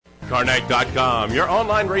Carnac.com, your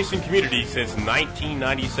online racing community since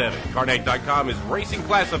 1997. Carnac.com is racing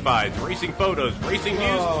classifieds, racing photos, racing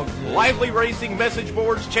news, lively racing, message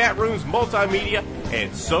boards, chat rooms, multimedia,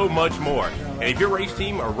 and so much more. And if your race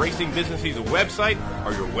team or racing business needs a website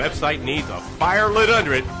or your website needs a fire lit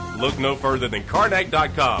under it, look no further than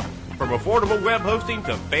Carnac.com. From affordable web hosting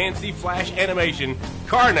to fancy flash animation,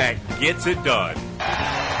 Carnac gets it done.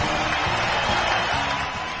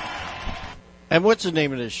 And what's the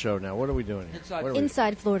name of this show now? What are we doing here?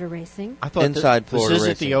 Inside Florida Racing. I thought Inside Florida Racing.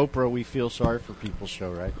 Racing. This isn't the Oprah We Feel Sorry for People show,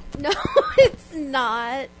 right? No, it's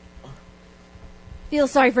not. Feel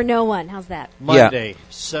sorry for no one. How's that? Monday,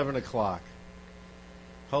 7 o'clock.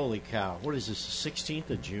 Holy cow. What is this, the 16th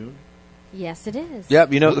of June? Yes, it is.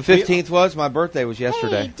 Yep, you know what the 15th was? My birthday was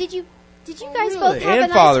yesterday. Hey, did you guys really? both have And a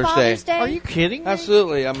nice Father's Day. Day? Are you kidding me?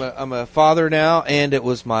 Absolutely. I'm a father now, and it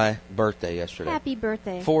was my birthday yesterday. Happy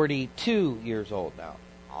birthday. 42 years old now.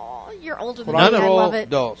 Oh, you're older than Well, me. none I of love it.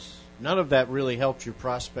 Adults. None of that really helped your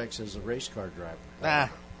prospects as a race car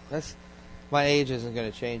driver. That's my age isn't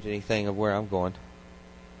going to change anything of where I'm going.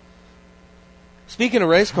 Speaking of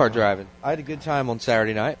race car driving, I had a good time on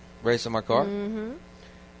Saturday night racing my car. Mm-hmm.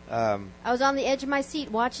 I was on the edge of my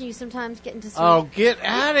seat watching you sometimes getting to see. Oh, get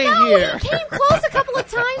out of no, here. he came close a couple of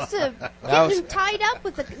times to getting tied up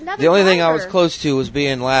with another The only thing I driver. was close to was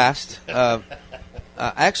being last.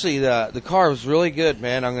 Actually, the car was really good,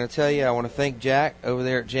 man. I'm going to tell you, I want to thank Jack over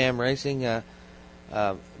there at Jam Racing.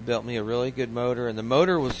 Built me a really good motor, and the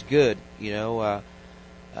motor was good. You know,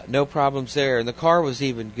 no problems there, and the car was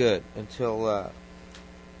even good until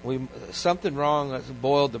something wrong.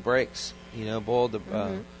 Boiled the brakes. You know, boiled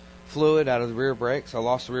the fluid out of the rear brakes. I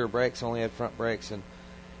lost the rear brakes. Only had front brakes, and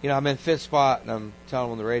you know, I'm in fifth spot, and I'm telling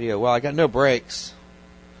them on the radio, well, I got no brakes,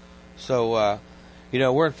 so. You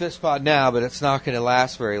know, we're in fifth spot now, but it's not going to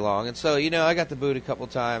last very long. And so, you know, I got the boot a couple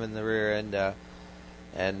times in the rear end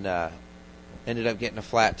and ended up getting a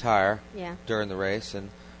flat tire during the race. And,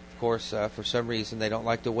 of course, for some reason, they don't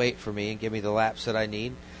like to wait for me and give me the laps that I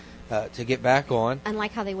need to get back on.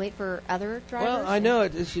 Unlike how they wait for other drivers? Well, I know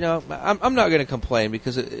it's, you know, I'm not going to complain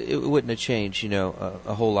because it wouldn't have changed, you know,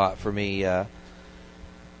 a whole lot for me, you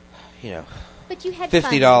know. But you had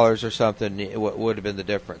 $50 or something would have been the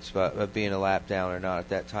difference, but being a lap down or not at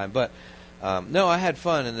that time. But no, I had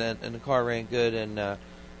fun, and the car ran good. And like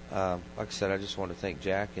I said, I just want to thank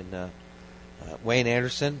Jack and Wayne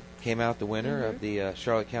Anderson came out the winner of the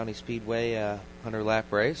Charlotte County Speedway 100 lap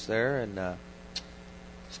race there, and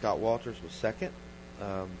Scott Walters was second.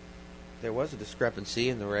 There was a discrepancy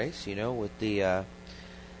in the race, you know, with the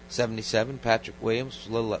 77, Patrick Williams was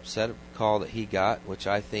a little upset at the call that he got, which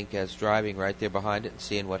I think, as driving right there behind it and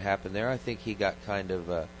seeing what happened there, I think he got kind of...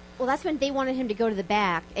 well, that's when they wanted him to go to the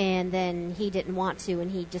back, and then he didn't want to,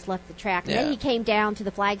 and he just left the track. And then he came down to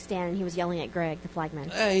the flag stand, and he was yelling at Greg, the flagman.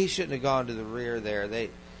 He shouldn't have gone to the rear there.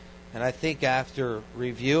 And I think after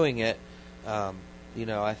reviewing it, you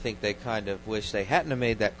know, I think they kind of wish they hadn't have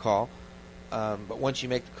made that call. But once you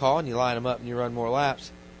make the call and you line them up and you run more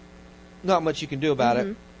laps, not much you can do about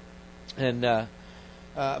it. And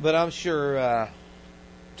but I'm sure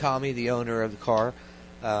Tommy, the owner of the car,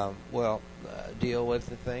 will deal with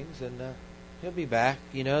the things, and he'll be back.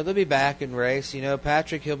 You know, they'll be back in race. You know,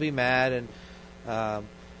 Patrick, he'll be mad, and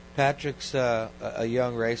Patrick's a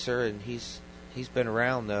young racer, and he's been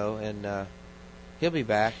around though, and he'll be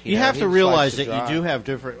back. You have to realize that you do have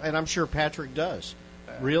different, and I'm sure Patrick does.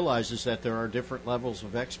 Realizes that there are different levels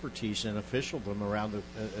of expertise and officialdom around the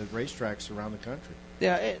racetracks around the country.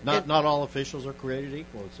 Yeah, not all officials are created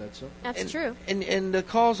equal. Is that so? That's true. And the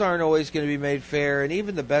calls aren't always going to be made fair, and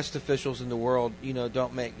even the best officials in the world, you know,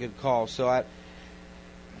 don't make good calls. So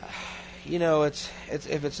you know, it's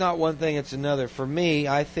if it's not one thing, it's another. For me,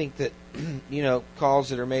 I think that you know, calls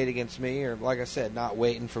that are made against me, or like I said, not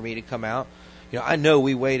waiting for me to come out. You know, I know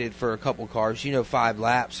we waited for a couple cars, you know, 5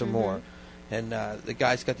 laps or more. And the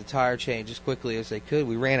guys got the tire change as quickly as they could.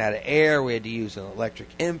 We ran out of air. We had to use an electric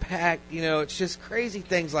impact. You know, it's just crazy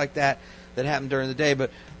things like that happened during the day.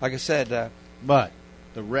 But like I said... but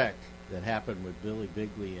the wreck that happened with Billy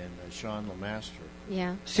Bigley and Sean LeMaster...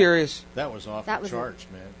 Yeah. Serious. That was off the charts,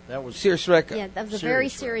 man. That was... Serious wreck. Yeah, that was a very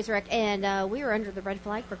serious wreck. And we were under the red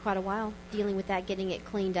flag for quite a while, dealing with that, getting it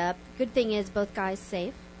cleaned up. Good thing is both guys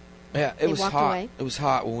safe. Yeah, it was hot. Away. It was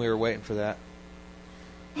hot when we were waiting for that.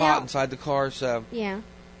 Hot inside the cars. Yeah.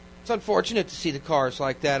 It's unfortunate to see the cars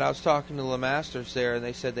like that. I was talking to LeMasters there, and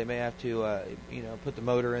they said they may have to, you know, put the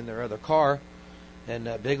motor in their other car. And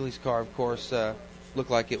Bigley's car, of course, looked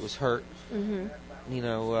like it was hurt. You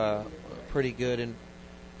know, pretty good. And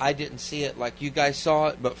I didn't see it like you guys saw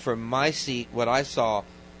it, but from my seat, what I saw,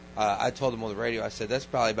 I told him on the radio, I said, that's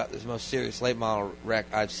probably about the most serious late model wreck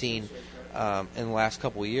I've seen in the last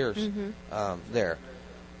couple of years there.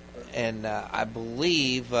 And I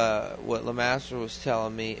believe what LeMaster was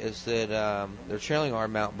telling me is that their trailing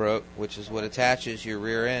arm mount broke, which is what attaches your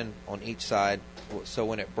rear end on each side. So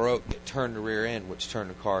when it broke, it turned the rear end, which turned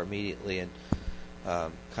the car immediately and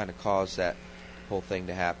kind of caused that whole thing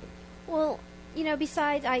to happen. Well,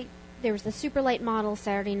 besides, there was the super late model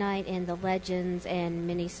Saturday night and the Legends and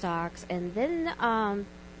mini stocks, and then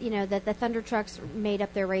that the Thunder Trucks made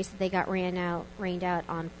up their race that they got rained out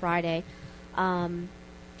on Friday.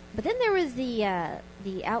 But then there was the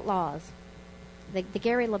Outlaws, the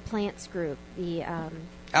Gary LaPlante's group, the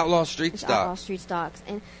Outlaw Street Stocks. Outlaw Street Stocks,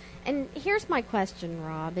 and here's my question,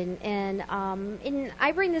 Rob, and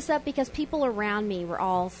I bring this up because people around me were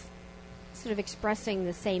all sort of expressing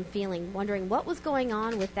the same feeling, wondering what was going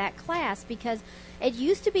on with that class, because it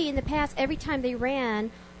used to be in the past every time they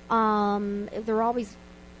ran, there were always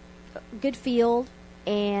good field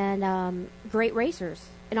and great racers,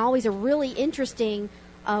 and always a really interesting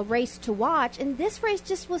race to watch. And this race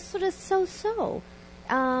just was sort of so-so.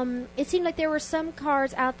 It seemed like there were some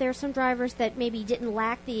cars out there, some drivers that maybe didn't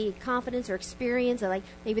lack the confidence or experience, or like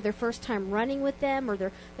maybe their first time running with them, or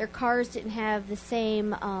their cars didn't have the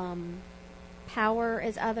same power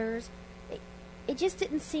as others. It just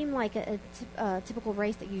didn't seem like a typical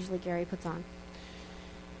race that usually Gary puts on.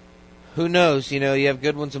 Who knows? You have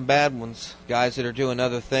good ones and bad ones, guys that are doing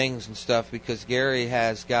other things and stuff, because Gary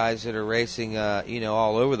has guys that are racing,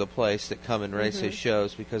 all over the place that come and race his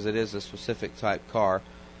shows, because it is a specific type car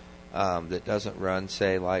that doesn't run,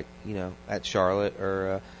 say, like, at Charlotte,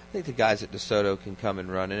 or I think the guys at DeSoto can come and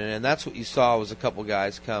run. And that's what you saw was a couple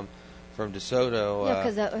guys come from DeSoto.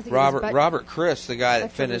 Yeah, Robert Crisp, the guy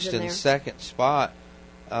that finished in the second spot.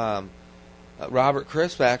 Robert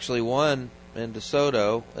Crisp actually won in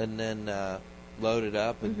DeSoto, and then loaded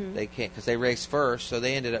up, and they can't, because they raced first, so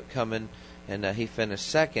they ended up coming, and he finished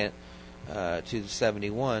second to the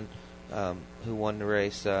 71, who won the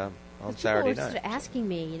race on Saturday night. People were sort of asking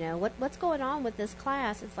me, what's going on with this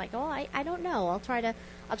class? It's like, I don't know. I'll try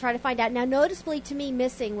to find out. Now, noticeably to me,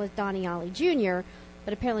 missing was Donnie Ollie Jr.,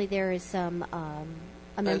 but apparently there is some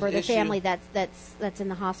a member of the family that's in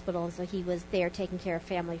the hospital, so he was there taking care of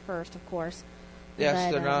family first, of course.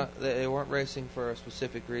 Yes, they weren't racing for a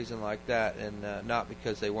specific reason like that, and not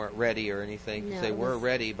because they weren't ready or anything. Because they were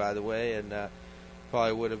ready, by the way, and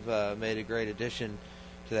probably would have made a great addition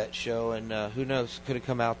to that show. And who knows, could have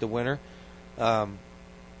come out the winner. Talking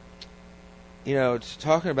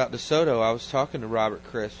about DeSoto, I was talking to Robert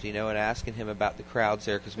Crisp, and asking him about the crowds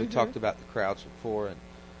there, because we talked about the crowds before,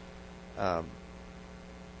 and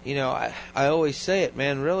I always say it,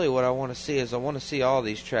 man, really what I want to see is I want to see all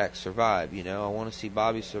these tracks survive, I want to see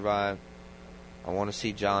Bobby survive. I want to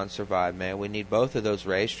see John survive, man. We need both of those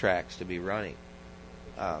racetracks to be running.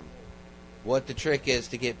 What the trick is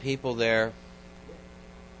to get people there,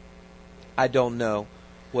 I don't know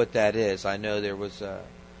what that is. I know there was a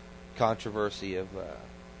controversy of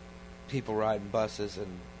people riding buses and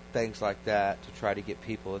things like that to try to get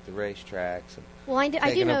people at the racetracks, and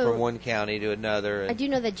I do know them from one county to another. I do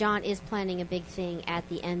know that John is planning a big thing at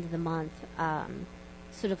the end of the month,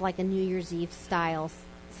 sort of like a New Year's Eve style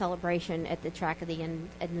celebration at the track at the end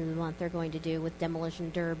of the month. They're going to do with demolition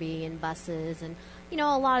derby and buses, and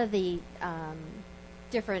a lot of the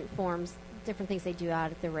different things they do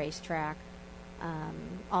out at the racetrack,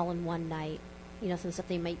 all in one night. Some stuff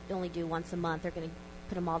they might only do once a month. They're going to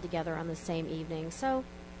put them all together on the same evening. So.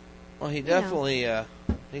 Well, he definitely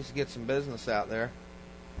needs to get some business out there.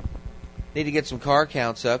 Need to get some car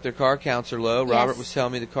counts up. Their car counts are low. Yes. Robert was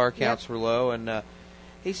telling me the car counts were low, and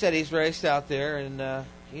he said he's raced out there, and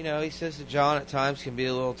he says that John at times can be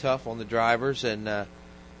a little tough on the drivers, and I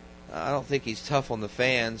don't think he's tough on the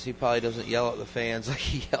fans. He probably doesn't yell at the fans like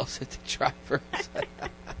he yells at the drivers.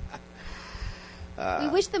 We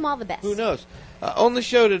wish them all the best. Who knows? On the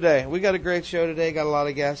show today, we got a great show today. Got a lot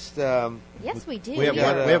of guests. Yes, we do. We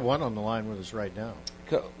have one on the line with us right now.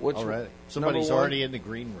 Already. Somebody's already in the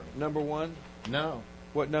green room. Number one? No.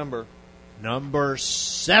 What number? Number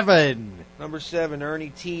 7. Number 7, Ernie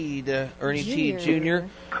Teed. Ernie Teed Jr.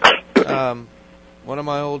 One of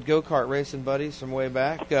my old go-kart racing buddies from way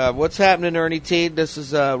back. What's happening, Ernie Teed? This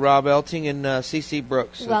is Rob Elting and C.C.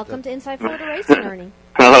 Brooks. Welcome to Inside Florida Racing, Ernie.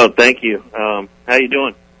 Hello, thank you. How you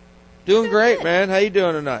doing? Doing great, man. How you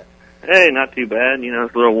doing tonight? Hey, not too bad.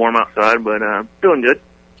 It's a little warm outside, but doing good.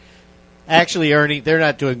 Actually, Ernie, they're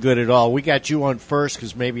not doing good at all. We got you on first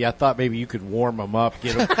because I thought maybe you could warm them up,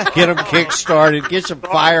 get them kick-started, get some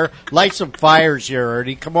fire, light some fires here,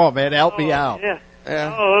 Ernie. Come on, man, help me out.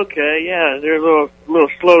 Yeah. Oh, okay. Yeah, they're a little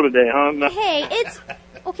slow today, huh? No. Hey,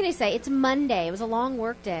 what can I say? It's Monday. It was a long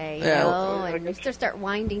work day, you Yeah. know, and we start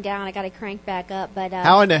winding down. I got to crank back up. But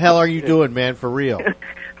How in the hell are you doing, man, for real?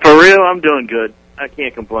 For real, I'm doing good. I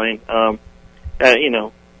can't complain. You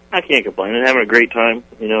know, I can't complain. I'm having a great time,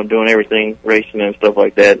 you know, doing everything, racing and stuff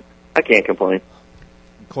like that. I can't complain.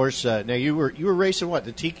 Of course, now you were racing what,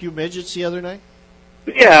 the TQ midgets the other night?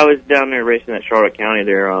 Yeah, I was down there racing at Charlotte County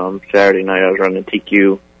there Saturday night. I was running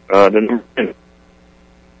TQ.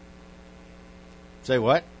 Say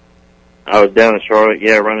what? I was down in Charlotte,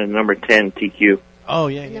 running number 10 TQ. Oh,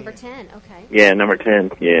 yeah. number 10, okay. Yeah, number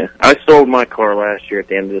 10, yeah. I sold my car last year at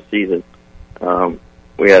the end of the season.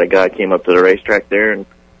 We had a guy came up to the racetrack there and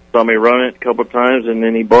saw me run it a couple of times, and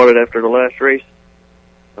then he bought it after the last race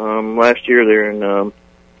last year there. And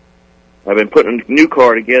I've been putting a new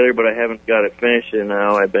car together, but I haven't got it finished, and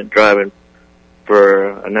now I've been driving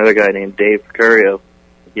for another guy named Dave Picario.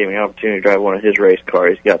 He gave me an opportunity to drive one of his race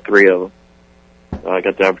cars. He's got 3 of them. I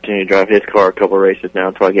got the opportunity to drive his car a couple of races now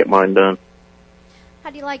until I get mine done.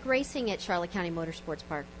 How do you like racing at Charlotte County Motorsports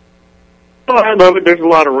Park? Oh, I love it. There's a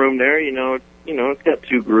lot of room there. You know, it's got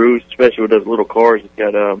 2 grooves, especially with those little cars. It's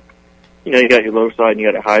got, you got your low side and you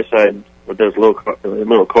got a high side. With those little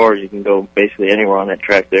cars, you can go basically anywhere on that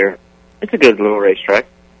track there. It's a good little racetrack.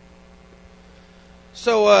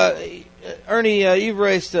 So, Ernie, you've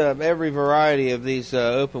raced every variety of these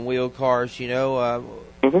open wheel cars. You know,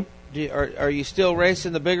 are you still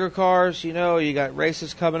racing the bigger cars? You know, you got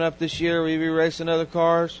races coming up this year. Will you be racing other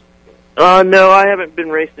cars? No, I haven't been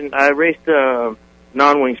racing. I raced a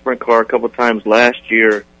non-wing sprint car a couple of times last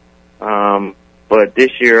year, but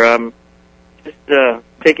this year I'm just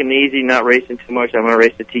taking it easy, not racing too much. I'm going to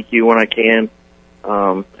race the TQ when I can.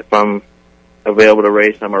 If I'm available to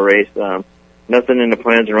race, I'm going to race. Nothing in the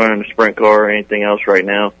plans of running a sprint car or anything else right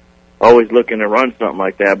now. Always looking to run something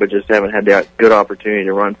like that, but just haven't had that good opportunity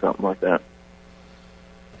to run something like that.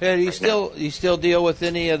 Yeah, do you still deal with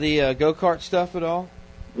any of the go-kart stuff at all?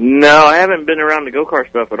 No, I haven't been around the go-kart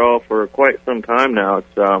stuff at all for quite some time now.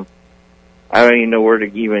 It's I don't even know where to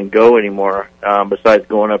even go anymore, besides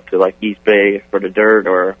going up to like East Bay for the dirt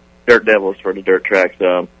or Dirt Devils for the dirt tracks.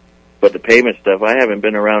 But the pavement stuff, I haven't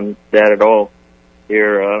been around that at all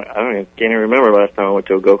here. Can't even remember last time I went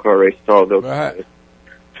to a go-kart race. It's all go-kart race.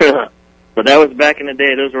 But that was back in the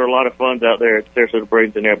day. Those were a lot of fun out there at Sarasota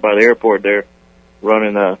Bradenton there by the airport there,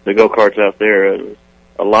 running the go-karts out there. It was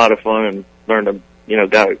a lot of fun and learned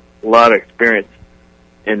got a lot of experience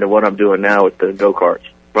into what I'm doing now with the go-karts,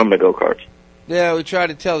 from the go-karts. Yeah, we try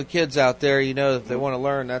to tell the kids out there, if they want to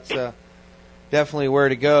learn, that's definitely where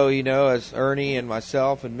to go, as Ernie and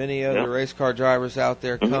myself and many other race car drivers out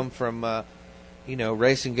there come from,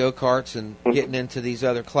 racing go-karts and getting into these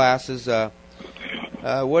other classes.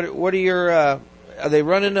 What are your, are they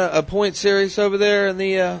running a point series over there in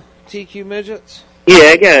the TQ midgets? Yeah,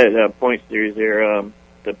 I got a point series there.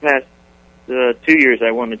 The past 2 years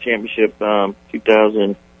I won the championship,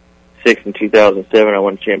 2006 and 2007 I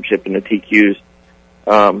won the championship in the TQs.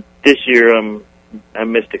 This year I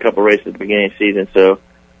missed a couple races at the beginning of the season, so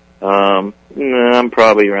I'm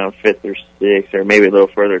probably around 5th or 6th or maybe a little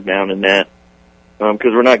further down than that,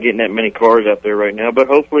 because we're not getting that many cars out there right now. But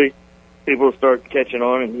hopefully people will start catching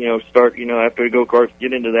on and, start, after the go-karts,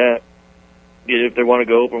 get into that. If they want to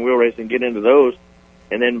go open wheel racing, get into those,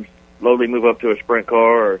 and then slowly move up to a sprint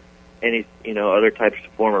car or any, other types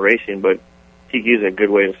of form of racing. But TQ is a good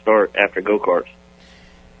way to start after go-karts.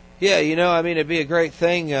 Yeah, it'd be a great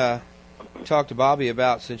thing to talk to Bobby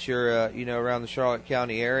about, since you're, around the Charlotte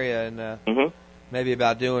County area, and maybe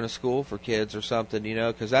about doing a school for kids or something,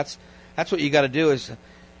 because that's what you got to do is,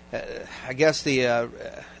 I guess the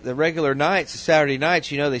regular nights, the Saturday nights,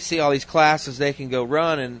 they see all these classes they can go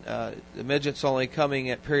run, and the midgets only coming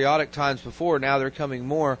at periodic times before. Now they're coming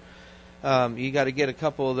more. You got to get a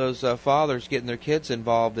couple of those fathers getting their kids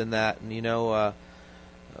involved in that, and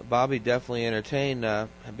Bobby definitely entertained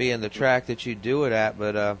being the track that you do it at,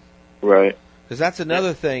 but right, because that's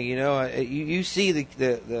another thing, you see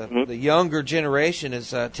the younger generation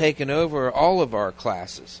is taking over all of our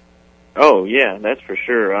classes. Oh, yeah, that's for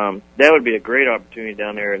sure. That would be a great opportunity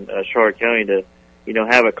down there in Charlotte County to,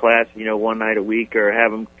 have a class, one night a week, or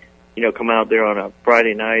have them, come out there on a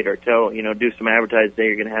Friday night, or do some advertising. Say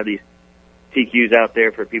you're going to have these TQs out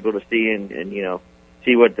there for people to see and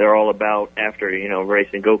see what they're all about after,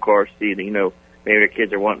 racing go-karts, see, maybe their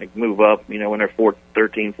kids are wanting to move up, when they're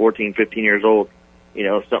 13, 14, 15 years old,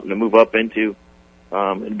 something to move up into.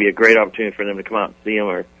 It'd be a great opportunity for them to come out and see them,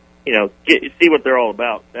 or see what they're all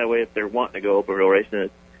about. That way, if they're wanting to go open wheel racing,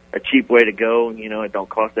 a cheap way to go. You know, it don't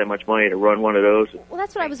cost that much money to run one of those. Well,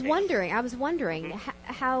 that's what I was wondering.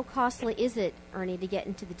 How costly is it, Ernie, to get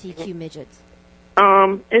into the TQ midgets?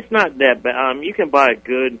 It's not that bad. You can buy a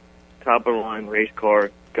good top of the line race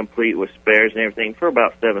car, complete with spares and everything, for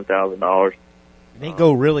about $7,000. They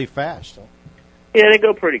go really fast. Huh? Yeah, they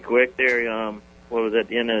go pretty quick. They're what was that,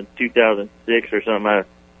 the end of 2006 or something? I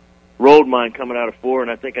rolled mine coming out of 4,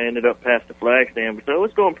 and I think I ended up past the flag stand. So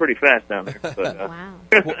it's going pretty fast down there. But, wow.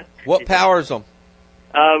 What powers them?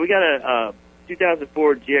 We got a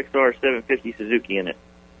 2004 GXR 750 Suzuki in it.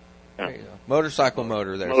 There you go. Motorcycle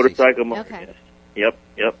motor there. Motorcycle motor. Okay. Yes.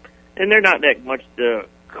 Yep. And they're not that much to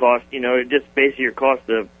cost. You know, it just basically your cost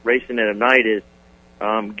of racing at a night is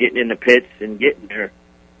getting in the pits and getting there.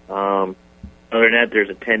 Other than that, there's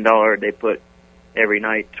a $10 they put every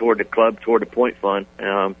night toward the club, toward the point fund.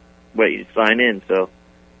 Wait, you sign in, so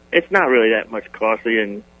it's not really that much costly,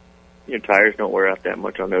 and your tires don't wear out that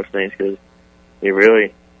much on those things because you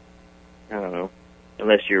really, I don't know,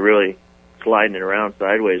 unless you're really sliding it around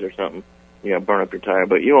sideways or something, you know, burn up your tire.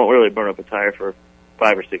 But you won't really burn up a tire for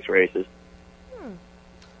 5 or 6 races.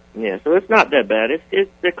 Yeah, so it's not that bad.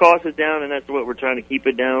 It's the cost is down, and that's what we're trying to keep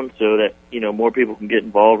it down so that, you know, more people can get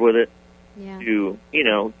involved with it. Yeah. To, you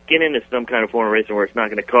know, get into some kind of form of racing where it's not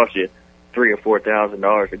going to cost you $3,000 or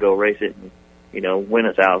 $4,000 to go race it and, you know, win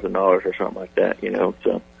 $1,000 or something like that, you know.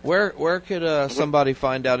 So where could somebody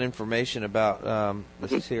find out information about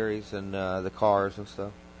the series and the cars and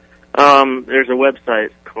stuff? There's a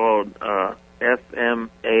website called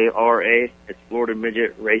FMARA. It's Florida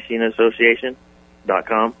Midget Racing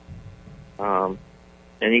Association.com. And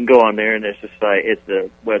you can go on there, and there's a site. It's the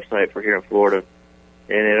website for here in Florida.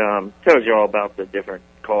 And it tells you all about the different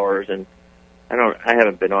cars, and I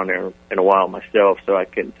haven't been on there in a while myself, so I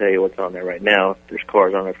couldn't tell you what's on there right now. If there's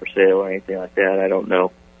cars on there for sale or anything like that, I don't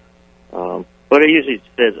know. But it usually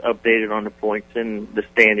says updated on the points and the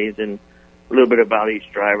standings and a little bit about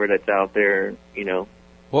each driver that's out there. You know.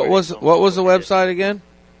 What was the website again?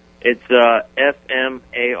 It's FMARA.com.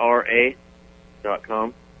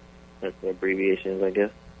 That's the abbreviations, I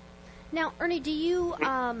guess. Now, Ernie, do you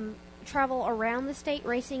travel around the state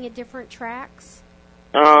racing at different tracks?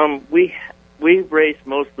 We race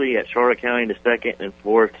mostly at Charlotte County, the 2nd and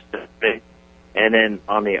 4th state, and then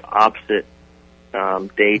on the opposite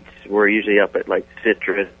dates, we're usually up at like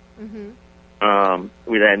Citrus. Mm-hmm. And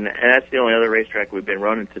that's the only other racetrack we've been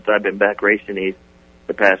running since I've been back racing these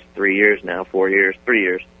the past 3 years now, 4 years, 3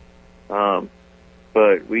 years.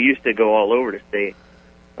 But we used to go all over the state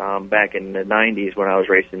back in the 90s when I was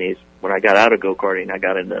racing these. When I got out of go-karting, I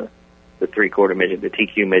got into the 3/4 midget, the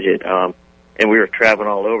TQ midget, and we were traveling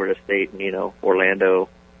all over the state, you know, Orlando,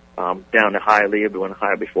 down to Hialeah,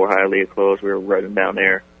 before Hialeah closed, we were running down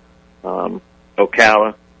there,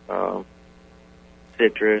 Ocala,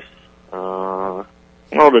 Citrus, all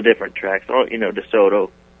the different tracks, all, you know,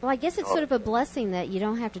 DeSoto. Well, I guess it's sort of a blessing that you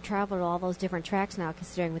don't have to travel to all those different tracks now,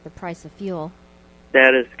 considering with the price of fuel.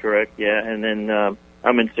 That is correct, yeah, and then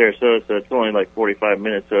I'm in Sarasota, so it's only like 45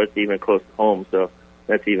 minutes, so it's even close to home, so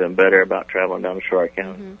that's even better about traveling down to Charlotte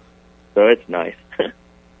County. Mm-hmm. So it's nice.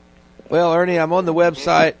 Well, Ernie, I'm on the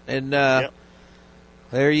website, and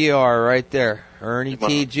there you are right there. Ernie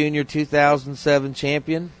T. Jr., 2007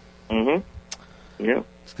 champion. Mm-hmm. Yeah.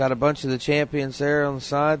 It's got a bunch of the champions there on the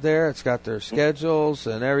side there. It's got their schedules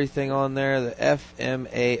and everything on there, the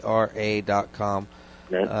FMARA.com.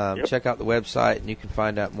 Check out the website, and you can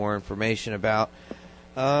find out more information about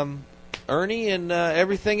Ernie and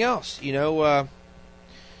everything else. You know,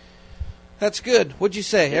 that's good. What'd you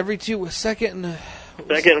say? Every second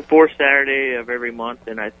and fourth Saturday of every month,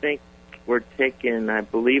 and I think we're taking, I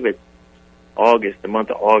believe it's August, the month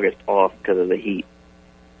of August off because of the heat.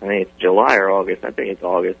 I think it's July or August. I think it's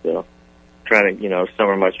August, though. Trying to, you know,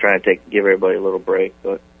 summer months, trying to give everybody a little break.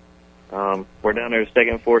 But we're down there the second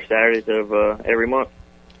and fourth Saturdays of every month.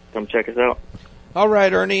 Come check us out. All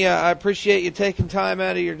right, Ernie. I appreciate you taking time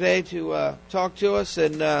out of your day to talk to us,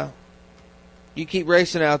 and you keep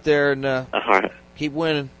racing out there and all right. Keep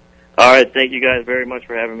winning. All right. Thank you guys very much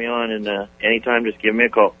for having me on, and anytime, just give me a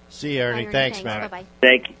call. See you, Ernie. Thanks, man. Bye-bye.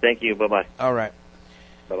 Thank you. Bye-bye. All right.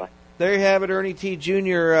 Bye-bye. There you have it, Ernie T.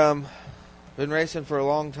 Jr. Been racing for a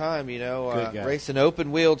long time, you know, racing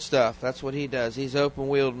open-wheeled stuff. That's what he does. He's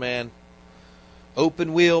open-wheeled, man.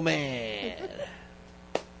 Open-wheel man.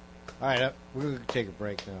 All right, we're going to take a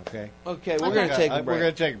break now, okay? Okay, we're going to take a break. We're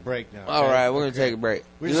going to take a break now. Okay? All right, we're going to take a break.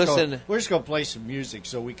 We're just going to play some music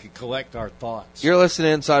so we can collect our thoughts. You're listening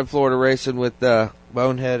to Inside Florida Racing with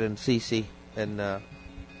Bonehead and Cece and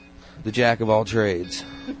the Jack of all trades.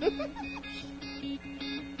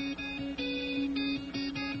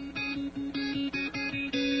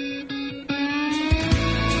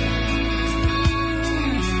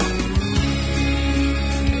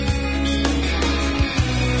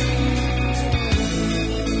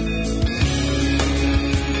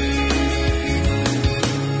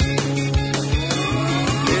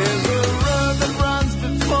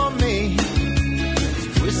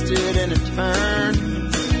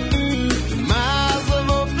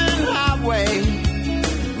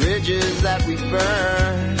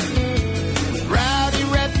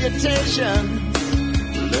 meditations,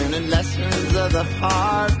 learning lessons of the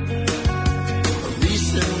heart, a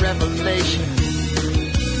recent revelation.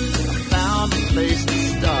 I found a place to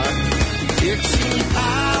start. Dixie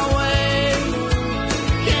Highway,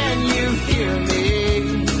 can you hear me?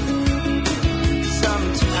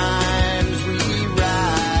 Sometimes we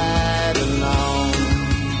ride alone.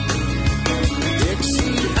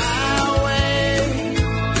 Dixie Highway,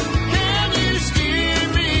 can you steer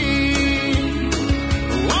me?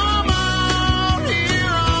 I'm out here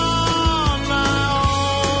on my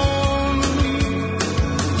own.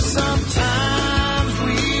 Sometimes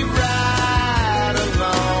we ride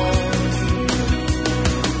alone.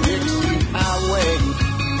 Dixie Highway.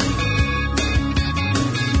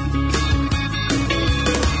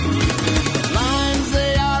 Lines,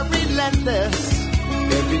 they are relentless.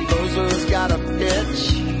 Every closer's got a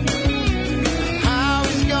pitch. How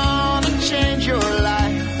he's gonna change your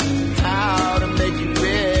life, how to make you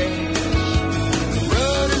rich. The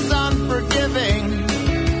road is unforgiving,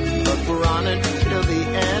 but we're on it till the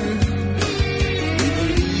end. We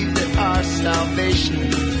believe that our salvation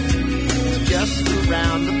is just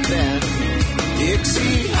around the bend.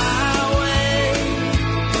 Dixie Highway,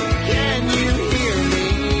 can you hear me?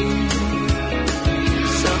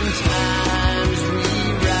 Sometimes we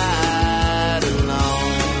ride alone.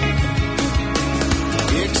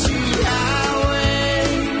 Dixie Highway,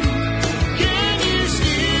 can you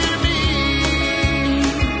steer me?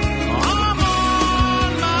 I'm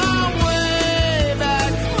on my way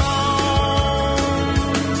back home.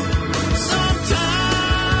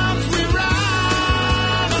 Sometimes we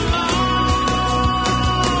ride alone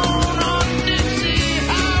on Dixie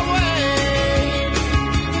Highway.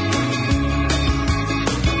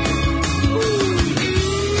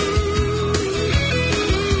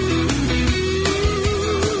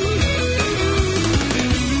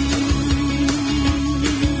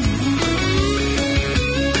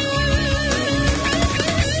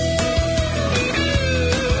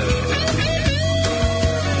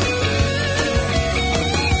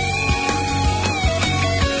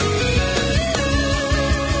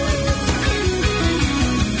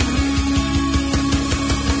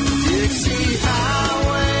 Dixie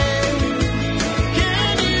Highway,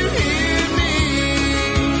 can you hear me?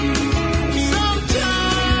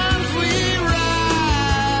 Sometimes we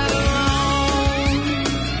ride alone.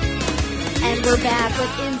 And we're back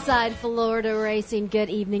with Inside Florida Racing. Good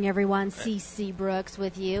evening, everyone. CC Brooks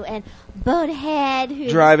with you. And Boathead, who...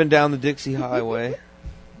 Driving down the Dixie Highway.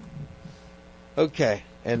 Okay.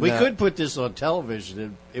 And We could put this on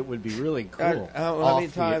television. It would be really cool. I don't know how many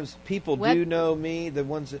times people do know me. The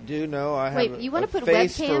ones that do know, I have Wait, you wanna a put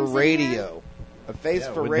face webcams for in radio. A face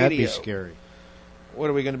for Wouldn't radio. that be scary?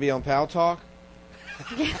 What are we going to be on Pal Talk?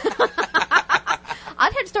 I'd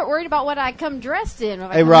have to start worrying about what I come dressed in.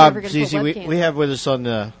 If Hey, I'm Rob, ever gonna put Zizi, webcams we have with us on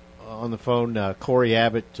the phone Corey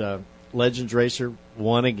Abbott, Legends Racer,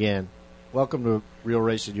 won again. Welcome to Real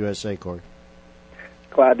Racing USA, Corey.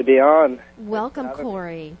 Glad to be on. Welcome,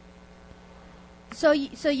 Corey. So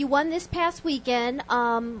you won this past weekend.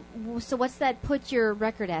 So what's that put your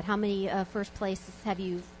record at? How many first places have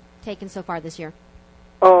you taken so far this year?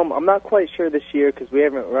 I'm not quite sure this year because we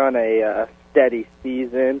haven't run a steady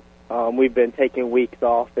season. We've been taking weeks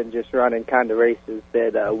off and just running kind of races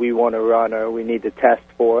that we want to run or we need to test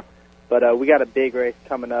for. But we got a big race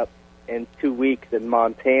coming up in 2 weeks in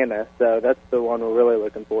Montana, so that's the one we're really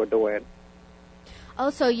looking forward to win. Oh,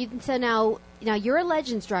 so now you're a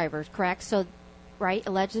Legends driver, correct? So, right,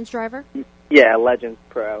 a Legends driver? Yeah, Legends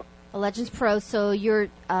Pro. A Legends Pro. So you're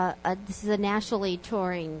this is a nationally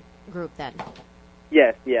touring group then.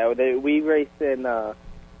 Yes, yeah. We race in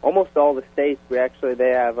almost all the states. They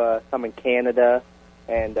have some in Canada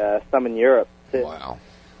and some in Europe too.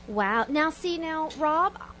 Wow. Now,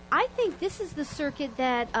 Rob, I think this is the circuit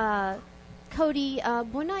that Cody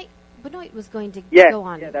Benoit was going to go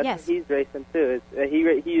on. Yeah, that's what he's racing too.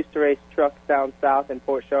 He used to race trucks down south in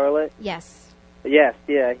Port Charlotte. Yes. Yes,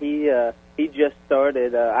 yeah. He just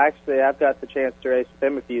started. Actually, I've got the chance to race with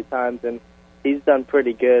him a few times, and he's done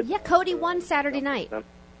pretty good. Yeah, Cody won Saturday night.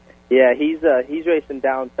 Yeah, he's racing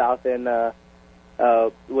down south in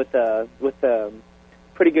with a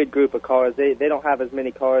pretty good group of cars. They don't have as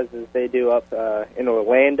many cars as they do up in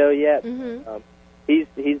Orlando yet. Mm-hmm.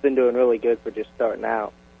 He's been doing really good for just starting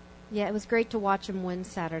out. Yeah, it was great to watch him win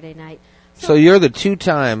Saturday night. So you're the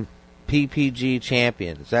two-time PPG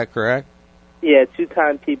champion, is that correct? Yeah,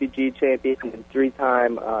 2-time PPG champion and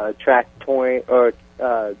 3-time track touring or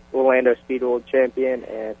Orlando Speed World champion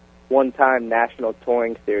and 1-time National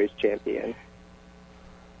Touring Series champion.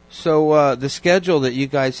 So the schedule that you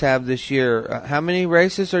guys have this year, how many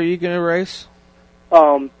races are you going to race?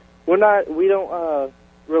 We don't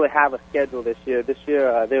really have a schedule this year. This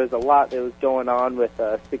year there was a lot that was going on with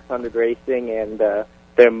 600 Racing and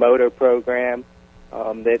their motor program.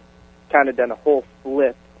 That kind of done a whole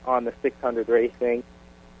flip on the 600 Racing.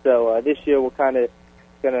 So this year we're kind of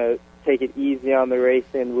going to take it easy on the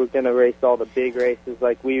racing. We're going to race all the big races.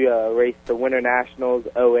 Like we raced the Winter Nationals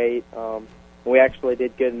 08. We actually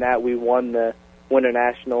did good in that. We won the Winter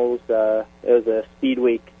Nationals. It was a speed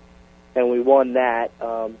week, and we won that.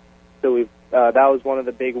 So we've that was one of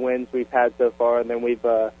the big wins we've had so far. And then we've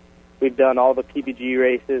done all the PBG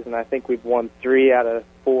races, and I think we've won 3 out of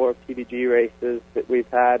 4 PBG races that we've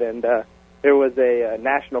had. And there was a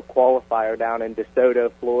national qualifier down in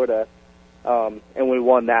DeSoto, Florida, and we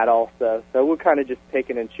won that also. So we're kind of just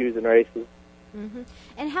picking and choosing races. Mm-hmm.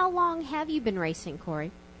 And how long have you been racing,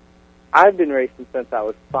 Corey? I've been racing since I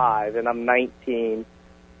was 5, and I'm 19,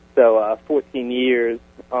 so 14 years.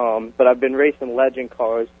 But I've been racing legend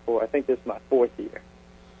cars for, I think this is my 4th year.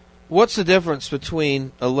 What's the difference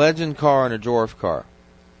between a legend car and a dwarf car?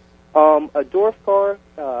 A dwarf car,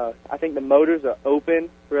 I think the motors are open.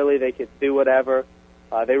 Really, they could do whatever.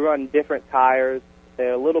 They run different tires.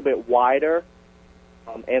 They're a little bit wider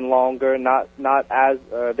and longer. They're not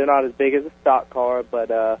as big as a stock car, but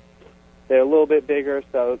they're a little bit bigger.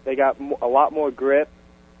 So they got a lot more grip.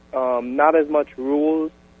 Not as much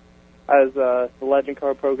rules as the legend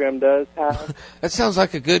car program does have. That sounds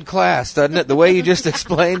like a good class, doesn't it? The way you just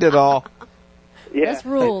explained it all. Yeah. That's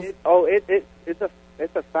rules.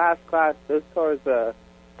 It's a fast class. Those cars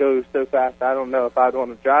go so fast. I don't know if I'd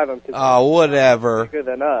want to drive them. Oh, whatever. They're bigger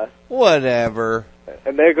than us. Whatever.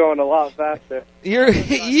 And they're going a lot faster.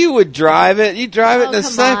 You would drive it. You drive it in a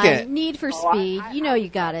second. On. Need for speed. You know you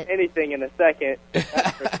got it. Anything in a second,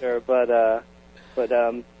 that's for sure. But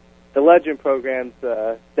the legend programs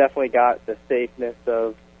definitely got the safeness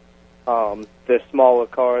of the smaller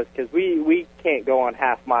cars, because we can't go on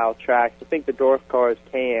half-mile tracks. I think the dwarf cars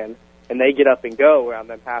can, and they get up and go around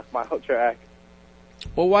them half-mile tracks.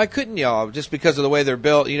 Well, why couldn't y'all? Just because of the way they're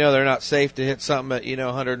built, they're not safe to hit something at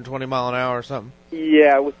 120 mile an hour or something.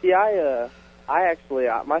 Yeah, well, see, I actually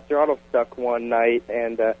my throttle stuck one night,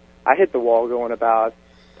 and I hit the wall going about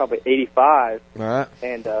probably 85. Right.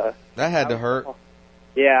 And that had to hurt.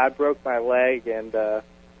 Yeah, I broke my leg, and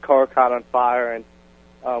car caught on fire,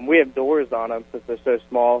 and we have doors on them since they're so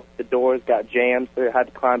small. The doors got jammed, so I had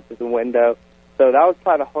to climb through the window. So that was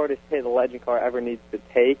probably the hardest hit a legend car ever needs to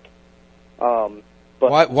take.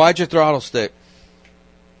 But why'd your throttle stick?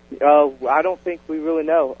 I don't think we really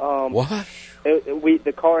know. What?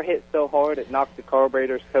 The car hit so hard it knocked the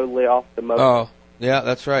carburetors totally off the motor. Oh, yeah,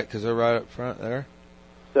 that's right, because they're right up front there.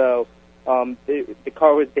 So the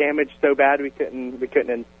car was damaged so bad we couldn't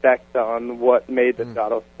inspect on what made the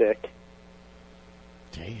throttle stick.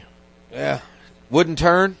 Damn. Yeah. Wouldn't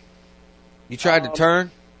turn? You tried to turn?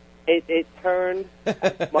 It turned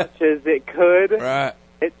as much as it could. Right.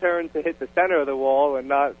 It turned to hit the center of the wall and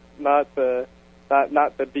not the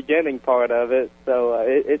beginning part of it. So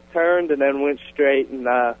it turned and then went straight, and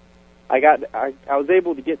I was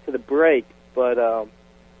able to get to the brakes, but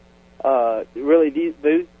really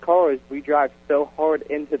those cars, we drive so hard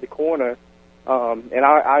into the corner, and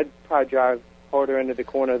I'd probably drive harder into the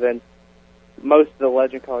corner than most of the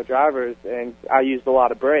legend car drivers, and I used a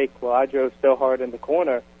lot of brake. Well, I drove so hard in the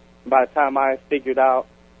corner, and by the time I figured out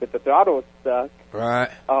that the throttle was stuck, right,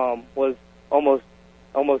 was almost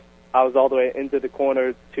I was all the way into the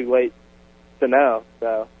corner, too late to know.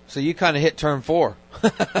 So you kind of hit turn 4.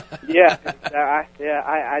 Yeah,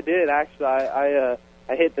 I did actually. I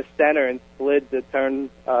hit the center and slid to turn.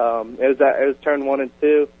 It was turn 1 and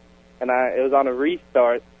 2, and it was on a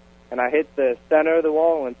restart, and I hit the center of the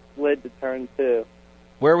wall and slid to turn 2.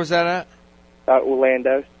 Where was that at?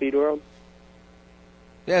 Orlando Speed World.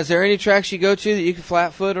 Yeah, is there any tracks you go to that you can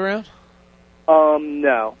flat foot around?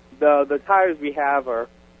 No. The tires we have are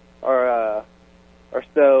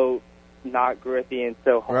so not grippy and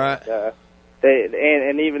so hard. Right.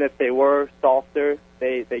 And even if they were softer,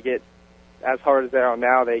 they get as hard as they are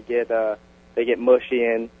now. They get mushy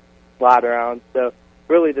and slide around. So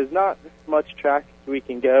really, there's not much tracks we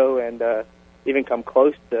can go and even come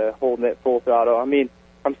close to holding it full throttle. I mean,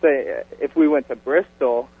 I'm saying if we went to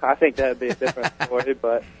Bristol, I think that'd be a different story.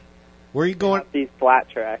 But where are you going? These flat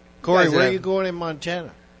tracks. Corey, where are you going in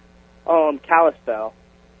Montana? Kalispell.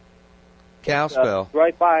 Kalispell.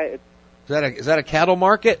 Right by. Is that a cattle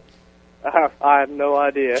market? I have no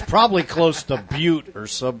idea. It's probably close to Butte or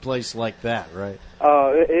someplace like that, right?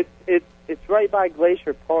 It's right by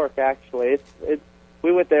Glacier Park. Actually,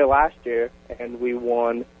 we went there last year and we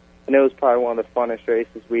won and it was probably one of the funnest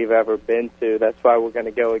races we've ever been to. That's why we're going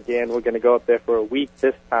to go again. We're going to go up there for a week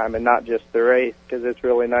this time and not just the race, because it's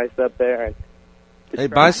really nice up there. And hey,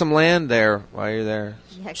 buy some land there while you're there.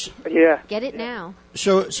 Yeah. Get it now.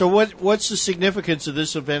 So what's the significance of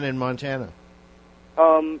this event in Montana?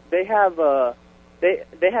 They have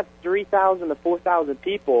they have 3,000 to 4,000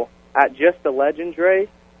 people at just the Legends race,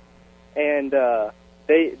 and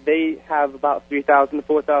they have about 3,000 to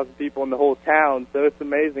 4,000 people in the whole town. So it's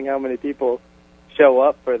amazing how many people show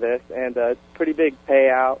up for this, and it's a pretty big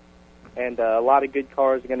payout, and a lot of good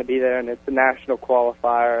cars are going to be there, and it's a national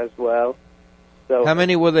qualifier as well. So How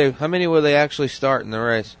many will they actually start in the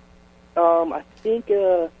race? I think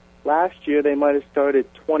last year they might have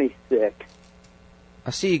started 26. I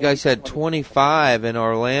see you guys had 25 in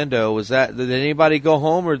Orlando. Did anybody go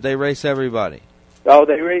home, or did they race everybody? Oh,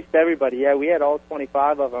 they raced everybody. Yeah, we had all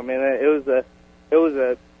 25 of them, and it was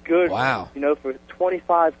a good. Wow. For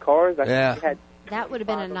 25 cars. I Yeah. think we had That would have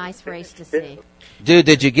been a nice race to see. Dude,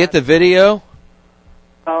 did you get the video?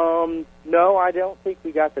 No, I don't think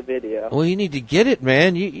we got the video. Well, you need to get it,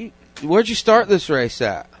 man. Where'd you start this race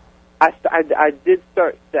at? I did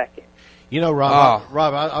start second. You know, Rob, Oh.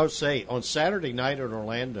 I would say on Saturday night in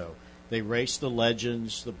Orlando, they race the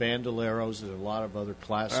Legends, the Bandoleros, and a lot of other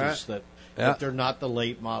classes Right. that Yeah. they're not the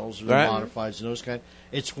late models or the Right. modifieds and those kind.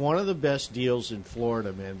 It's one of the best deals in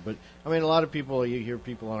Florida, man. But I mean, a lot of people, you hear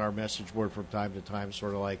people on our message board from time to time,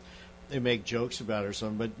 sort of like they make jokes about it or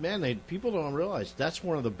something. But man, people don't realize that's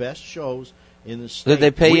one of the best shows in the state. Did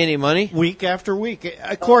they pay you any money? Week after week?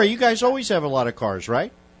 Corey, you guys always have a lot of cars,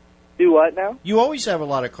 right? Do what now? You always have a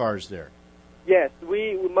lot of cars there. Yes,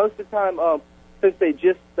 we most of the time, since they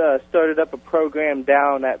just started up a program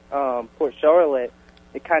down at Port Charlotte,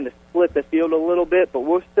 it kind of split the field a little bit, but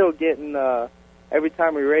we're still getting, every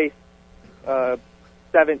time we race, about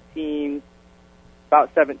 17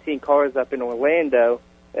 cars up in Orlando.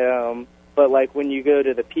 But like when you go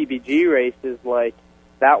to the PBG races, like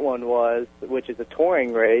that one was, which is a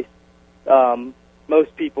touring race,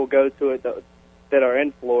 most people go to it that are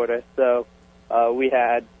in Florida. So we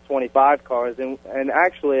had 25 cars, and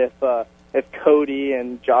actually, if Cody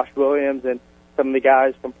and Josh Williams and some of the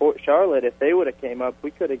guys from Port Charlotte, if they would have came up,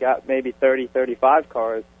 we could have got maybe 30, 35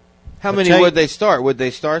 cars. How many would they start? Would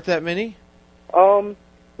they start that many?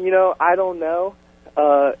 I don't know.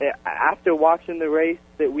 After watching the race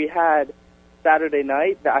that we had Saturday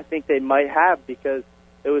night, I think they might have, because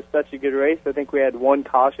it was such a good race. I think we had one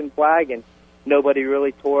caution flag, and nobody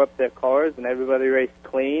really tore up their cars, and everybody raced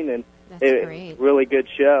clean, and That's great. Really good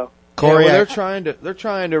show. Corey, they're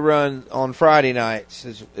trying to run on Friday nights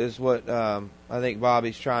is what I think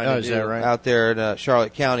Bobby's trying to is do that right? out there in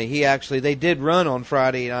Charlotte County. They did run on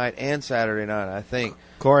Friday night and Saturday night, I think.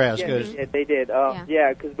 Corey, I was Yeah, good. they did.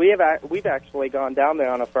 Yeah. Because we've actually gone down there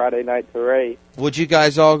on a Friday night to race. Would you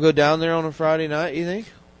guys all go down there on a Friday night, you think?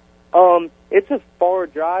 It's a far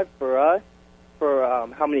drive for us, for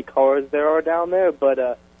how many cars there are down there.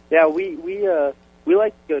 But yeah, we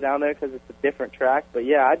like to go down there because it's a different track. But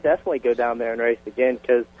yeah, I'd definitely go down there and race again,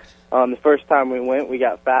 because the first time we went, we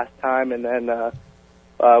got fast time, and then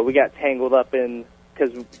we got tangled up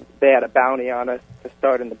because they had a bounty on us to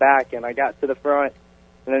start in the back, and I got to the front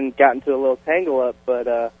and then got into a little tangle up. But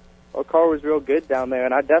our car was real good down there,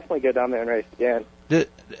 and I'd definitely go down there and race again.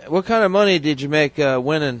 What kind of money did you make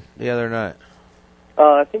winning the other night?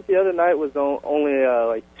 I think the other night was only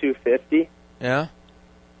like $250. Yeah.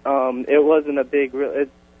 It wasn't a big.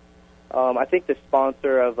 I think the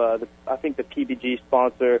sponsor of the PBG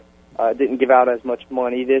sponsor didn't give out as much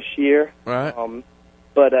money this year. Right.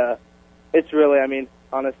 But it's really, I mean,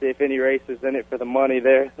 honestly, if any racer's in it for the money,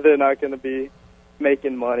 they're not going to be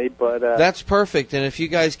making money. But that's perfect. And if you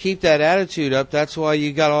guys keep that attitude up, that's why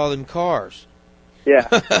you got all them cars. yeah.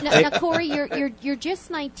 Now, Corey, you're just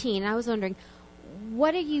 19. I was wondering,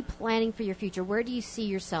 what are you planning for your future? Where do you see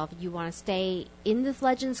yourself? Do you want to stay in this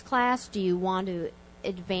Legends class? Do you want to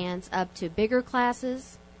advance up to bigger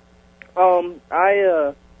classes? I'm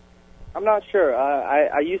not sure.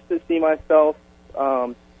 I used to see myself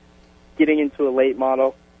getting into a late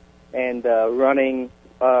model and running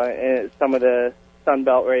in some of the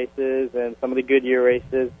Sunbelt races and some of the Goodyear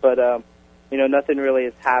races, but nothing really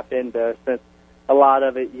has happened since. A lot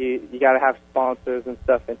of it, you got to have sponsors and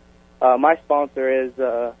stuff. And my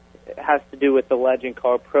sponsor has to do with the Legend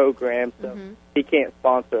Car program, so he can't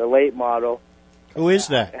sponsor a late model. Who is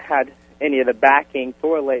that? Had any of the backing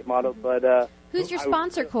for a late model, but Who's your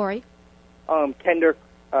sponsor, Corey? Kender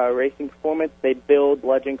Racing Performance. They build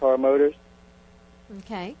Legend Car motors.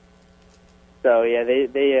 Okay. So yeah,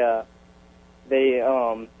 they're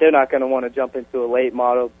not going to want to jump into a late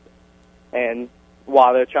model, and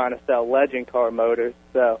while they're trying to sell legend car motors.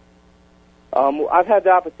 So I've had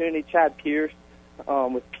the opportunity. Chad Pierce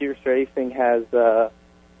with Pierce Racing has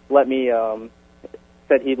let me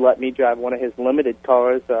said he'd let me drive one of his limited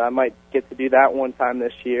cars. I might get to do that one time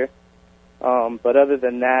this year. But other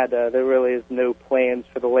than that, there really is no plans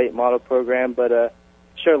for the late model program. But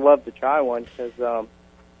sure love to try one because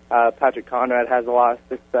Patrick Conrad has a lot of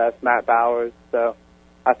success. Matt Bowers, so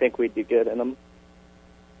I think we'd do good in them.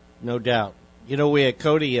 No doubt. You know, we had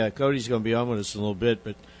Cody. Cody's going to be on with us in a little bit,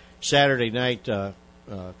 but Saturday night,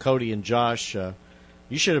 Cody and Josh,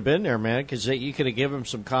 you should have been there, man, because you could have given them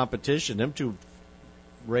some competition. Them two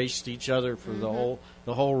raced each other for the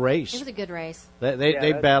whole race. It was a good race.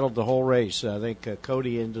 They battled the whole race. I think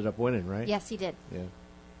Cody ended up winning, right? Yes, he did. Yeah.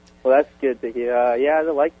 Well, that's good to hear. I'd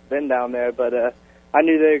like to been down there, but I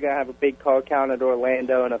knew they were going to have a big car count at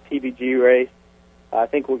Orlando and a PBG race. I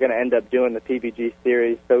think we're going to end up doing the PBG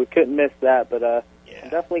series, so we couldn't miss that. But I'm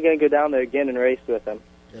definitely going to go down there again and race with them.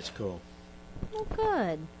 That's cool. Oh,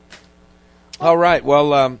 good. All right.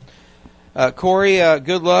 Well, Corey,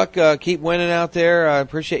 good luck. Keep winning out there. I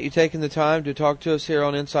appreciate you taking the time to talk to us here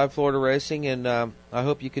on Inside Florida Racing, and I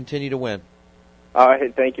hope you continue to win. All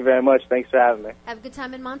right. Thank you very much. Thanks for having me. Have a good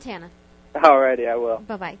time in Montana. All righty, I will.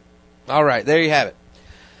 Bye-bye. All right. There you have it.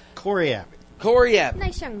 Corey Abbott. Corey Abbott.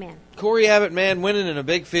 Nice young man. Corey Abbott, man, winning in a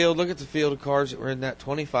big field. Look at the field of cars that were in that,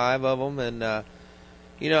 25 of them. And,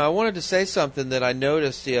 I wanted to say something that I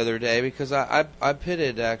noticed the other day because I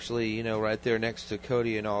pitted, actually, right there next to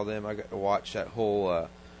Cody and all them. I got to watch that whole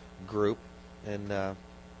group. And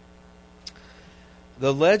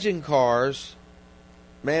the legend cars,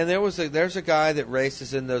 man, there's a guy that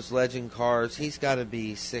races in those legend cars. He's got to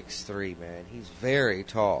be 6'3", man. He's very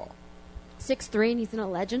tall. 6'3", and he's in a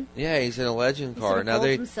legend. Yeah, he's in a legend car. Sort of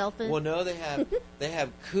folds himself in. Well, no, they have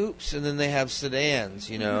coupes and then they have sedans.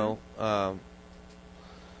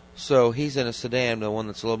 So he's in a sedan, the one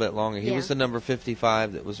that's a little bit longer. He was the number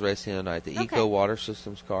 55 that was racing tonight, the Eco Water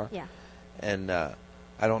Systems car. Yeah. And I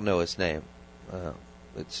don't know his name.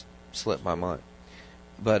 It's slipped my mind.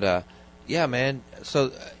 But yeah, man.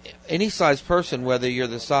 So any size person, whether you're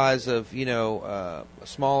the size of a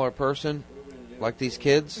smaller person, like these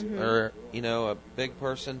kids, or a big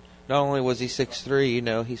person. Not only was he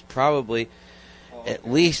 6'3", he's probably at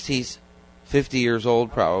least he's 50 years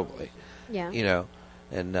old, probably. Yeah.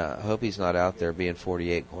 And I hope he's not out there being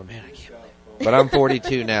 48, going, man, I can't believe it. But I'm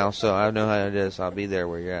 42 now, so I know how it is. I'll be there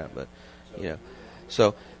where you're at, but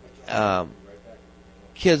so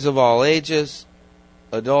kids of all ages,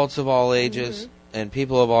 adults of all ages, and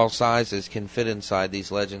people of all sizes can fit inside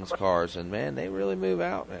these Legends cars, and man, they really move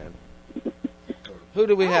out, man. Who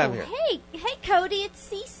do we have here? Hey, Cody, it's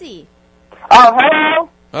Cece. Oh, hello.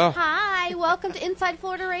 Oh. Hi, welcome to Inside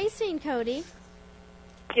Florida Racing, Cody.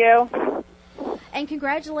 Thank you. And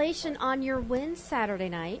congratulations on your win Saturday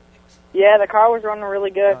night. Yeah, the car was running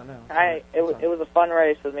really good. Oh, no. It was a fun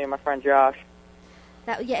race with me and my friend Josh.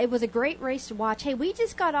 It was a great race to watch. Hey, we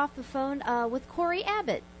just got off the phone with Corey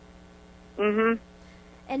Abbott. Mm-hmm.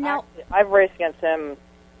 And now I've raced against him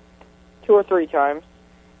 2 or 3 times.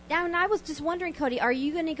 Now, and I was just wondering, Cody, are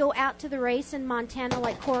you going to go out to the race in Montana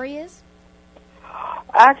like Corey is?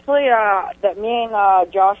 Actually, that me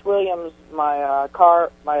and Josh Williams,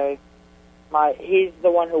 he's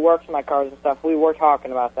the one who works my cars and stuff. We were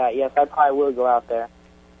talking about that. Yes, I probably will go out there.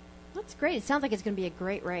 That's great. It sounds like it's going to be a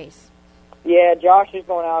great race. Yeah, Josh is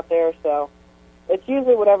going out there, so it's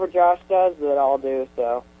usually whatever Josh does that I'll do.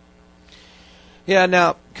 So. Yeah,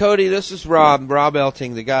 now, Cody, this is Rob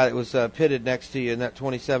Elting, the guy that was pitted next to you in that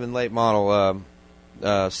 27 late model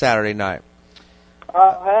Saturday night.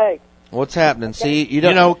 Oh, hey. What's happening? See, you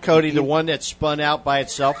know, Cody, the one that spun out by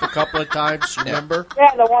itself a couple of times, remember?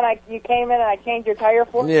 Yeah, the one you came in and I changed your tire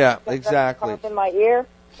for. Yeah, exactly. In my ear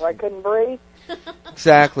where I couldn't breathe.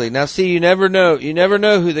 Exactly. Now, see, you never know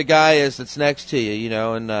who the guy is that's next to you,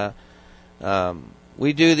 and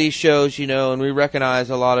we do these shows, and we recognize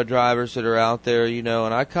a lot of drivers that are out there,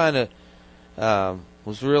 and I kind of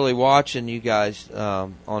was really watching you guys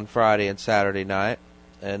on Friday and Saturday night,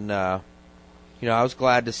 and I was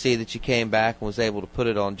glad to see that you came back and was able to put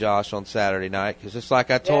it on Josh on Saturday night, because just like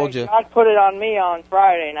I told you, Josh put it on me on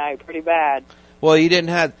Friday night pretty bad. Well, they didn't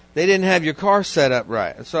have your car set up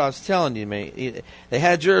right. That's what I was telling you, mate. They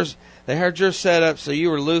had yours set up so you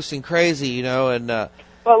were loose and crazy, and.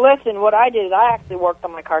 But listen, what I did is I actually worked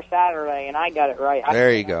on my car Saturday and I got it right.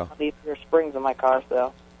 There you go. These are springs in my car,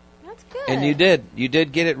 so. That's good. And you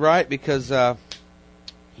did get it right because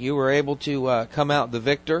you were able to come out the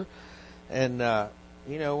victor, and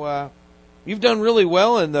you've done really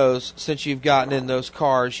well in those since you've gotten in those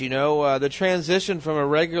cars. You know, the transition from a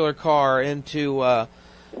regular car into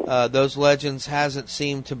those Legends hasn't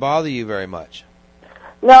seemed to bother you very much.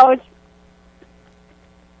 No,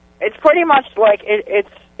 it's pretty much like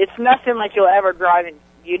it's nothing like you'll ever drive, and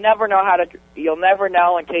you never know you'll never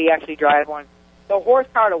know until you actually drive one. The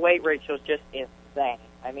horsepower to weight ratio is just insane.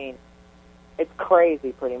 I mean, it's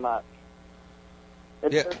crazy, pretty much.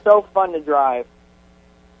 They're so fun to drive.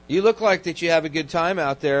 You look like that you have a good time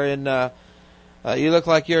out there, and you look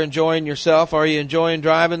like you're enjoying yourself. Are you enjoying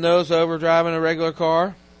driving those over driving a regular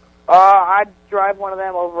car? I'd drive one of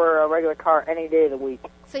them over a regular car any day of the week.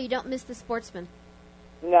 So you don't miss the Sportsman?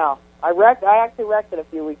 No. I actually wrecked it a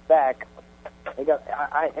few weeks back.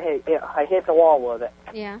 I hit the wall with it.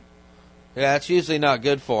 Yeah. Yeah, it's usually not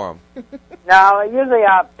good for them. No, usually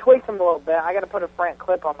I tweak them a little bit. I got to put a front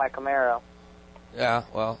clip on my Camaro. Yeah,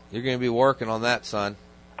 well, you're going to be working on that, son.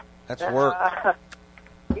 That's work.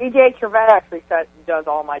 EJ Trevette actually does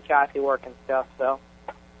all my chassis work and stuff, so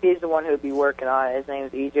he's the one who'd be working on it. His name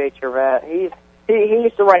is EJ Trevette. He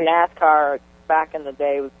used to run NASCAR back in the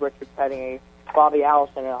day with Richard Petty, Bobby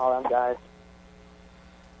Allison, and all them guys.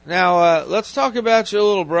 Now, let's talk about your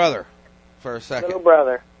little brother for a second. Little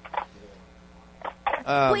brother.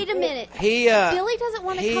 Wait a minute. Billy doesn't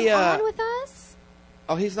want to come on with us?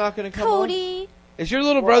 Oh, he's not going to come on? Cody. Is your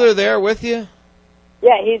little brother there with you?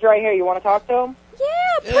 Yeah, he's right here. You want to talk to him?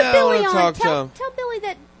 Yeah, put Billy I on. talk to him. Tell Billy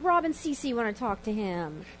that Rob and Cece want to talk to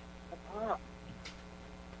him.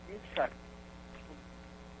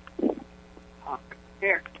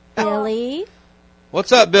 Here. Billy.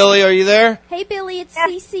 What's up, Billy? Are you there? Hey, Billy, it's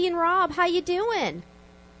Cece and Rob. How you doing?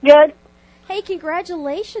 Good. Hey,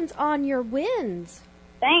 congratulations on your wins.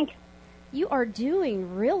 Thanks. You are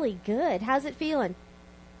doing really good. How's it feeling?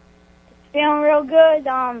 It's feeling real good.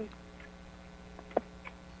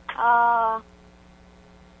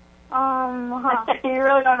 You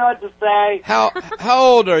really don't know what to say. How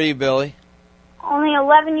old are you, Billy? Only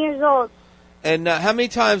 11 years old. And how many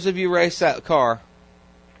times have you raced that car?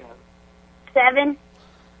 7.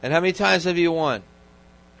 And how many times have you won?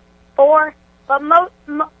 4. But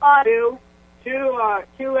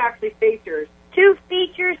Two actually features. 2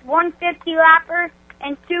 features, 1 50-lapper,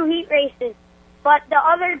 and 2 heat races. But the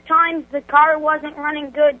other times the car wasn't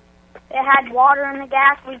running good. It had water in the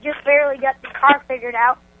gas. We just barely got the car figured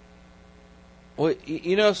out. Well,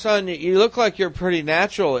 you know, son, you look like you're pretty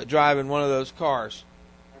natural at driving one of those cars.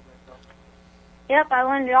 Yep, I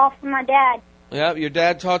learned it all from my dad. Yep, your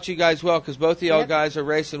dad taught you guys well because both of y'all guys are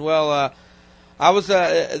racing well. I was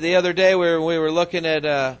the other day we were looking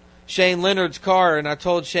at Shane Leonard's car, and I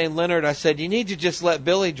told Shane Leonard, I said, you need to just let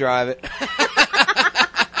Billy drive it.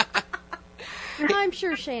 I'm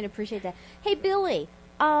sure Shane appreciates that. Hey, Billy,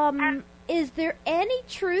 is there any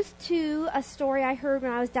truth to a story I heard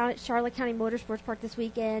when I was down at Charlotte County Motorsports Park this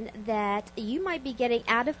weekend that you might be getting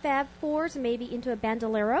out of Fab Fours and maybe into a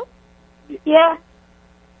Bandolero? Yeah.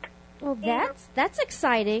 Well, that's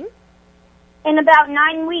exciting. In about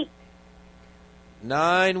 9 weeks.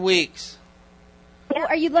 9 weeks. Well,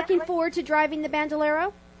 are you looking forward to driving the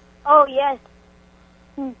Bandolero? Oh, yes.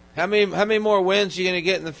 How many more wins are you going to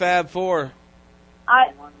get in the Fab Four?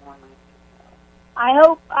 I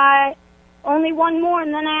hope only one more,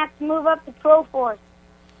 and then I have to move up to Pro Force.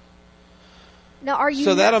 Now, are you?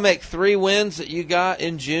 So that'll make 3 wins that you got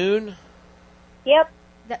in June. Yep.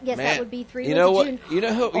 Yes, Man, that would be 3 you wins know in what?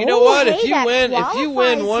 June. You know what? Hey, If you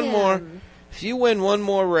win one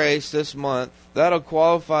more him. race this month, that'll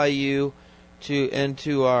qualify you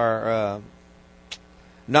into our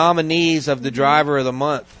nominees of the driver of the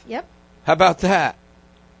month. Yep. How about that?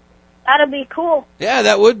 That'll be cool. Yeah,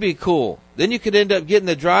 that would be cool. Then you could end up getting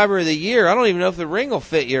the driver of the year. I don't even know if the ring will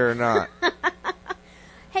fit you or not.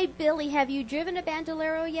 Hey, Billy, have you driven a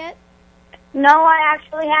Bandolero yet? No, I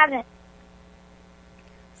actually haven't.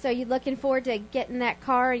 So you looking forward to getting that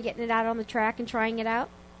car and getting it out on the track and trying it out?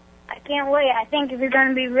 I can't wait. I think it's going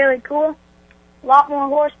to be really cool. A lot more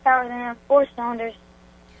horsepower than a 4-cylinders.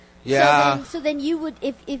 Yeah. So then you would,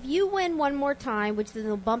 if you win one more time, which then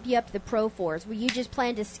will bump you up to the Pro Fours, will you just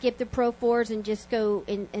plan to skip the Pro Fours and just go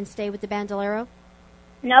and stay with the Bandolero?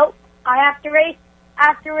 Nope. I have to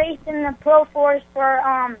race in the Pro Force for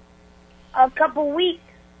a couple weeks.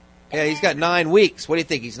 Yeah, he's got 9 weeks. What do you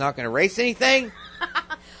think? He's not going to race anything?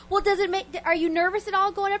 Well, are you nervous at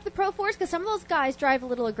all going up to the Pro Force? Because some of those guys drive a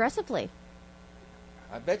little aggressively.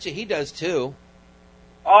 I bet you he does too.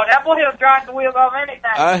 Oh, that boy will drive the wheel off anything.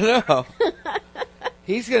 I know.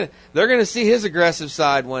 They're gonna see his aggressive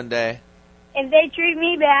side one day. If they treat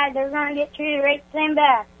me bad, they're going to get treated right the same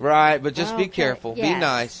bad. Right, but just be Okay, careful. yes. Be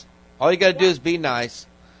nice. All you got to do is be nice.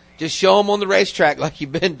 Just show them on the racetrack like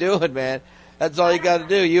you've been doing, man. That's all you got to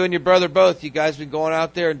do. You and your brother both, you guys been going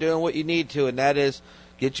out there and doing what you need to, and that is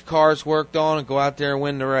get your cars worked on and go out there and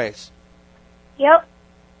win the race. Yep.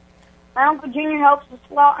 My Uncle Junior helps us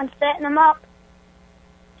a lot on setting them up.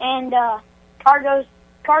 And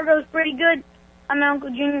cargo's pretty good. My Uncle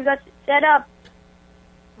Junior got it set up.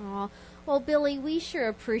 Aw. Well, Billy, we sure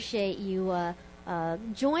appreciate you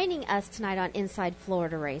joining us tonight on Inside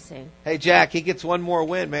Florida Racing. Hey, Jack, he gets one more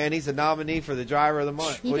win, man. He's a nominee for the Driver of the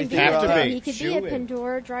Month. He What do could you be, think about that? he could be a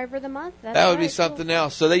Pandora Driver of the Month. That's That would be right. something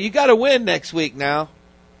else. So that you got to win next week now.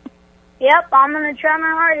 Yep, I'm going to try my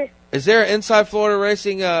hardest. Is there an Inside Florida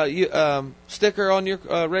Racing sticker on your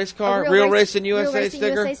race car? Real Racing USA Real Racing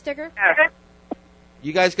sticker? USA sticker?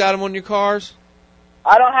 You guys got them on your cars?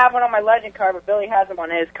 I don't have one on my Legend car, but Billy has them on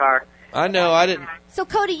his car. I know. I didn't. So,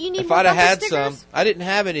 Cody, you need If more I'd have bumper had stickers? some, I didn't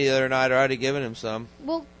have any the other night, or I'd have given him some.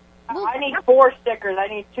 Well, I need 4 stickers. I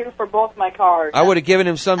need 2 for both my cars. I would have given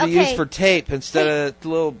him some to Okay. use for tape instead of the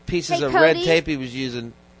little pieces Hey, of red Cody? tape he was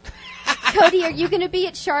using. Cody, are you going to be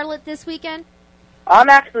at Charlotte this weekend? I'm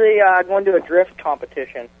actually going to a drift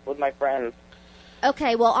competition with my friends.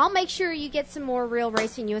 Okay, well, I'll make sure you get some more Real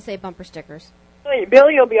Racing USA bumper stickers.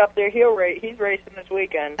 Billy will be up there. He's racing this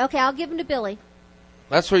weekend. Okay, I'll give them to Billy.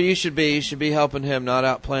 That's where you should be. You should be helping him, not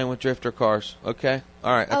out playing with drifter cars. Okay?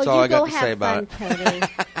 All right. That's all you I got go to have say about fun, it. Cody.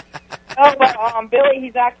 Oh, but Billy,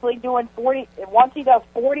 he's actually doing 40. Once he does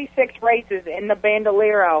 46 races in the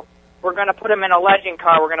Bandolero, we're going to put him in a Legend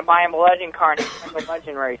car. We're going to buy him a Legend car and he's going to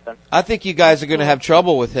Legend racing. I think you guys are going to have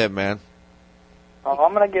trouble with him, man. Oh,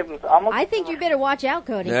 I'm going to give him. I think you better watch out,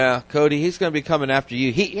 Cody. Yeah, Cody, he's going to be coming after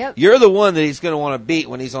you. Yep. You're the one that he's going to want to beat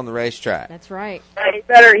when he's on the racetrack. That's right.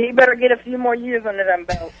 He better get a few more years under them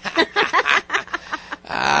belts.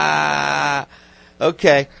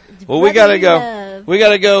 Okay. Well, we got to go. love. We got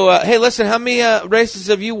to go. Hey, listen, how many races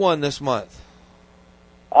have you won this month?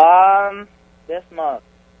 This month.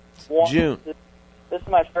 One. June. This is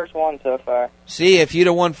my first one so far. See, if you'd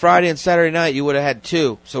have won Friday and Saturday night, you would have had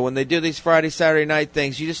 2. So when they do these Friday, Saturday night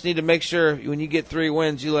things, you just need to make sure when you get 3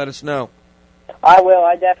 wins, you let us know. I will.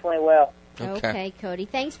 I definitely will. Okay, Cody.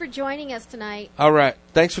 Thanks for joining us tonight. All right.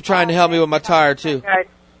 Thanks for trying to help me with my tire, too. Okay.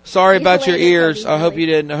 Sorry See you about your later, ears. Cody. I hope you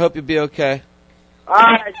didn't. I hope you'll be okay. All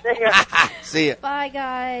right. See ya. See ya. Bye,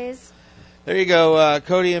 guys. There you go.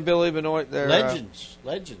 Cody and Billy Benoit there.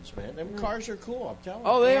 Legends, man. Them cars are cool, I'm telling you.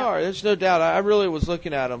 Oh, they are. There's no doubt. I really was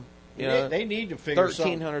looking at them. You know, They need to figure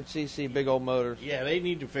something. 1,300cc big old motors. Yeah, they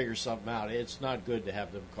need to figure something out. It's not good to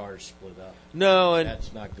have them cars split up. No, and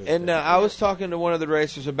That's not good. and I was talking to one of the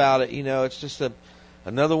racers about it. You know, it's just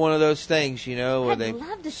another one of those things. You know, where I'd they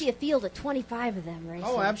love to see a field of 25 of them racing.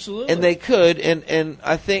 Oh, absolutely. and they could, and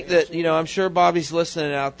I think that I'm sure Bobby's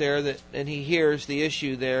listening out there and he hears the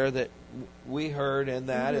issue there that we heard and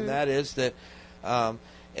that is that.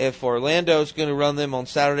 If Orlando's going to run them on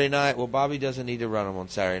Saturday night, well, Bobby doesn't need to run them on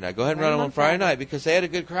Saturday night. Go ahead and run them on Friday night because they had a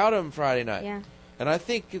good crowd of them Friday night. Yeah. And I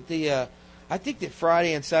think that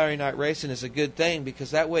Friday and Saturday night racing is a good thing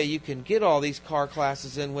because that way you can get all these car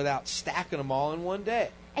classes in without stacking them all in one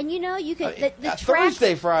day. And you know, you could the tracks,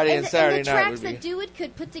 Thursday, Friday, and Saturday and the night tracks would be. that do it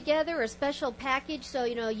could put together a special package, so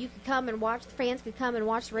you know you could come and watch. The fans could come and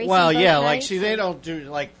watch the racing. Well, both yeah, like nights. see, they don't do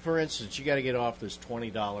like for instance, you got to get off this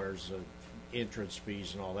 $20 of entrance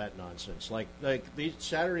fees and all that nonsense. Like the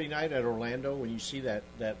Saturday night at Orlando, when you see that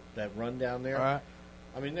run down there, Right.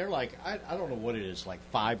 I mean, they're like I don't know what it is, like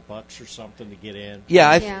 $5 or something to get in.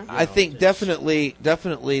 Yeah, I think definitely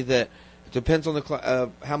that it depends on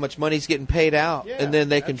the how much money's getting paid out, Yeah, and then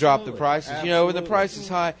they can drop the absolutely. prices. You know, when the price is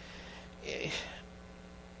high,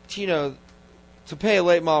 you know, to pay a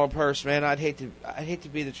late model purse, man, I'd hate to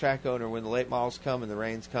be the track owner when the late models come and the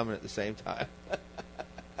rain's coming at the same time.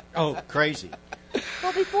 Oh, crazy.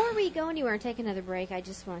 Well, before we go anywhere and take another break, I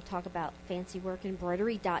just want to talk about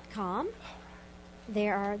fancyworkembroidery.com. They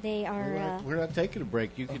are. We're not taking a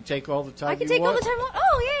break. You can take all the time. I can you take all want. the time.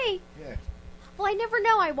 Oh, yay! Yeah. Well, I never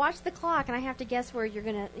know. I watch the clock, and I have to guess where you're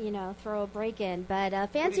gonna, throw a break in. But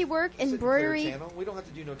Fancy Work Embroidery. We don't have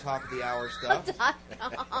to do no top of the hour stuff.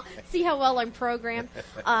 See how well I'm programmed.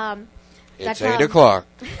 It's 8 o'clock,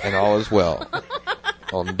 and all is well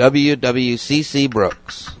on WWCC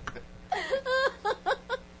Brooks.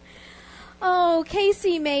 Oh,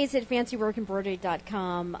 Casey Mays at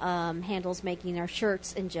fancyworkembroidery.com handles making our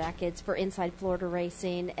shirts and jackets for Inside Florida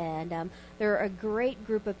Racing, and they're a great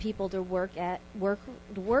group of people to work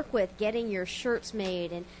with getting your shirts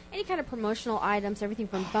made and any kind of promotional items, everything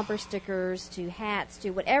from bumper stickers to hats to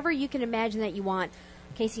whatever you can imagine that you want.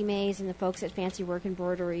 Casey Mays and the folks at Fancy Work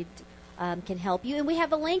Embroidery can help you, and we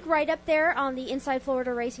have a link right up there on the Inside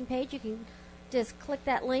Florida Racing page. You can just click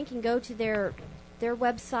that link and go to their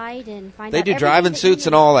website and find They out do everything driving that you suits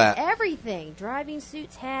and need. all that. Everything. Driving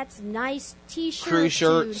suits, hats, nice T-shirts. Crew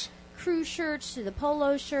shirts. Crew shirts to the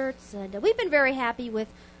polo shirts. And we've been very happy with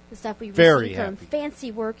the stuff we've Very received from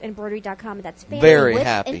happy. fancyworkembroidery.com. And that's fancy Very with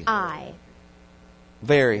happy. an I.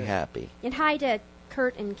 Very happy. And hi to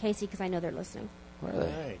Kurt and Casey because I know they're listening. Where are All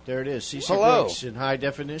they? right, there it is. CC Hello. Brooks in high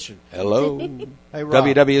definition. Hello. Hey, Rob.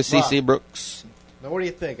 WWCC Rob, Brooks. now, what do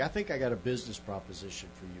you think? I think I got a business proposition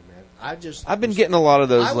for you, man. I've been getting a lot of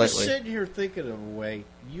those I was lately. sitting here thinking of a way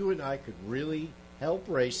you and I could really help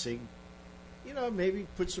racing. You know, maybe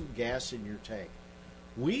put some gas in your tank.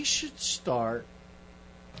 We should start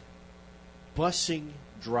busing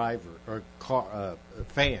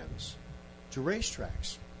fans to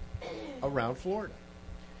racetracks around Florida.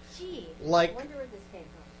 Gee, Like- I wonder where this came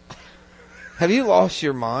from. Have you lost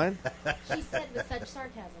your mind? She said with such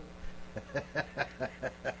sarcasm.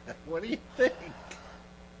 What do you think?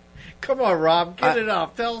 Come on, Rob, get it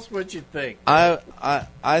off. Tell us what you think.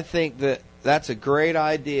 I think that that's a great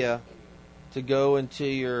idea to go into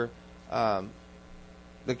your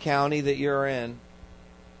the county that you're in,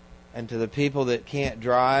 and to the people that can't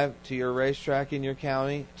drive to your racetrack in your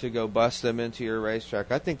county, to go bus them into your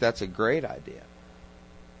racetrack. I think that's a great idea.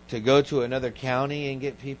 To go to another county and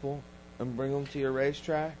get people and bring them to your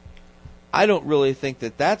racetrack. I don't really think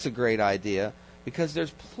that that's a great idea, because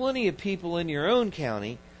there's plenty of people in your own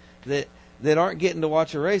county that aren't getting to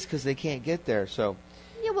watch a race because they can't get there. So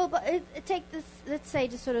Yeah, well, but take this, let's say,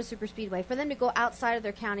 DeSoto Super Speedway. For them to go outside of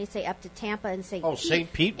their county, say up to Tampa and St. Oh,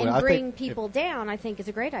 St. Pete, and I bring think people down, I think is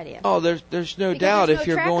a great idea. oh, there's no Because doubt there's no if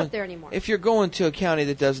you're track going up there anymore. if you're going to a county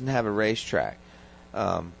that doesn't have a racetrack.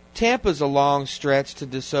 Tampa's a long stretch to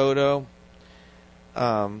DeSoto.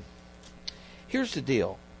 Here's the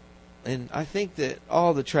deal, and I think that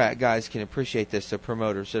all the track guys can appreciate this, the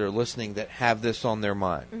promoters that are listening that have this on their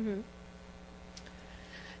mind. Mm-hmm.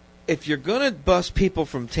 If you're going to bus people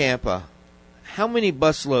from Tampa, how many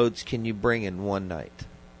bus loads can you bring in one night?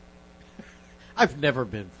 I've never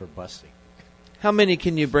been for busing. How many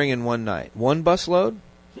can you bring in one night? One bus load?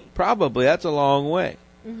 Probably. That's a long way.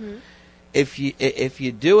 Mm-hmm. If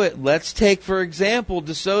you do it, let's take, for example,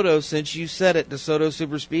 DeSoto, since you said it, DeSoto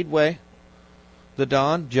Super Speedway, the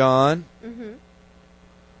Don, John. Mm-hmm.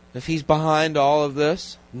 If he's behind all of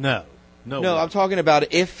this. No, way. I'm talking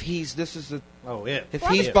about if he's, this is the, Oh, yeah. if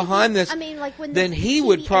Well, he's if behind he- this, I mean, like when then the he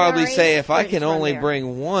would probably TVNRA say, if I can sprints run only there.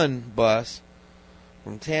 bring one bus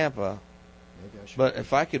from Tampa, Maybe I should- but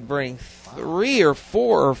if I could bring 3 or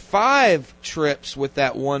 4 or 5 trips with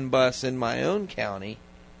that one bus in my own county,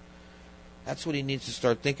 that's what he needs to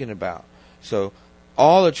start thinking about. So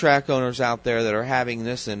all the track owners out there that are having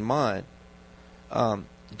this in mind,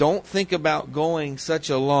 don't think about going such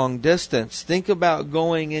a long distance. Think about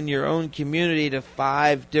going in your own community to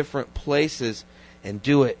 5 different places and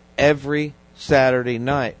do it every Saturday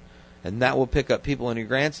night. And that will pick up people in your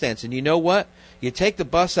grandstands. And you know what? You take the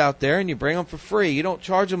bus out there and you bring them for free. You don't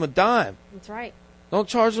charge them a dime. That's right. Don't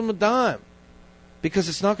charge them a dime. Because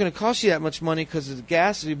it's not going to cost you that much money because the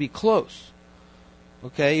gas will be close.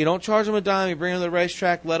 Okay? You don't charge them a dime. You bring them to the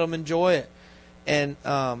racetrack. Let them enjoy it. And,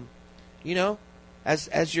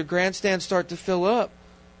 as your grandstands start to fill up,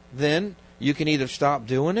 then you can either stop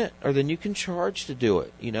doing it or then you can charge to do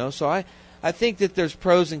it. So I think that there's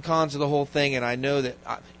pros and cons of the whole thing. And I know that,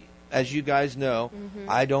 as you guys know,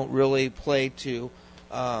 I don't really play to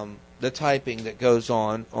the typing that goes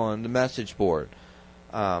on the message board.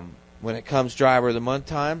 When it comes driver of the month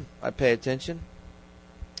time, I pay attention.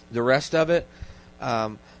 The rest of it,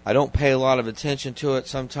 I don't pay a lot of attention to it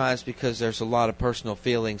sometimes because there's a lot of personal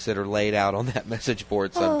feelings that are laid out on that message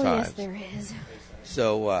board sometimes. Oh, yes, there is.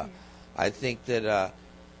 So I think that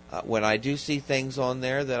when I do see things on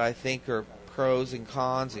there that I think are pros and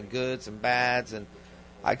cons and goods and bads, and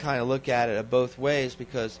I kind of look at it both ways,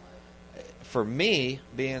 because for me,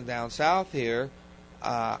 being down south here,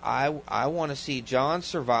 I want to see John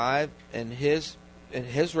survive in his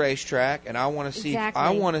racetrack, and I want to see. Exactly. I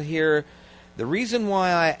want to hear the reason why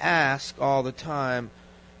I ask all the time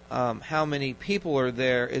how many people are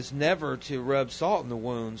there is never to rub salt in the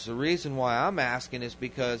wounds. The reason why I'm asking is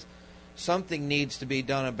because something needs to be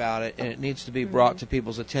done about it, and it needs to be brought to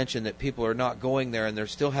people's attention that people are not going there and they're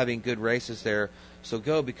still having good races there. So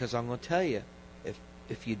go, because I'm going to tell you,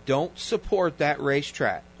 if you don't support that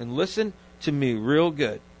racetrack, and listen to me real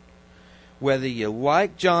good, whether you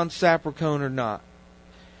like John Sapricone or not,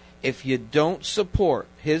 if you don't support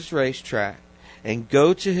his racetrack and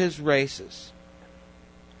go to his races,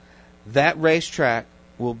 that racetrack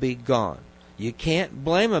will be gone. You can't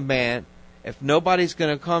blame a man if nobody's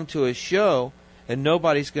going to come to a show and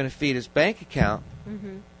nobody's going to feed his bank account,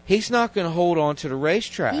 he's not going to hold on to the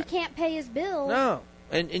racetrack. He can't pay his bills. No,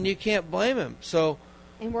 and you can't blame him. So,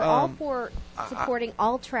 and we're all for supporting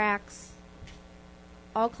all tracks,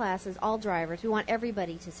 all classes, all drivers. We want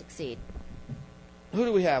everybody to succeed. Who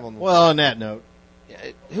do we have on the Well, on that note,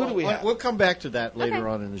 who do we have? We'll come back to that later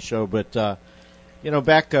on in the show. But,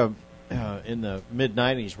 back in the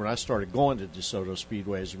mid-'90s when I started going to DeSoto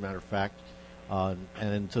Speedway, as a matter of fact, and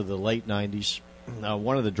into the late 90s,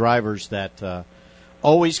 one of the drivers that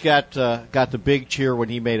always got the big cheer when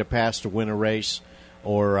he made a pass to win a race,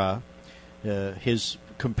 or his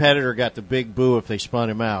competitor got the big boo if they spun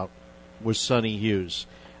him out, was Sonny Hughes.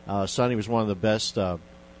 Sonny was one of the best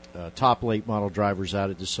top late model drivers out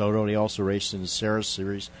at DeSoto, and he also raced in the Sarah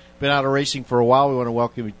Series. Been out of racing for a while. We want to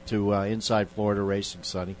welcome you to Inside Florida Racing,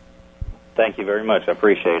 Sonny. Thank you very much. I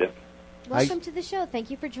appreciate it. Welcome to the show. Thank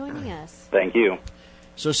you for joining us. Thank you.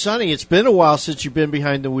 So, Sonny, it's been a while since you've been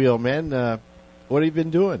behind the wheel, man. What have you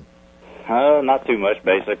been doing? Not too much.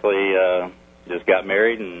 Basically, just got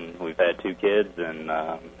married, and we've had 2 kids, and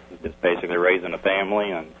just basically raising a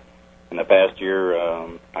family. And in the past year,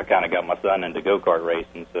 I kind of got my son into go-kart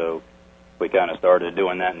racing, so we kind of started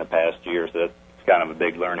doing that in the past year. So that's kind of a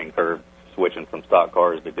big learning curve, switching from stock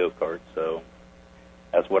cars to go-karts. So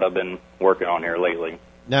that's what I've been working on here lately.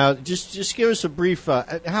 Now, just give us a brief.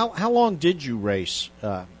 How long did you race?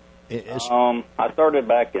 I started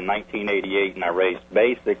back in 1988, and I raced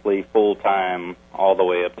basically full time all the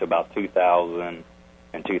way up to about 2000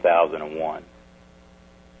 and 2001.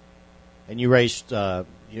 And you raced, of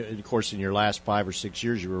course, in your last 5 or 6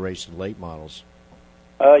 years, you were racing late models.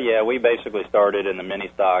 Yeah, we basically started in the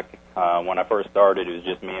mini stock. When I first started, it was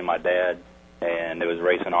just me and my dad, and it was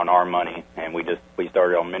racing on our money. And we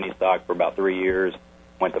started on mini stock for about 3 years,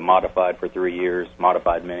 went to modified for 3 years,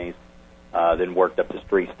 modified minis, then worked up to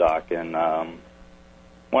street stock. And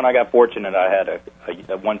when I got fortunate, I had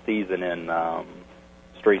a one season in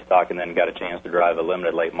street stock, and then got a chance to drive a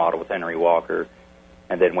limited late model with Henry Walker,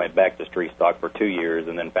 and then went back to street stock for 2 years,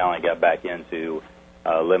 and then finally got back into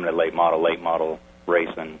limited late model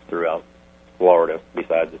racing throughout Florida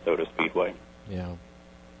besides DeSoto Speedway. Yeah.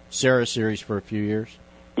 Sarah Series for a few years?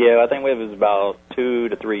 Yeah, I think it was about 2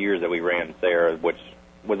 to 3 years that we ran Sarah, which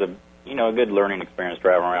was a good learning experience,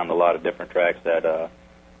 driving around a lot of different tracks that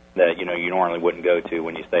you normally wouldn't go to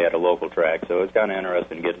when you stay at a local track. So it's kind of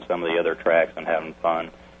interesting getting some of the other tracks and having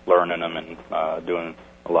fun learning them and doing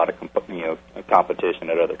a lot of competition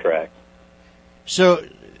at other tracks. So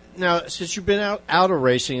now, since you've been out of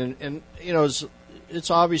racing, and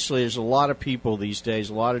it's obviously there's a lot of people these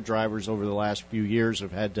days, a lot of drivers over the last few years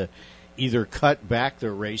have had to either cut back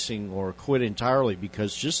their racing or quit entirely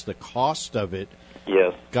because just the cost of it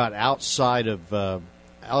got outside of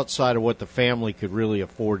what the family could really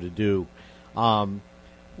afford to do.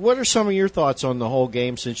 What are some of your thoughts on the whole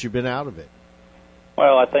game since you've been out of it?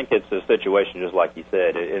 Well, I think it's a situation just like you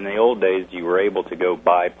said. In the old days, you were able to go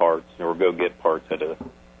buy parts or go get parts at a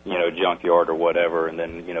junkyard or whatever, and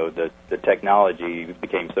then the technology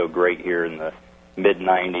became so great here in the mid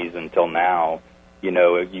 '90s until now.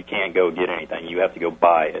 You can't go get anything; you have to go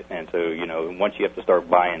buy it. And so once you have to start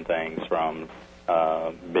buying things from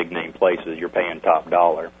big name places, you're paying top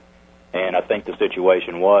dollar. And I think the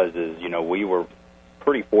situation is we were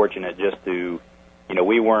pretty fortunate just to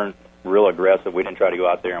we weren't real aggressive. We didn't try to go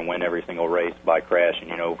out there and win every single race by crashing.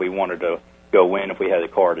 If we wanted to go win, if we had a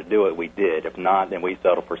car to do it, we did. If not, then we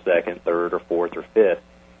settled for second, third, or fourth, or fifth,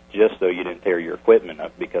 just so you didn't tear your equipment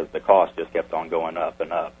up because the cost just kept on going up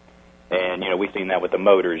and up. And, we've seen that with the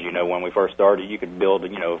motors. When we first started, you could build,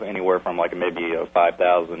 anywhere from like maybe a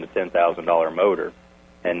 $5,000 to $10,000 motor.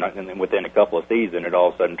 And then within a couple of seasons, it all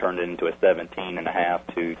of a sudden turned into a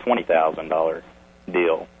 $17,500 to $20,000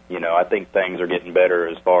 deal. I think things are getting better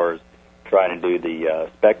as far as trying to do the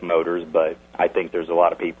spec motors, but I think there's a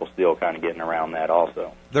lot of people still kind of getting around that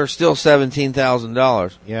also. They're still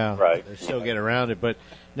 $17,000. Yeah, right. They still get around it, but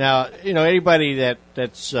now anybody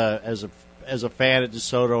that's as a fan of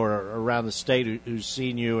DeSoto or around the state who's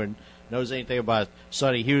seen you and knows anything about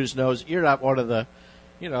Sonny Hughes knows you're not one of the,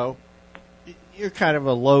 you're kind of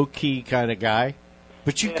a low key kind of guy,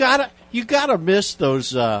 but you gotta miss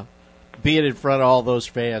those being in front of all those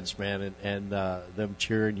fans, man, and them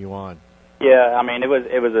cheering you on. Yeah, I mean, it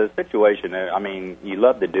was a situation. I mean, you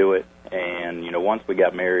love to do it, and once we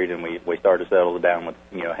got married and we started to settle down with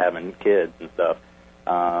having kids and stuff,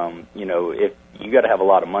 if you got to have a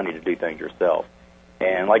lot of money to do things yourself,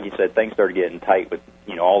 and like you said, things started getting tight with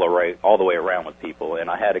all the way around with people, and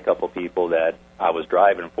I had a couple of people that I was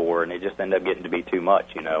driving for, and it just ended up getting to be too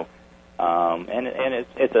much. And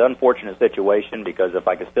it's an unfortunate situation because if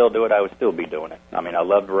I could still do it, I would still be doing it. I mean, I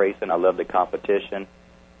loved racing. I loved the competition.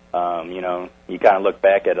 You know, you kind of look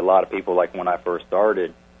back at a lot of people like when I first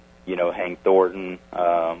started, you know, Hank Thornton,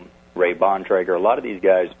 Ray Bontrager, a lot of these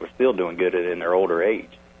guys were still doing good in their older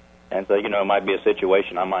age. And so, you know, it might be a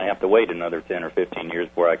situation I might have to wait another 10 or 15 years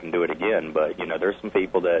before I can do it again. But, you know, there's some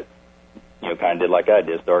people that, you know, kind of did like I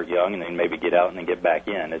did, start young and then maybe get out and then get back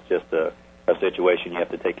in. It's just a situation you have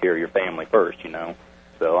to take care of your family first, you know.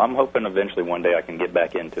 So I'm hoping eventually one day I can get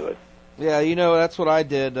back into it. Yeah, you know, that's what I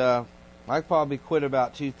did. I probably quit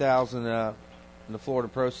about 2000 in the Florida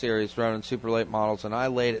Pro Series running super late models, and I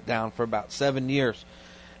laid it down for about 7 years.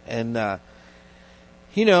 And,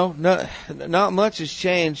 you know, not much has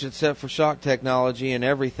changed except for shock technology and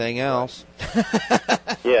everything else.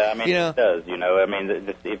 Yeah, I mean, you know, it does, you know. I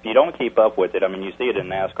mean, if you don't keep up with it, I mean, you see it in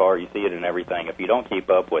NASCAR, you see it in everything. If you don't keep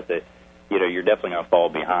up with it, you know, you're definitely going to fall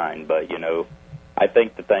behind. But, you know, I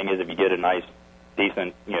think the thing is if you get a nice,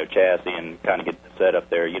 decent, you know, chassis and kind of get the setup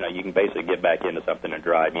there, you know, you can basically get back into something to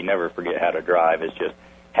drive. You never forget how to drive. It's just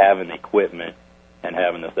having the equipment and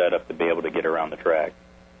having the setup to be able to get around the track.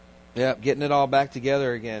 Yeah, getting it all back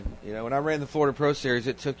together again. You know, when I ran the Florida Pro Series,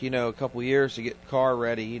 it took, you know, a couple years to get the car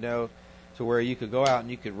ready, you know, to where you could go out and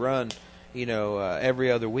you could run, you know, every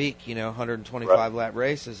other week, you know, 125 lap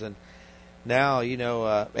races. And now, you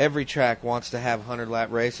know, every track wants to have 100-lap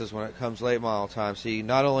races when it comes late model time. So you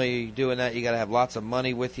not only doing that, you got to have lots of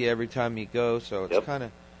money with you every time you go. So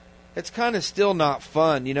it's kind of still not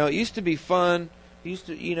fun. You know, it used to be fun. It used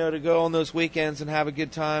to, you know, to go on those weekends and have a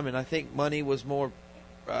good time. And I think money was more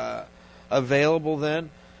available then.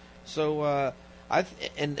 So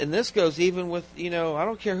and this goes even with, you know, I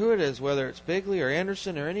don't care who it is, whether it's Bigley or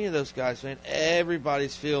Anderson or any of those guys, man.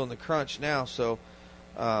 Everybody's feeling the crunch now. So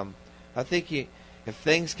I think if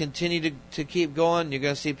things continue to keep going, you're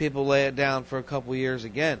going to see people lay it down for a couple of years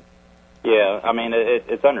again. Yeah, I mean,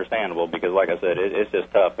 it's understandable because, like I said, it's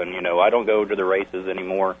just tough. And, you know, I don't go to the races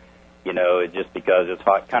anymore, you know, just because it's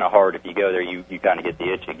kind of hard. If you go there, you kind of get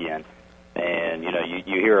the itch again. And, you know,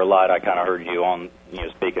 you hear a lot. I kind of heard you on, you know,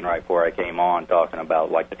 speaking right before I came on, talking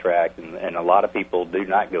about, like, the track. And a lot of people do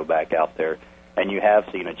not go back out there. And you have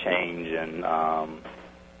seen a change in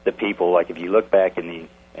the people. Like, if you look back in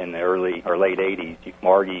the early or late 80s,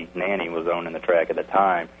 Margie Nanny was owning the track at the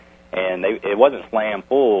time, and it wasn't slam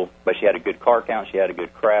full, but she had a good car count, she had a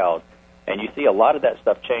good crowd, and you see a lot of that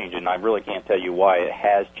stuff change, and I really can't tell you why it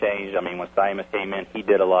has changed. I mean, when Simon came in, he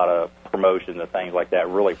did a lot of promotions and things like that,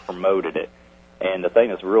 really promoted it, and the thing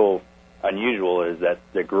that's real unusual is that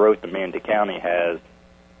the growth of Manatee County has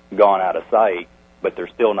gone out of sight, but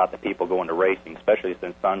there's still not the people going to racing, especially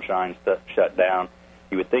since Sunshine shut down.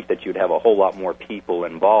 You would think that you'd have a whole lot more people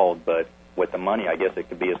involved, but with the money, I guess it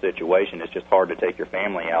could be a situation. It's just hard to take your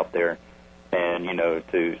family out there and, you know,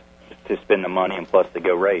 to spend the money and plus to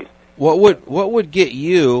go race. What would get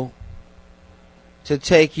you to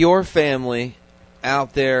take your family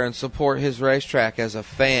out there and support his racetrack as a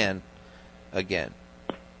fan again?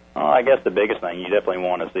 I guess the biggest thing, you definitely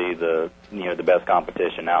want to see the best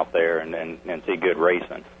competition out there and see good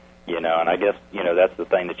racing. You know, and I guess, you know, that's the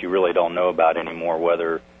thing that you really don't know about anymore,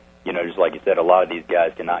 whether, you know, just like you said, a lot of these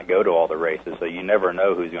guys cannot go to all the races, so you never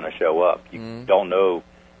know who's going to show up. You don't know,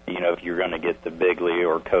 you know, if you're going to get the Bigley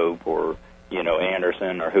or Cope or, you know,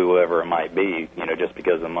 Anderson or whoever it might be, you know, just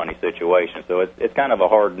because of the money situation. So it's kind of a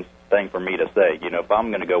hard thing for me to say. You know, if I'm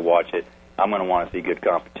going to go watch it, I'm going to want to see good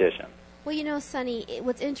competition. Well, you know, Sonny,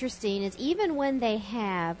 what's interesting is even when they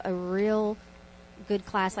have a real good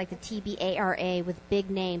class like the TBARA with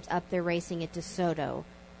big names up there racing at DeSoto,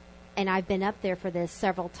 and I've been up there for this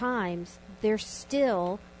several times, there's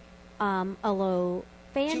still a low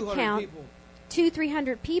fan count,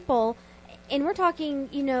 200-300 people, and we're talking,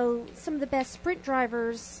 you know, some of the best sprint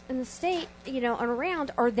drivers in the state, you know, and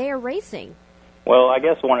around are there racing. Well, I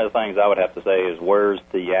guess one of the things I would have to say is where's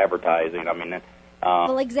the advertising? I mean,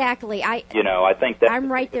 well, exactly. I think that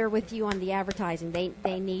I'm right there with you on the advertising.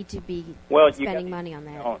 They need to be spending money on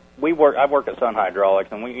that. You know, I work at Sun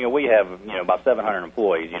Hydraulics, and we have, you know, about 700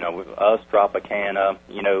 employees. You know, us, Tropicana.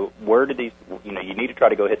 You know, where do these? You know, you need to try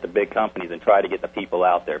to go hit the big companies and try to get the people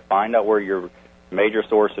out there. Find out where your major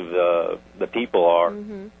source of the people are.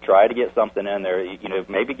 Mm-hmm. Try to get something in there. You know,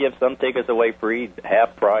 maybe give some tickets away free,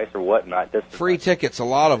 half price or whatnot. Free tickets, a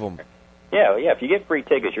lot of them. Yeah. If you get free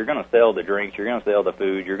tickets, you're going to sell the drinks, you're going to sell the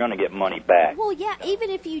food, you're going to get money back. Well, yeah, even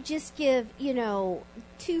if you just give, you know,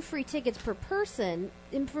 2 free tickets per person,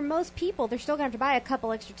 and for most people, they're still going to have to buy a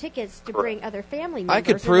couple extra tickets to bring other family members. I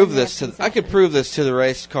could prove this to the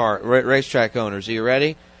racetrack owners. Are you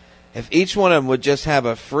ready? If each one of them would just have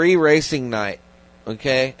a free racing night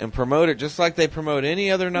okay, and promote it just like they promote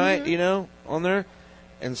any other night, you know, on there.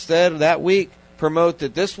 Instead of that week, promote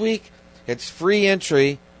that this week it's free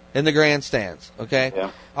entry in the grandstands, okay?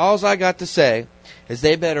 Yeah. All I got to say is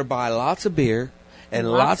they better buy lots of beer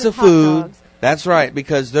and lots of hot food. dogs. That's right,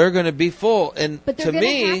 because they're going to be full. And But they're to going to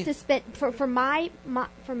me, have to spend, from my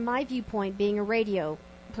viewpoint, being a radio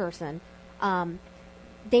person,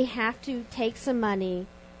 they have to take some money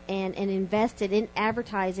and invest it in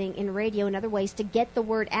advertising, in radio, and other ways to get the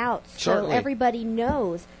word out, Certainly. so everybody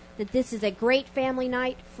knows that this is a great family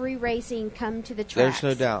night, free racing. Come to the tracks.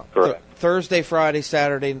 there's no doubt. Correct. Thursday, Friday,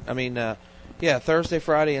 Saturday. I mean, Thursday,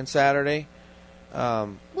 Friday, and Saturday.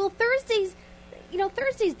 Well, Thursdays. You know,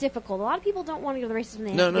 Thursday's difficult. A lot of people don't want to go to the races when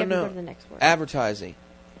they have to go to the next one.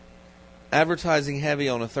 Advertising heavy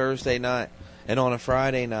on a Thursday night and on a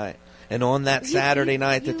Friday night and on that Saturday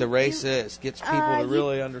night that the race is gets people to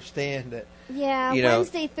really understand it. Yeah, you know.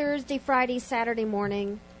 Wednesday, Thursday, Friday, Saturday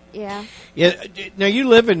morning. Yeah. Yeah. Now you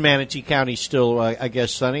live in Manatee County still, I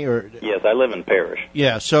guess, Sonny, or Yes, I live in Parrish.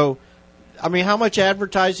 yeah. So, I mean, how much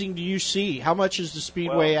advertising do you see? How much is the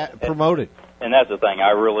Speedway promoted? And that's the thing.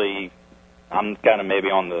 I'm kind of maybe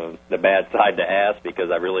on the bad side to ask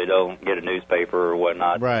because I really don't get a newspaper or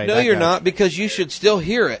whatnot. Right. No, you're not, because you should still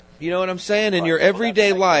hear it. You know what I'm saying? In your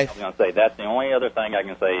everyday life. I was going to say, that's the only other thing I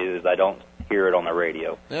can say is I don't hear it on the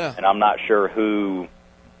radio. Yeah. And I'm not sure who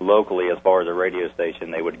locally, as far as a radio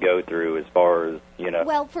station, they would go through as far as,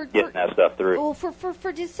 Well, getting that stuff through. Well, for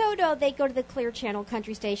DeSoto, they go to the Clear Channel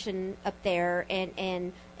country station up there,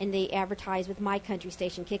 and they advertise with my country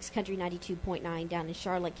station, Kicks Country 92.9 down in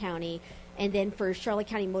Charlotte County. And then for Charlotte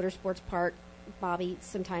County Motorsports Park, Bobby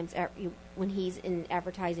sometimes, when he's in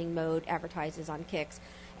advertising mode, advertises on Kicks.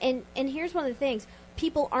 And here's one of the things.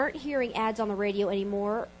 People aren't hearing ads on the radio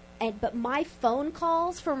anymore, but my phone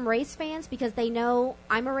calls from race fans, because they know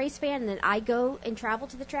I'm a race fan and then I go and travel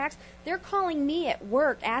to the tracks, they're calling me at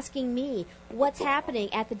work asking me what's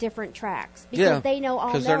happening at the different tracks. Because they know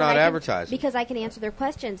because they're not advertising. Because I can answer their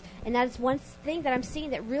questions. And that's one thing that I'm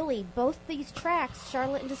seeing, that really both these tracks,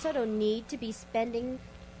 Charlotte and DeSoto, need to be spending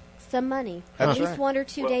some money. That's at least right. 1 or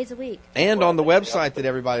 2 days a week. And on the website that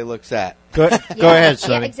everybody looks at. Go ahead,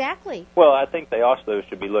 Sonny. Yeah, exactly. Well, I think they also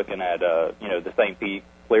should be looking at, the St. Pete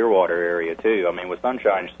Clearwater area, too. I mean, with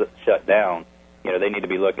Sunshine shut down, they need to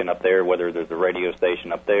be looking up there, whether there's a radio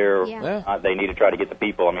station up there. Yeah. They need to try to get the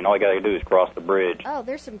people. I mean, all you got to do is cross the bridge. Oh,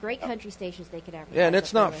 there's some great country stations they could advertise. Yeah, and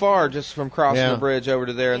it's up there not with. far just from crossing Yeah. the bridge over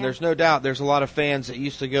to there. And Yeah. there's no doubt there's a lot of fans that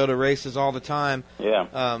used to go to races all the time Yeah.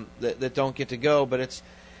 that don't get to go. But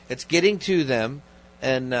it's getting to them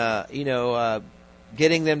and,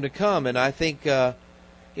 getting them to come. And I think, the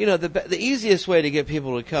easiest way to get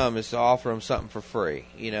people to come is to offer them something for free,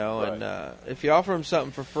 Right. And if you offer them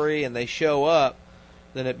something for free and they show up,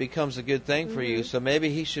 then it becomes a good thing for you. So maybe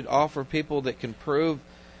he should offer people that can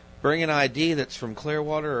bring an ID that's from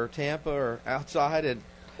Clearwater or Tampa or outside, and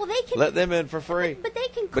Well, they can let them in for free. But they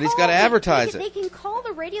can. But he's call gotta the- advertise They it. can call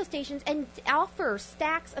the radio stations and offer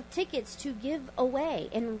stacks of tickets to give away,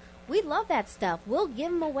 and we love that stuff. We'll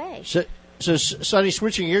give them away. So, Sonny,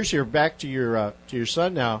 switching gears here, back to your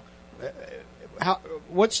son now.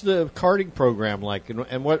 What's the karting program like,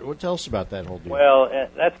 and what tell us about that whole deal? Well,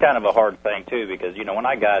 that's kind of a hard thing, too, because, when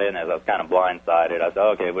I got in, as I was kind of blindsided, I said,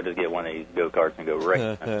 okay, we'll just get one of these go-karts and go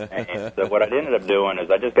race. And so what I ended up doing is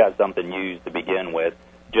I just got something used to begin with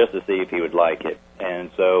just to see if he would like it. And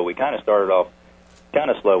so we kind of started off kind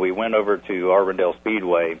of slow. We went over to Arvindale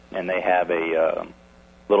Speedway, and they have a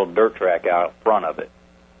little dirt track out front of it.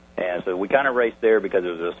 And so we kind of raced there because it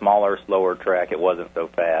was a smaller, slower track. It wasn't so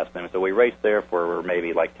fast. And so we raced there for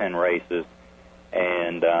maybe like 10 races.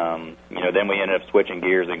 And, then we ended up switching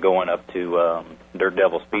gears and going up to Dirt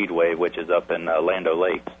Devil Speedway, which is up in Lando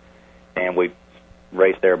Lakes. And we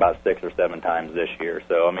raced there about 6 or 7 times this year.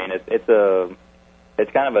 So, I mean,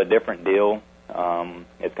 it's kind of a different deal.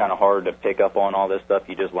 It's kind of hard to pick up on all this stuff.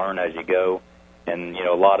 You just learn as you go. And,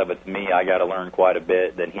 a lot of it's me. I got to learn quite a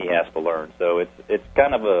bit, then he has to learn. So it's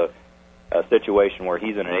kind of a situation where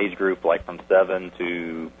he's in an age group like from 7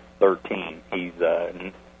 to 13. He's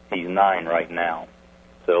 9 right now.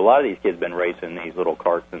 So a lot of these kids have been racing these little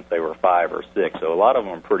carts since they were 5 or 6. So a lot of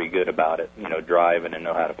them are pretty good about it, driving and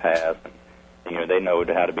know how to pass. And, they know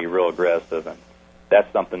how to be real aggressive. And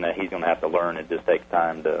that's something that he's going to have to learn. It just takes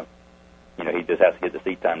time to, he just has to get the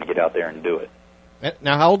seat time to get out there and do it.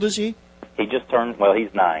 Now, how old is he? He just turned,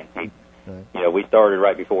 he's 9. We started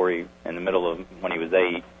right before in the middle of when he was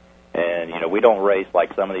 8. And, we don't race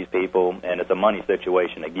like some of these people, and it's a money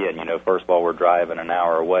situation again. First of all, we're driving an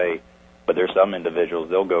hour away, but there's some individuals,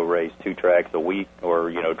 they'll go race 2 tracks a week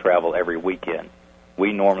or, travel every weekend.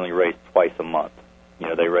 We normally race twice a month.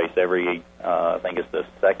 they race every, I think it's the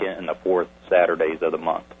second and the fourth Saturdays of the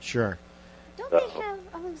month. Sure. Don't they have?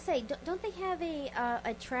 I was going to say, don't they have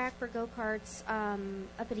a track for go karts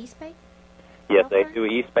up at East Bay? Yes, they do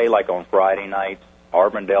East Bay like on Friday nights.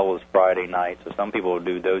 Arbondale is Friday night, so some people will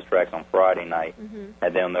do those tracks on Friday night,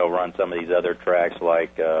 and then they'll run some of these other tracks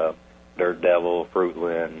like Dirt Devil,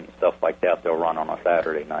 Fruitland, stuff like that. They'll run on a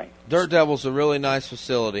Saturday night. Dirt Devil's a really nice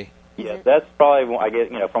facility. Yes, that's probably, I guess,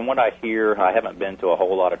 from what I hear, I haven't been to a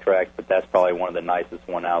whole lot of tracks, but that's probably one of the nicest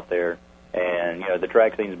one out there. And, the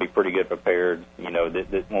track seems to be pretty good prepared.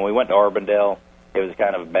 When we went to Arbondale, it was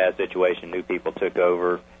kind of a bad situation. New people took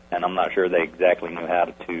over, and I'm not sure they exactly knew how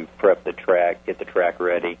to prep the track, get the track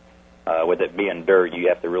ready. With it being dirt, you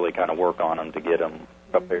have to really kind of work on them to get them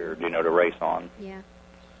prepared, to race on. Yeah.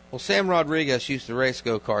 Well, Sam Rodriguez used to race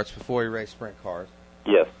go-karts before he raced sprint cars.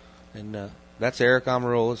 Yes. And that's Eric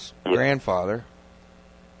Amarola's grandfather,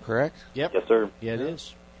 correct? Yep. Yes, sir. Yeah, it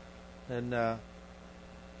is. And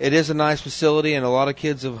it is a nice facility, and a lot of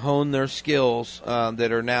kids have honed their skills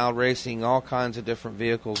that are now racing all kinds of different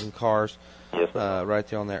vehicles and cars right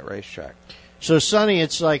there on that racetrack. So, Sonny,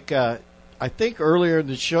 it's like I think earlier in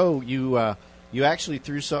the show you actually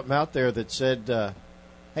threw something out there that said,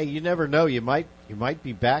 "Hey, you never know, you might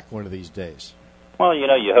be back one of these days." Well,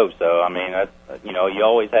 you hope so. I mean, you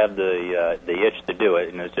always have the itch to do it,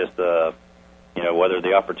 and it's just whether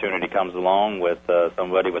the opportunity comes along with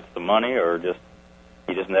somebody with some money or just.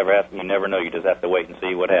 You never know. You just have to wait and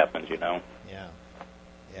see what happens, Yeah,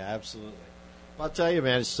 absolutely. Well, I'll tell you,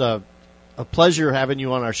 man, it's a pleasure having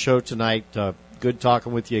you on our show tonight. Good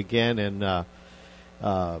talking with you again. And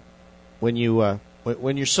when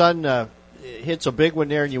your son hits a big one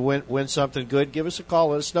there and you win something good, give us a call.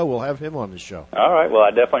 Let us know. We'll have him on the show. All right. Well, I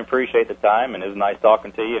definitely appreciate the time, and it was nice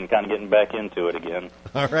talking to you and kind of getting back into it again.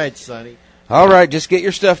 All right, Sonny. All right, just get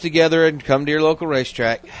your stuff together and come to your local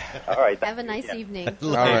racetrack. All right. Have a nice evening.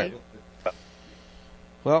 All right.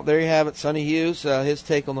 Well, there you have it. Sonny Hughes, his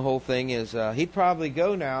take on the whole thing is he'd probably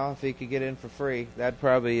go now if he could get in for free. That'd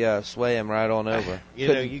probably sway him right on over.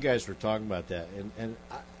 You guys were talking about that. And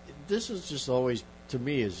this is just always, to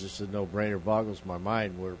me, is just a no-brainer. Boggles my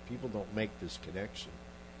mind where people don't make this connection.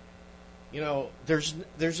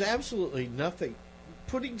 There's absolutely nothing.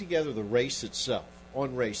 Putting together the race itself.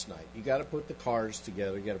 On race night, you got to put the cars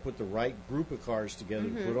together. You got to put the right group of cars together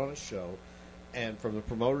to put on a show. And from the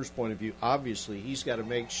promoter's point of view, obviously, he's got to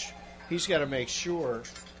make sure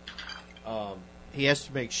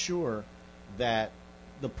that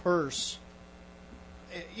the purse,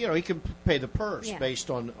 he can pay the purse based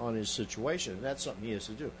on his situation. That's something he has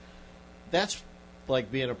to do. That's like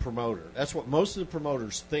being a promoter. That's what most of the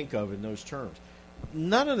promoters think of in those terms.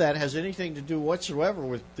 None of that has anything to do whatsoever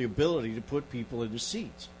with the ability to put people into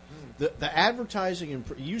seats. The advertising and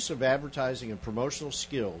use of advertising and promotional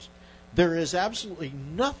skills, there is absolutely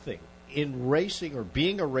nothing in racing or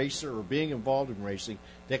being a racer or being involved in racing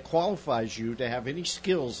that qualifies you to have any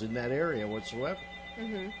skills in that area whatsoever.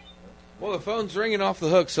 Mm-hmm. Well, the phone's ringing off the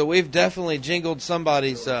hook, so we've definitely jingled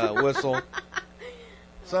somebody's whistle.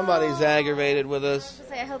 Somebody's aggravated with us.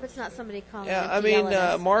 I hope it's not somebody calling. Yeah, I mean,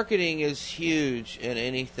 marketing is huge in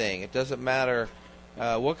anything. It doesn't matter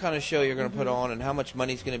what kind of show you're going to put on and how much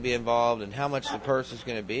money's going to be involved and how much the purse is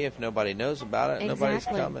going to be. If nobody knows about it, nobody's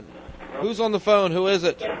coming. Who's on the phone? Who is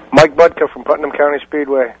it? Mike Budka from Putnam County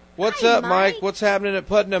Speedway. What's up, Mike? What's happening at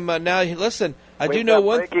Putnam? Now, listen, I do know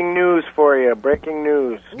one. Breaking news for you. Breaking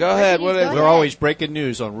news. Go ahead. What is it? We're always breaking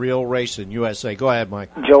news on Real Racing USA. Go ahead,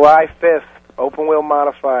 Mike. July 5th. Open wheel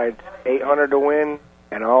modified, 800 to win,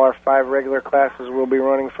 and all our 5 regular classes will be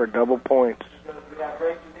running for double points.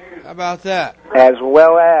 How about that? As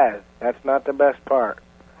well as, that's not the best part,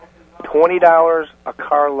 $20 a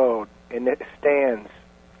carload, and it stands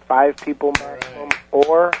 5 people maximum,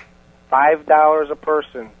 or $5 a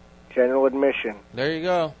person, general admission. There you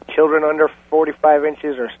go. Children under 45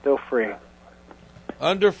 inches are still free.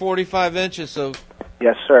 Under 45 inches, so...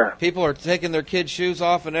 Yes, sir. People are taking their kids' shoes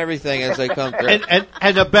off and everything as they come through.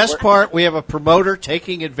 And the best part, we have a promoter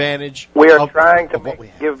taking advantage. We are trying to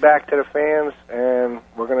give back to the fans, and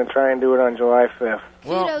we're going to try and do it on July 5th.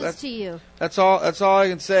 Well, kudos to you. That's all I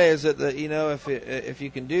can say is that if you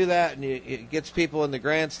can do that and it gets people in the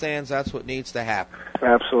grandstands, that's what needs to happen.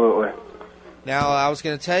 Absolutely. Now, I was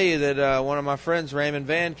going to tell you that one of my friends, Raymond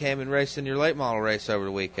Van, came and raced in your late model race over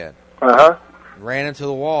the weekend. Uh-huh. Ran into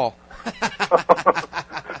the wall.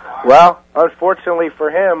 Well, unfortunately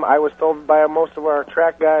for him, I was told by most of our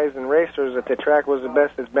track guys and racers that the track was the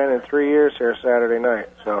best it's been in 3 years here Saturday night.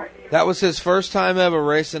 So that was his first time ever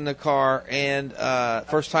racing the car and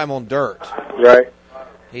first time on dirt. Right.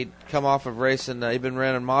 He'd come off of racing. He'd been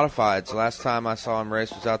running modifieds. Last time I saw him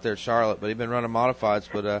race was out there at Charlotte, but he'd been running modifieds.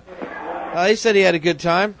 But he said he had a good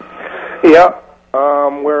time. Yeah.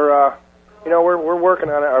 We're working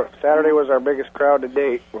on it. Saturday was our biggest crowd to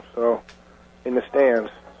date, so in the stands,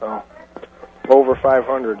 so over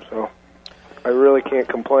 500. So I really can't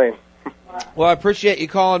complain. Well, I appreciate you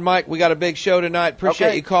calling, Mike. We got a big show tonight.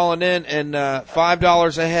 Appreciate you calling in, and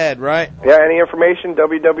 $5 a head, right? Yeah, any information,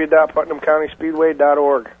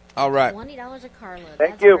 www.putnamcountyspeedway.org. All right. $20 a carload.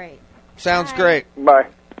 Thank That's you. Great. Sounds great. Bye.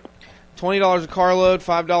 $20 a carload,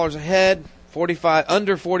 $5 a head. 45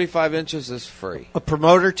 under 45 inches is free. A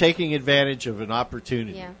promoter taking advantage of an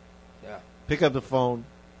opportunity. Yeah. Pick up the phone.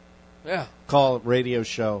 Yeah. Call a radio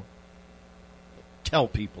show. Tell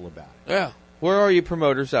people about it. Yeah. Where are you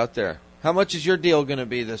promoters out there? How much is your deal going to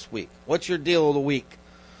be this week? What's your deal of the week?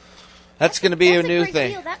 That's going to be a new great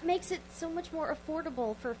thing. Deal. That makes it so much more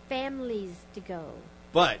affordable for families to go.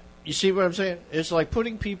 But you see what I'm saying? It's like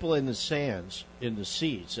putting people in the stands, in the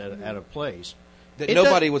seats at a place that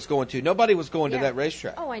nobody was going to. Nobody was going to that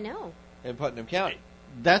racetrack. Oh, I know. In Putnam County.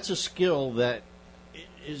 That's a skill that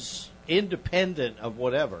is independent of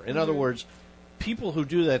whatever. In other words, people who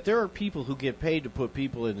do that, there are people who get paid to put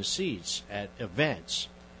people in the seats at events.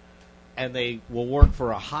 And they will work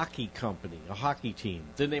for a hockey company, a hockey team.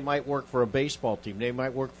 Then they might work for a baseball team. They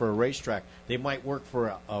might work for a racetrack. They might work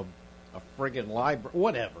for a friggin' library,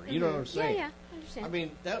 whatever. You know what I'm saying? Yeah, I understand. I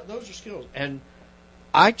mean, those are skills. And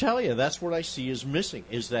I tell you, that's what I see is missing,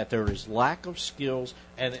 is that there is lack of skills.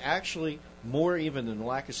 And actually, more even than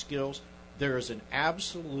lack of skills, there is an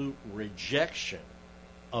absolute rejection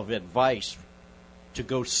of advice to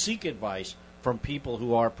go seek advice from people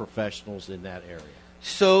who are professionals in that area.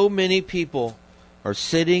 So many people are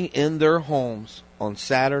sitting in their homes on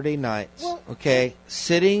Saturday nights,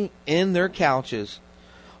 sitting in their couches,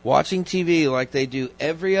 watching TV like they do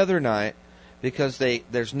every other night because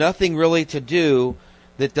there's nothing really to do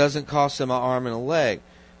that doesn't cost them an arm and a leg.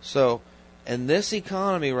 So in this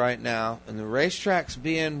economy right now, and the racetracks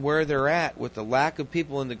being where they're at with the lack of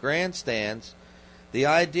people in the grandstands, the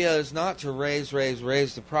idea is not to raise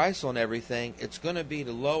the price on everything. It's going to be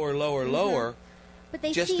to lower, but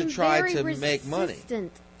they just seem to try very to make money.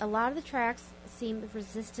 A lot of the tracks seem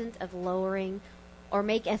resistant of lowering or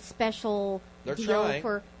make a special deal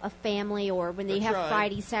for a family, or when they have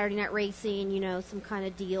Friday, Saturday night racing, some kind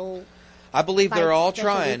of deal. I believe they're all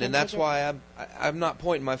trying, and that's why I'm not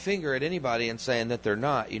pointing my finger at anybody and saying that they're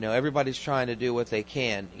not. Everybody's trying to do what they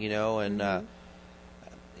can, and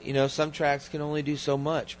some tracks can only do so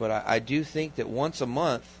much. But I do think that once a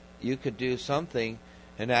month you could do something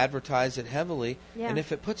and advertise it heavily. Yeah. And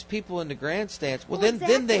if it puts people in the grandstands,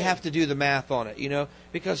 then they have to do the math on it,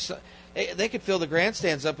 because they could fill the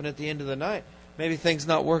grandstands up, and at the end of the night, maybe things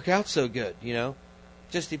not work out so good,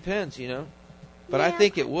 Just depends, But I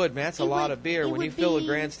think it would, man. That's a lot of beer. When you fill the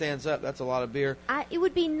grandstands up, that's a lot of beer. It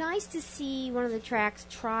would be nice to see one of the tracks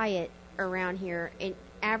try it around here and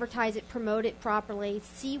advertise it, promote it properly,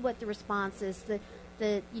 see what the response is, the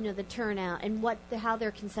turnout, and how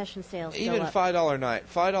their concession sales even go up. $5 night.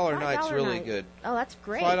 $5 night's really good. Oh, that's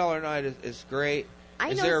great. $5 night is great.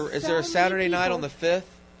 Is there a Saturday night on the 5th?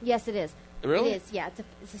 Yes, it is. Really? It is. Yeah,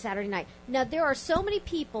 it's a Saturday night. Now there are so many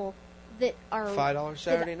people that are $5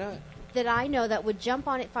 Saturday night that I know that would jump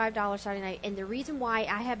on it $5 Saturday night, and the reason why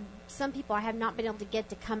I have some people I have not been able to get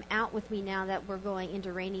to come out with me now that we're going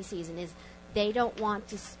into rainy season is they don't want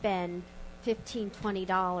to spend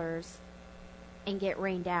 $15-$20 and get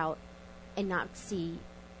rained out and not see,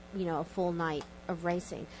 a full night of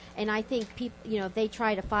racing. And I think people, they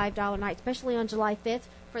tried a $5 night, especially on July 5th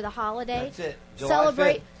for the holiday. That's it.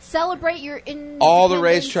 Celebrate your independence. All the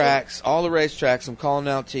racetracks. I'm calling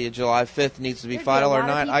out to you. July 5th needs to be $5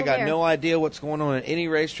 night. I got no idea what's going on at any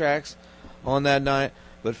racetracks on that night,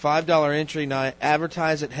 but $5 entry night.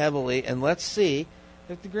 Advertise it heavily, and let's see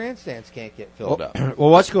if the grandstands can't get filled up. Well,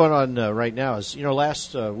 what's going on right now is,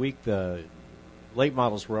 last week the late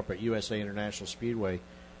models were up at USA International Speedway.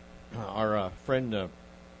 Our friend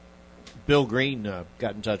Bill Green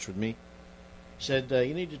got in touch with me. Said,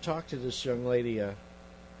 you need to talk to this young lady,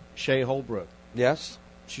 Shay Holbrook. Yes?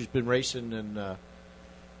 She's been racing in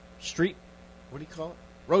street, what do you call it?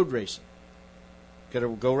 Road racing. Got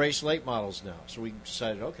to go race late models now. So we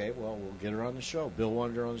decided, okay, well, we'll get her on the show. Bill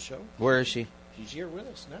wanted her on the show. Where is she? She's here with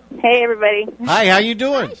us now. Hey, everybody. Hi, how you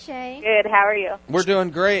doing? Hi, Shay. Good, how are you? We're doing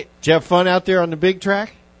great. Did you have fun out there on the big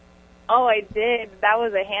track? Oh, I did. That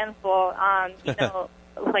was a handful.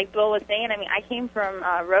 Like Bill was saying, I came from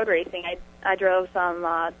road racing. I drove some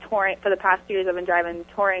touring. For the past 2 years, I've been driving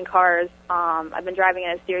touring cars. I've been driving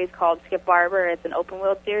in a series called Skip Barber. It's an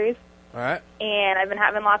open-wheel series. All right. And I've been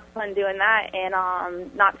having lots of fun doing that.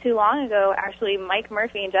 And not too long ago, actually, Mike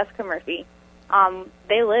Murphy and Jessica Murphy,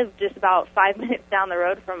 they live just about 5 minutes down the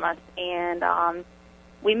road from us. And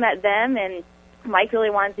we met them, and Mike really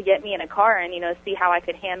wanted to get me in a car and, see how I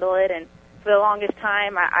could handle it. And for the longest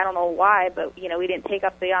time, I don't know why, but, we didn't take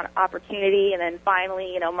up the opportunity. And then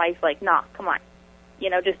finally, Mike's like, nah, come on.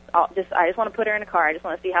 I just want to put her in a car. I just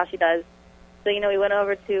want to see how she does. So, we went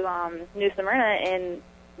over to New Smyrna and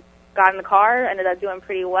got in the car, ended up doing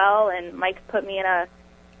pretty well, and Mike put me in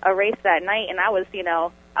a race that night, and I was,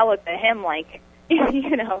 I looked at him like,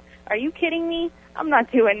 are you kidding me? I'm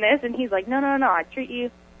not doing this. And he's like, no, I treat you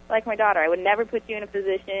like my daughter. I would never put you in a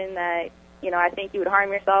position that, I think you would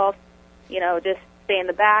harm yourself. Just stay in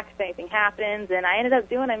the back if anything happens. And I ended up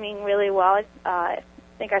doing, really well. I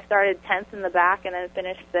think I started 10th in the back and then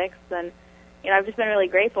finished 6th. And, I've just been really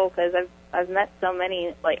grateful because I've met so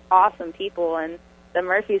many, awesome people, and the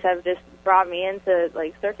Murphys have just brought me into,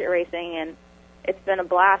 circuit racing, and it's been a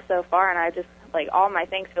blast so far, and I just, all my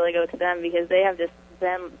thanks really go to them because they have just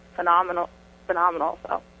been phenomenal,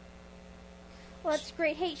 so. Well, that's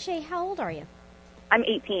great. Hey, Shay, how old are you? I'm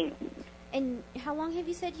 18. And how long have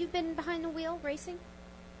you said you've been behind the wheel racing?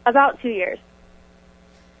 About 2 years.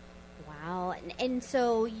 Wow. And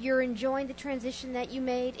so you're enjoying the transition that you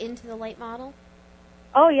made into the late model?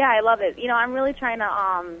 Oh, yeah, I love it. I'm really trying to,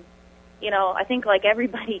 I think like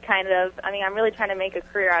everybody kind of, I'm really trying to make a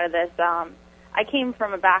career out of this. I came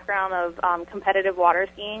from a background of competitive water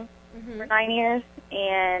skiing for 9 years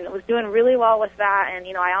and was doing really well with that. And,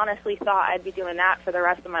 I honestly thought I'd be doing that for the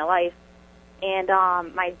rest of my life. And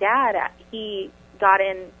my dad, he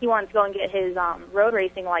wanted to go and get his road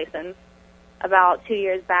racing license about 2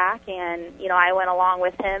 years back. And, I went along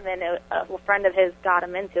with him, and a friend of his got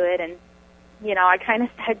him into it. And, I kind of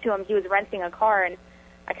said to him, he was renting a car, and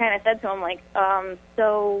I kind of said to him,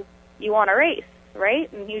 so you want to race,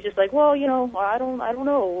 right? And he was just like, well, I don't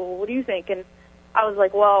know. What do you think? And I was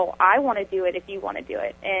like, well, I want to do it if you want to do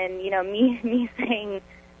it. And, me saying,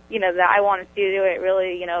 that I wanted to do it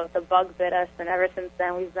really, the bug bit us. And ever since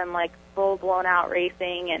then, we've been, full blown out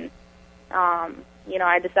racing. And,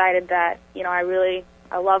 I decided that,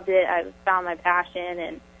 I loved it. I found my passion.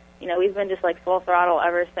 And, we've been just, full throttle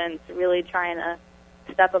ever since, really trying to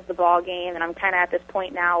step up the ball game. And I'm kind of at this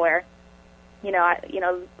point now where,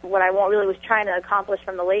 what I really was trying to accomplish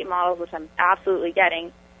from the late models, which I'm absolutely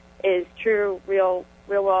getting, is true, real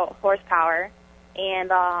world horsepower,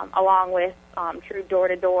 and along with true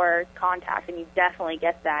door-to-door contact. And you definitely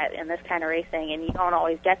get that in this kind of racing, and you don't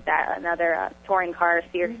always get that in other touring car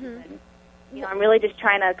series. And, I'm really just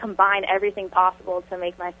trying to combine everything possible to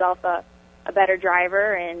make myself a better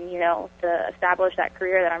driver and, to establish that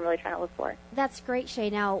career that I'm really trying to look for. That's great, Shay.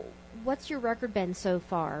 Now, what's your record been so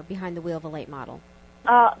far behind the wheel of a late model?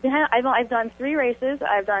 I've done 3 races.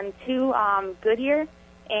 I've done 2 Goodyear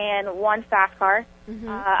and 1 fast car.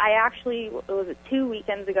 I actually, it was 2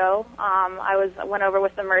 weekends ago, I went over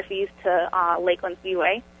with the Murphys to Lakeland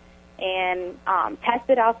Speedway and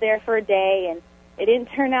tested out there for a day, and it didn't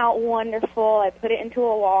turn out wonderful. I put it into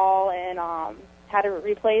a wall and had to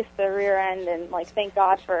replace the rear end, and thank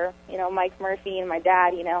God for Mike Murphy and my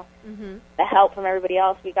dad, the help from everybody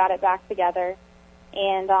else. We got it back together,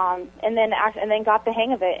 and then got the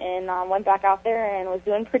hang of it, and went back out there and was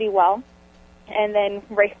doing pretty well. And then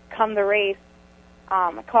come the race,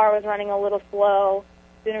 my car was running a little slow.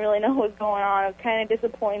 Didn't really know what was going on. It was kind of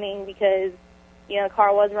disappointing because the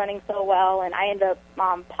car was running so well, and I ended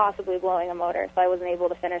up possibly blowing a motor, so I wasn't able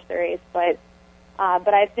to finish the race. But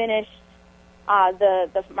I finished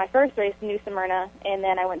my first race in New Smyrna, and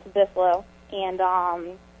then I went to Bislow and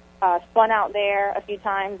spun out there a few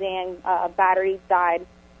times, and battery died.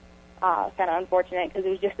 Kind of unfortunate because it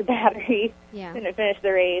was just a battery. Yeah. Couldn't finish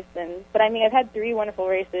the race, but I've had 3 wonderful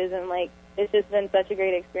races, and it's just been such a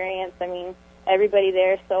great experience. Everybody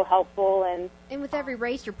there is so helpful, and with every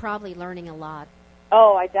race, you're probably learning a lot.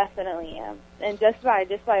 Oh, I definitely am. And just by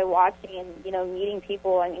watching and, meeting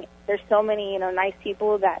people, there's so many, nice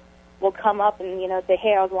people that will come up and, say,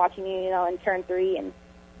 hey, I was watching you, in turn 3, and,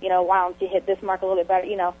 why don't you hit this mark a little bit better?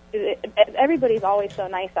 Everybody's always so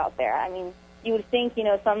nice out there. You would think,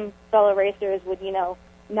 some fellow racers would,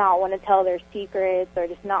 not want to tell their secrets or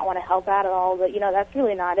just not want to help out at all, but, that's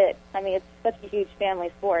really not it. It's such a huge family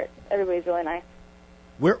sport. Everybody's really nice.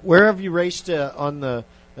 Where have you raced on the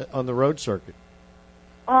road circuit?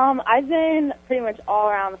 I've been pretty much all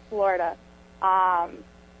around Florida.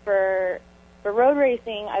 For road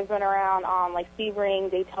racing, I've been around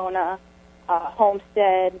Sebring, Daytona,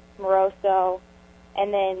 Homestead, Moroso,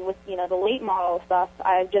 and then with the late model stuff,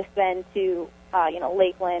 I've just been to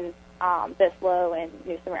Lakeland, Bislow, and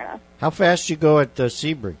New Smyrna. How fast you go at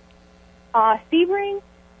Sebring? Sebring,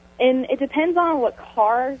 and it depends on what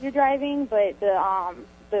car you're driving, but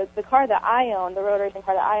the car that I own, the road racing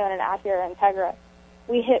car that I own, an Acura Integra,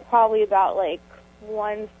 we hit probably about like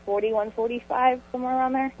 140, 145, somewhere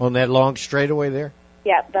around there. On that long straightaway there?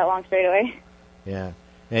 Yeah, that long straightaway. Yeah.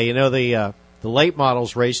 Yeah, you know, the late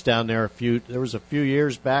models raced down there there was a few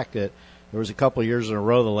years back that there was a couple of years in a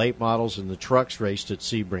row the late models and the trucks raced at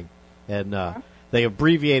Sebring. And they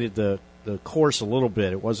abbreviated the course a little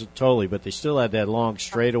bit. It wasn't totally, but they still had that long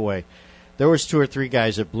straightaway. There was 2 or 3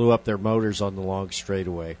 guys that blew up their motors on the long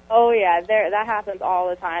straightaway. Oh, yeah, that happens all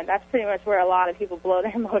the time. That's pretty much where a lot of people blow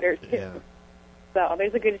their motors, too. Yeah. So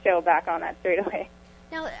there's a good show back on that straightaway.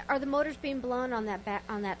 Now, are the motors being blown on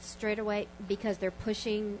that straightaway because they're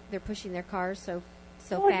pushing their cars so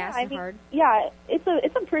fast and hard? Yeah, it's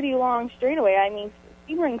a pretty long straightaway. I mean,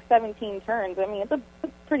 Sebring's 17 turns. I mean, it's a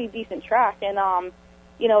pretty decent track, and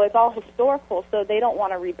you know, it's all historical, so they don't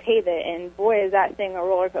want to repave it. And boy, is that thing a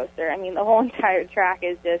roller coaster! I mean, the whole entire track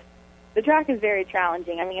is the track is very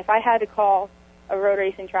challenging. I mean, if I had to call a road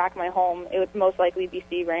racing track my home, it would most likely be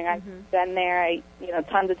Sebring. I've been there,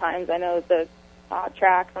 tons of times. I know the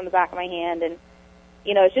track from the back of my hand, and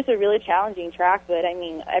you know, it's just a really challenging track. But I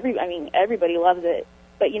mean, everybody loves it.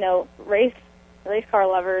 But you know, race car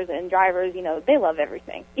lovers and drivers, you know, they love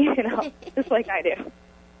everything. You know, just like I do.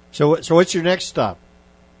 So what's your next stop?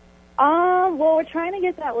 Well, we're trying to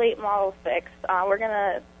get that late model fixed. We're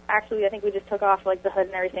gonna actually, I think we just took off like the hood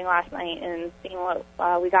and everything last night and seeing what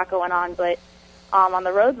we got going on. But on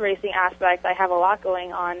the road racing aspect, I have a lot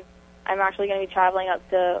going on. I'm actually going to be traveling up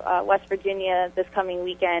to West Virginia this coming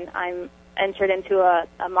weekend. I'm entered into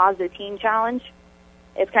a Mazda Teen Challenge.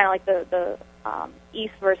 It's kind of like the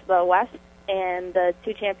East versus the West, and the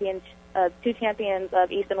two champions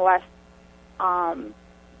of East and West.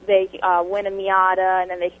 They win a Miata, and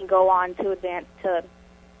then they can go on to advance to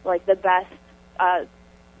like the best,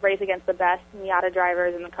 race against the best Miata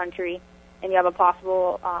drivers in the country, and you have a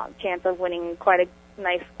possible chance of winning quite a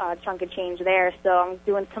nice chunk of change there. So I'm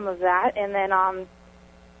doing some of that, and then I'm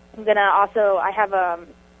gonna also, I have a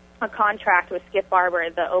contract with Skip Barber,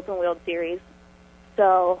 the open wheeled series.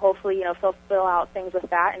 So hopefully, you know, fill out things with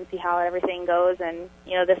that and see how everything goes. And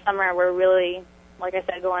you know, this summer we're really, like I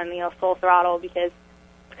said, going, you know, full throttle, because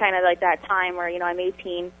it's kind of like that time where, you know, I'm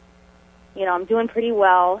 18, you know, I'm doing pretty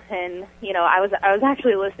well, and you know, I was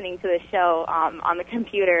actually listening to the show on the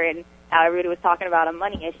computer, and how everybody was talking about a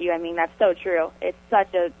money issue. I mean, that's so true. It's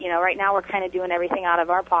such a, you know, right now we're kind of doing everything out of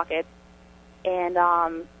our pockets, and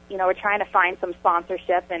you know, we're trying to find some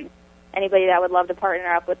sponsorship and anybody that would love to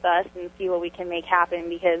partner up with us and see what we can make happen,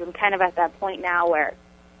 because I'm kind of at that point now where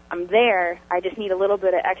I'm there. I just need a little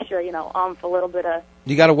bit of extra, you know, a little bit of...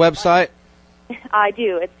 You got a website? I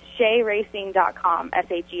do. It's SheaRacing.com,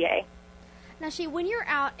 SHEA. Now, Shea, when you're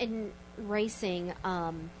out and racing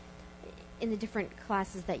in the different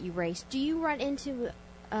classes that you race, do you run into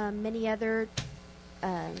many other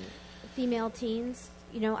female teens,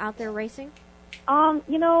 you know, out there racing?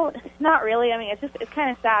 You know, not really. I mean, it's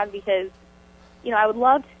kind of sad because, you know, I would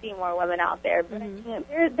love to see more women out there, but you know,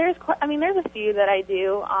 there's a few that I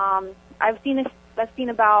do. I've seen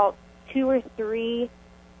about 2 or 3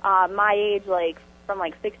 my age, like from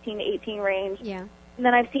like 16 to 18 range. Yeah. And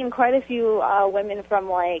then I've seen quite a few women from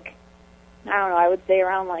like, I don't know, I would say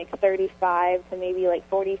around like 35 to maybe like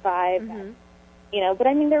 45. You know, but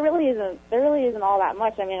I mean, there really isn't all that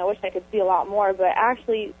much. I mean, I wish I could see a lot more, but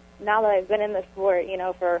actually, now that I've been in the sport, you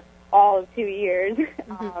know, for all of 2 years,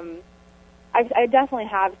 I definitely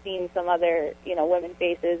have seen some other, you know, women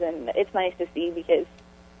faces, and it's nice to see because,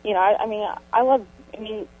 you know, I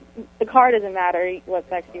mean, the car doesn't matter what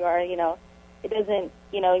sex you are, you know, it doesn't,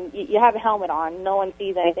 you know, you have a helmet on, no one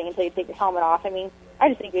sees anything until you take your helmet off. I mean, I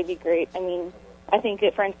just think it would be great. I mean, I think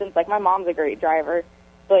that, for instance, like my mom's a great driver,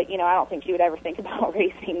 but, you know, I don't think she would ever think about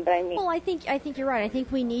racing, but I mean... Well, I think you're right. I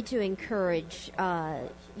think we need to encourage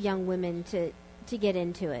young women to get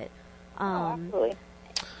into it. Absolutely.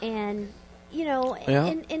 And, you know,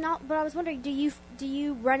 but I was wondering, do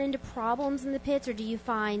you run into problems in the pits, or do you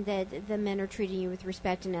find that the men are treating you with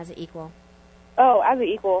respect and as an equal? Oh, as an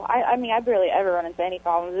equal. I mean, I barely ever run into any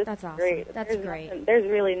problems. That's awesome. Great. That's great. There's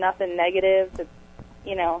really nothing negative.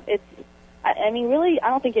 You know, I mean, really, I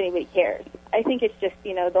don't think anybody cares. I think it's just,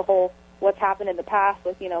 you know, the whole what's happened in the past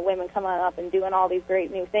with, you know, women coming up and doing all these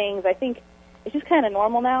great new things. I think it's just kind of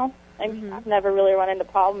normal now. I mean, I've never really run into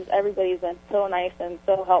problems. Everybody's been so nice and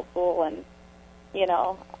so helpful, and, you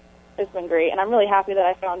know, it's been great. And I'm really happy that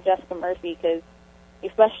I found Jessica Murphy, because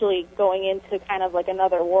especially going into kind of like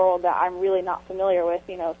another world that I'm really not familiar with,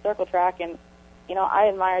 you know, circle track, and I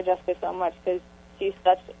admire Jessica so much because she's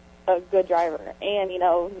such a good driver, and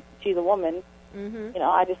she's a woman. Mm-hmm.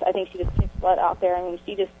 I think she just kicks butt out there. I mean,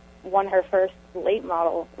 she just won her first late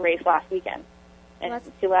model race last weekend, and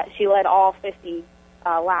she led all 50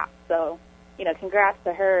 laps. So, congrats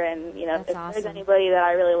to her. And if there's anybody that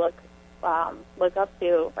I really look up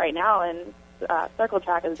to right now, and circle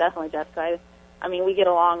track is definitely Jessica. I mean, we get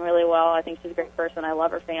along really well. I think she's a great person. I love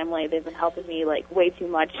her family. They've been helping me way too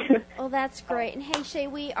much. Oh, that's great. And hey, Shay,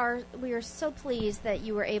 we are so pleased that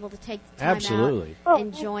you were able to take the time out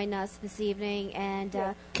and join us this evening. And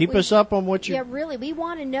keep us up on what you. Yeah, really, we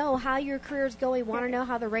want to know how your career is going. Want to know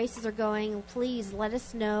how the races are going. Please let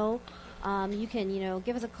us know. You can,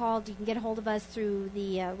 give us a call. You can get a hold of us through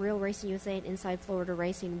the Real Racing USA and Inside Florida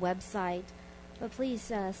Racing website. But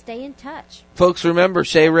please stay in touch. Folks, remember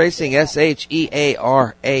Shea Racing,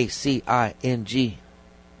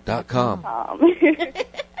 SHEARACING.com.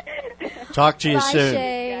 Talk to you Bye, soon.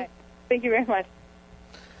 Shay. Thank you very much.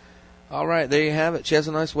 All right, there you have it. She has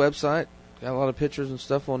a nice website. Got a lot of pictures and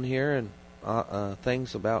stuff on here and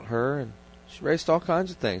things about her. And she raced all kinds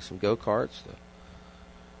of things, from go-karts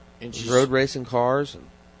to road racing cars.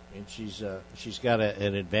 And she's got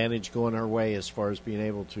an advantage going her way as far as being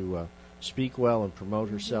able to speak well and promote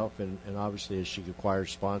herself, and obviously as she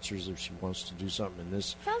acquires sponsors if she wants to do something in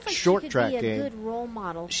this Sounds like short she could track be a game. good role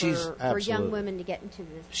model for Absolutely. young women to get into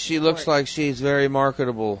this. She looks like she's very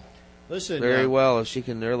marketable. Listen, very well. If she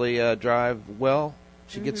can really drive well,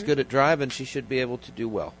 she gets good at driving, she should be able to do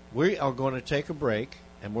well. We are going to take a break,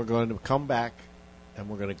 and we're going to come back, and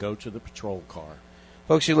we're going to go to the patrol car.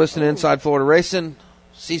 Folks, you're listening to Inside Florida Racing.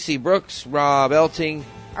 CC Brooks, Rob Elting.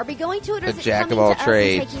 Are we going to it, or The is jack it of coming all to us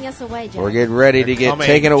trades. and taking us away, Jack? We're getting ready to get coming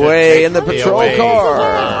taken to away take in the me patrol away.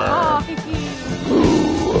 car.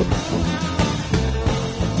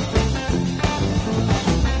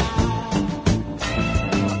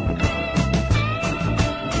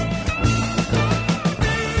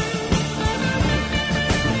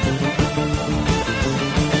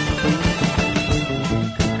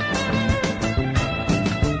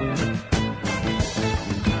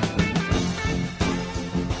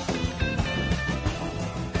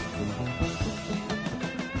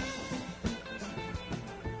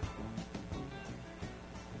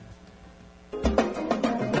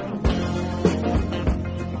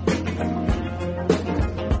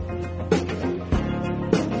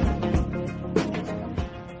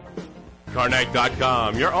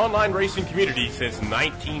 Karnak.com, your online racing community since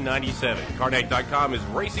 1997. Karnak.com is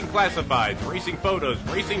racing classifieds, racing photos,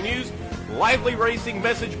 racing news, lively racing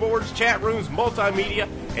message boards, chat rooms, multimedia,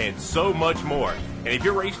 and so much more. And if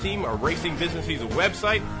your race team or racing business needs a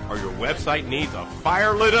website, or your website needs a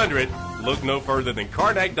fire lit under it, look no further than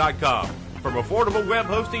Karnak.com. From affordable web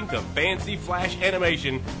hosting to fancy flash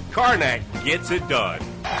animation, Karnak gets it done.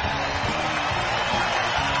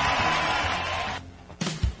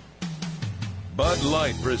 Bud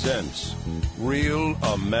Light presents Real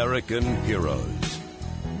American Heroes.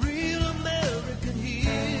 Real American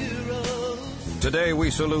heroes. Today we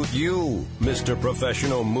salute you, Mr.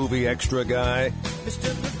 Professional Movie Extra Guy. Mr.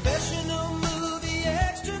 Professional Movie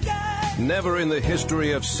Extra Guy. Never in the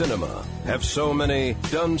history of cinema have so many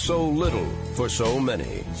done so little for so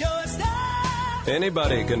many. You're a star.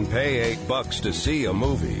 Anybody can pay $8 to see a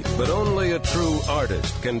movie, but only a true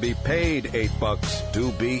artist can be paid $8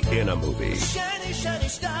 to be in a movie. Shiny, shiny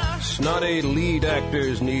star. Snotty lead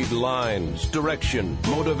actors need lines, direction,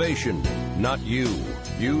 motivation. Not you.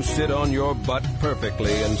 You sit on your butt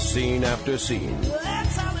perfectly in scene after scene.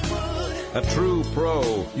 That's Hollywood. A true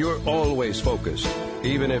pro, you're always focused,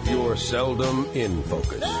 even if you're seldom in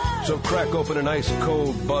focus. So crack open an ice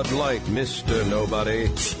cold Bud Light, Mr. Nobody,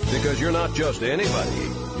 because you're not just anybody,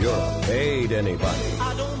 you're a paid anybody.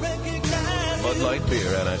 I don't recognize Bud Light Beer,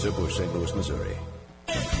 Anheuser-Busch, St. Louis, Missouri.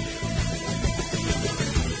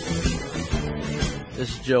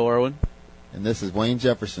 This is Joe Irwin. And this is Wayne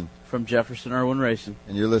Jefferson. From Jefferson Irwin Racing.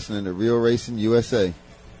 And you're listening to Real Racing USA.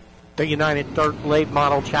 The United Dirt Late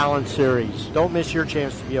Model Challenge Series. Don't miss your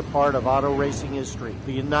chance to be a part of auto racing history.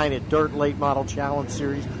 The United Dirt Late Model Challenge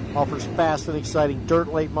Series offers fast and exciting dirt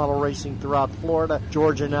late model racing throughout Florida,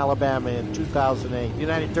 Georgia, and Alabama in 2008. The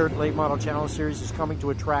United Dirt Late Model Challenge Series is coming to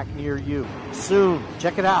a track near you soon.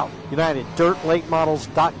 Check it out.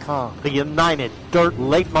 UnitedDirtLateModels.com. The United Dirt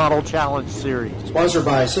Late Model Challenge Series. Sponsored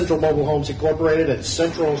by Central Mobile Homes Incorporated and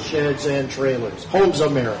Central Sheds and Trailers. Homes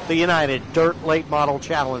America. The United Dirt Late Model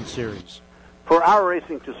Challenge Series. For our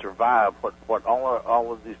racing to survive, what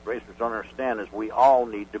all of these racers don't understand is we all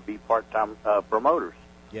need to be part-time promoters.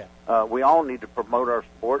 Yeah. We all need to promote our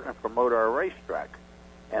sport and promote our racetrack.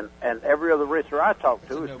 And every other racer I talk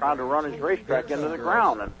to is trying to run his racetrack into the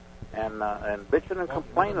ground and bitching and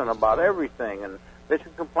complaining about everything and bitching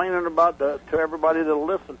and complaining about to everybody that'll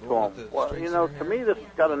listen to them. Well, to me this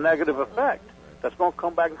has got a negative effect. That's going to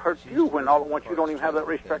come back and hurt you once you don't even have that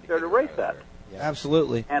racetrack there to race at.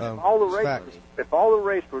 Absolutely. And if all the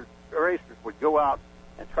racers would go out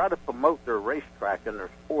and try to promote their racetrack and their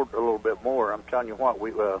sport a little bit more, I'm telling you what,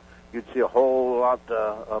 you'd see a whole lot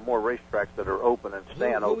more racetracks that are open and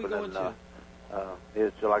staying open. And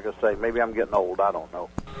it's like I say, maybe I'm getting old. I don't know.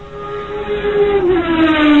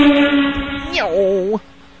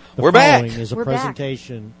 We're back. Is a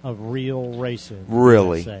presentation of Real Racing.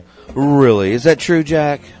 Really? Is that true,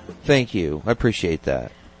 Jack? Thank you. I appreciate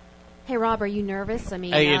that. Hey, Rob, are you nervous? I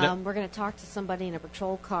mean, we're going to talk to somebody in a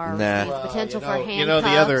patrol car. Nah. With potential for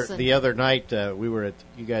handcuffs. The other night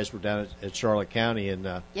you guys were down at Charlotte County,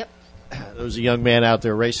 and yep. There was a young man out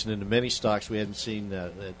there racing in the mini stocks. We hadn't seen. I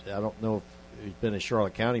don't know if he's been at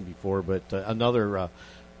Charlotte County before, but another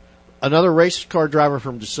race car driver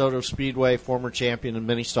from DeSoto Speedway, former champion and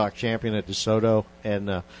mini stock champion at DeSoto,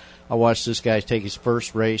 and I watched this guy take his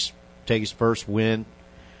first race, take his first win,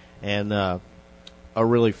 and a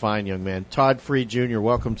really fine young man. Todd Freed Jr.,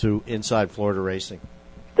 welcome to Inside Florida Racing.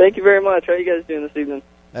 Thank you very much. How are you guys doing this evening?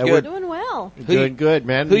 We're doing well. Doing good,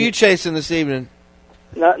 man. Who you chasing this evening?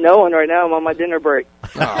 No one right now. I'm on my dinner break.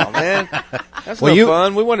 Oh, man. That's no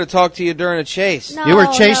fun. We want to talk to you during a chase. No, you were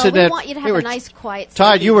chasing we want you to have a nice, quiet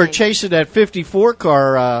Todd, you were chasing that 54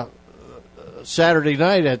 car Saturday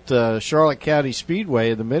night at Charlotte County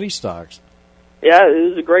Speedway in the mini stocks. Yeah, it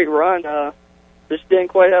was a great run. Just didn't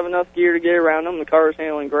quite have enough gear to get around them. The car was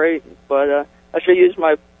handling great, but I should use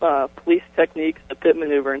my police techniques to pit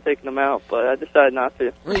maneuver and taking them out, but I decided not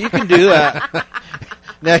to. Well, you can do that.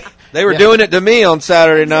 They were doing it to me on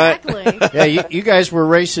Saturday night. Yeah, you guys were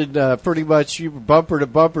racing pretty much you were bumper to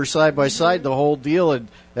bumper, side by side, the whole deal. And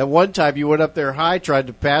at one time, you went up there high, tried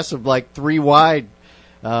to pass them like 3 wide.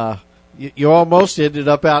 You almost ended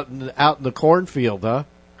up out in the cornfield, huh?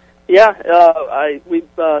 Yeah, we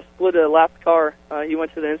split a lap car. He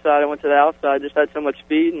went to the inside, I went to the outside. Just had so much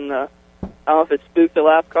speed, and I don't know if it spooked the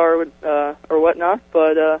lap car or whatnot,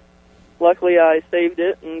 but luckily I saved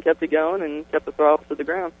it and kept it going and kept the throttle to the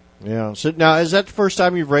ground. Yeah. So now, is that the first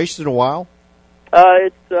time you've raced in a while?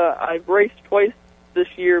 I've raced twice this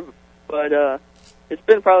year, but it's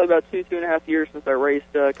been probably about 2.5 years since I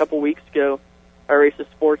raced. A couple weeks ago, I raced a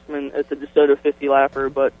Sportsman at the DeSoto 50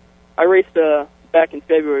 lapper, but I raced back in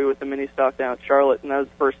February with the mini stock down at Charlotte, and that was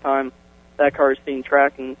the first time that car has seen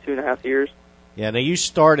track in 2.5 years. Yeah. Now you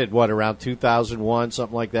started around 2001,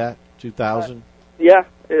 something like that. 2000. Yeah.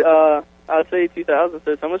 I'd say 2000.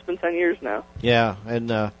 So it's almost been 10 years now. Yeah,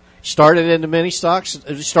 and started in the mini stocks.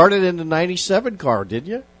 Started in the 97 car, did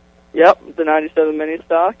you? Yep, the 97 mini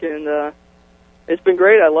stock, and it's been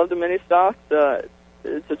great. I love the mini stock.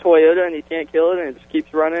 It's a Toyota, and you can't kill it, and it just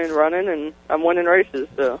keeps running and running, and I'm winning races,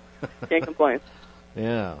 so can't complain.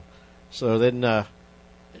 Yeah. So then, now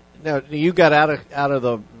you got out of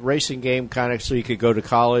the racing game kind of so you could go to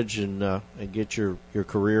college and get your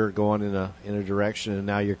career going in a direction, and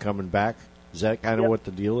now you're coming back. Is that kind of what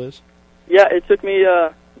the deal is? Yeah, it took me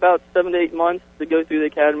about 7 to 8 months to go through the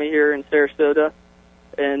academy here in Sarasota,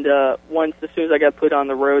 and as soon as I got put on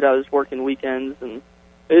the road, I was working weekends, and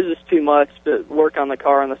it was just too much to work on the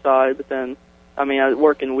car on the side. But then, I was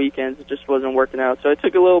working weekends; it just wasn't working out. So I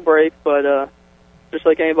took a little break, but just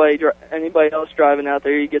like anybody else driving out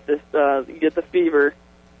there, you get the fever.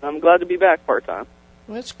 I'm glad to be back part time.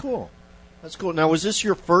 Well, that's cool. That's cool. Now, was this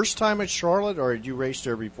your first time at Charlotte, or had you raced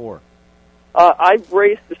there before? I've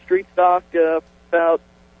raced the street stock about,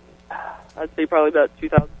 I'd say probably about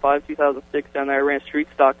 2005, 2006 down there. I ran street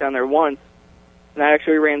stock down there once, and I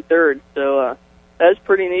actually ran third. So that was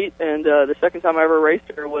pretty neat. And the second time I ever raced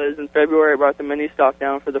there was in February. I brought the mini stock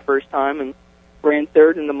down for the first time and ran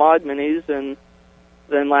third in the mod minis, and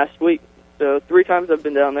then last week. So 3 times I've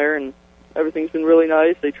been down there, and everything's been really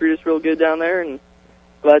nice. They treat us real good down there, and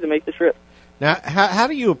glad to make the trip. Now, how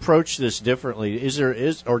do you approach this differently?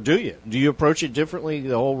 Do you approach it differently,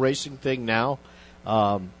 the whole racing thing now,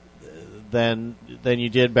 than you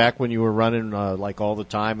did back when you were running like all the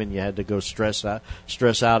time and you had to go stress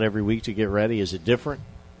out every week to get ready? Is it different?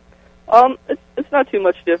 It's not too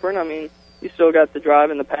much different. You still got the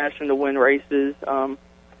drive and the passion to win races.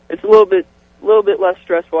 It's a little bit less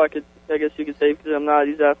stressful, I guess you could say, because I'm not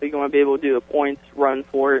exactly going to be able to do a points run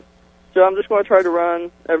for it. So I'm just going to try to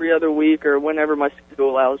run every other week or whenever my schedule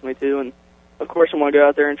allows me to. And, of course, I'm going to go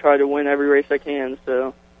out there and try to win every race I can.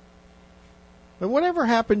 So. And whatever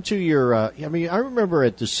happened to your I remember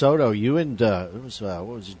at DeSoto, you and, what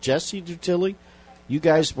was it, Jesse Dutilli? you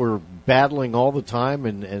guys were battling all the time,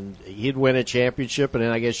 and he'd win a championship, and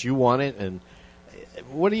then I guess you won it. And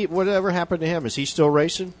whatever happened to him? Is he still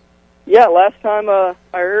racing? Yeah, last time I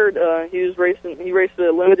heard he was racing. He raced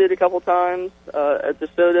the Limited a couple times at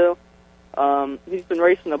DeSoto. He's been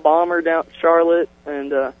racing a Bomber down at Charlotte,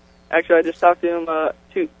 and actually I just talked to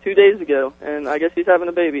him two days ago, and I guess he's having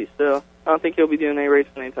a baby, so I don't think he'll be doing any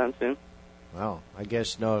racing anytime soon. Well, I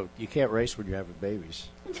guess no, you can't race when you're having babies.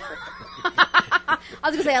 I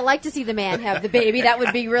was going to say, I'd like to see the man have the baby. That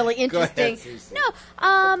would be really interesting. Go ahead, Cece. No,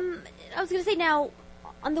 I was going to say, now,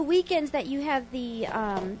 on the weekends that you have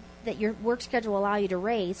that your work schedule allow you to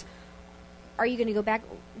race, are you going to go back,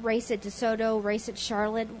 race at DeSoto, race at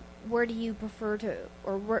Charlotte? Where do you prefer to,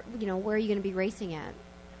 or where are you going to be racing at?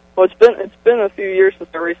 Well, it's been a few years since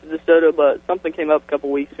I raced at DeSoto, but something came up a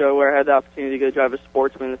couple weeks ago where I had the opportunity to go drive a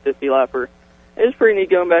Sportsman, a 50-lapper. It was pretty neat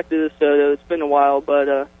going back to DeSoto. It's been a while,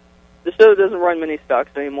 but DeSoto doesn't run mini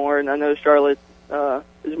stocks anymore, and I know Charlotte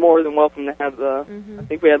is more than welcome to have. I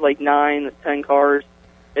think we had like 9, 10 cars,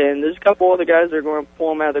 and there's a couple other guys that are going to pull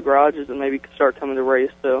them out of the garages and maybe start coming to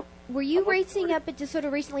race. So, were you racing up at DeSoto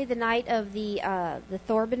recently the night of the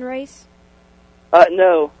Thorburn race?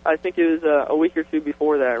 No, I think it was a week or two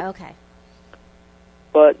before that. Okay.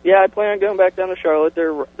 But yeah, I plan on going back down to Charlotte.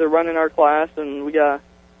 They're running our class, and we got a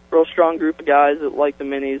real strong group of guys that like the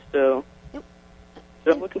minis. So,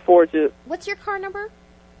 I'm looking forward to it. What's your car number?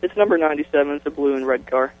 It's number 97. It's a blue and red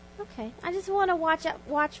car. Okay, I just want to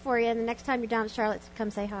watch for you, and the next time you're down at Charlotte,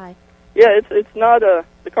 come say hi. Yeah, it's not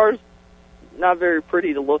the car's not very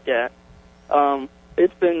pretty to look at.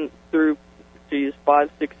 It's been through 5,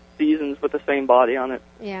 6 seasons with the same body on it.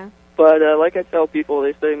 Yeah. But like I tell people,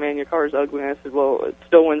 they say, "Man, your car's ugly." And I said, "Well, it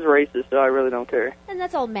still wins races, so I really don't care." And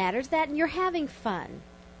that's all matters. That, and you're having fun.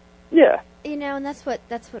 Yeah. And that's what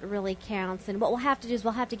really counts. And what we'll have to do is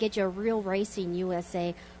we'll have to get you a Real Racing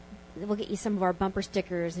USA. We'll get you some of our bumper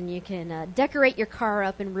stickers, and you can decorate your car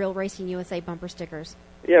up in Real Racing USA bumper stickers.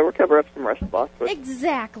 Yeah, we'll cover up some rust spots.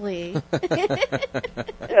 Exactly.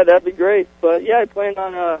 Yeah, that'd be great. But yeah, I plan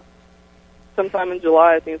on sometime in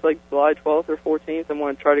July. I think it's like July 12th or 14th. I'm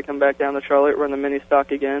going to try to come back down to Charlotte, run the mini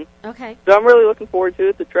stock again. Okay. So I'm really looking forward to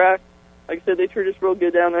it. The track, like I said, they treat us real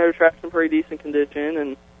good down there. The track's in pretty decent condition,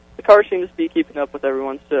 and the car seems to be keeping up with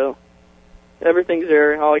everyone. So everything's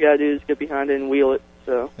there. All I got to do is get behind it and wheel it.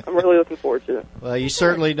 So I'm really looking forward to it. Well, you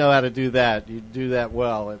certainly know how to do that. You do that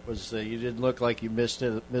well. It was you didn't look like you missed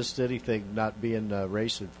anything not being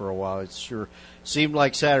racing for a while. It sure seemed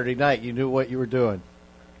like Saturday night. You knew what you were doing.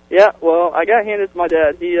 Yeah, well, I got handed to my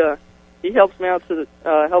dad. He helps me out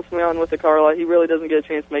helps me on with the car a lot. He really doesn't get a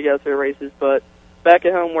chance to make it out to the races, but back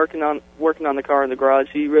at home working on the car in the garage,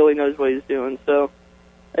 he really knows what he's doing. So,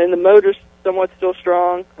 and the motor's somewhat still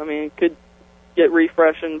strong. I mean, it could get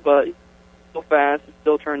refreshing, but it's still fast. It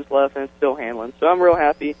still turns left, and it's still handling. So I'm real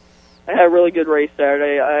happy. I had a really good race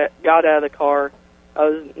Saturday. I got out of the car. I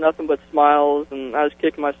was nothing but smiles, and I was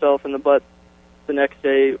kicking myself in the butt the next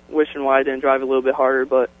day, wishing why I didn't drive a little bit harder.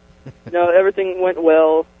 But everything went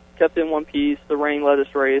well. Kept in one piece. The rain let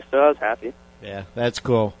us race, so I was happy. Yeah, that's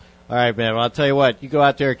cool. All right, man. Well, I'll tell you what. You go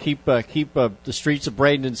out there, keep the streets of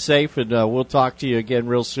Bradenton safe, and we'll talk to you again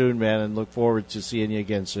real soon, man. And look forward to seeing you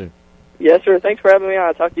again soon. Yes, sir. Thanks for having me on.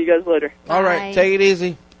 I'll talk to you guys later. All right, take it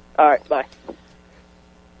easy. All right, bye.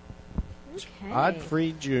 Todd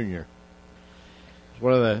Freed Jr.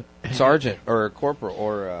 One of the sergeant or corporal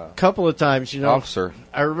or a couple of times, officer.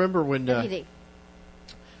 I remember when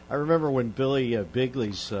Billy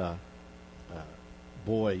Bigley's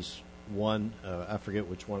boys won. I forget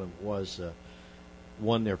which one it was.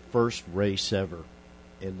 Won their first race ever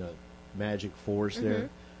in the Magic Fours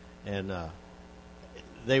there, and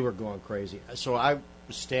they were going crazy. So I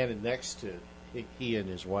was standing next to he and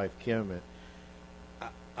his wife Kim, and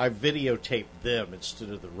I videotaped them instead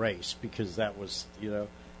of the race because that was,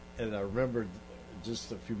 and I remember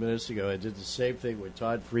just a few minutes ago I did the same thing when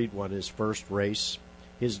Todd Freed won his first race.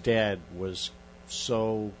 His dad he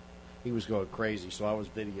was going crazy, so I was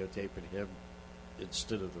videotaping him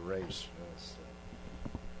instead of the race.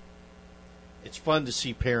 It's fun to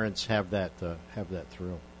see parents have that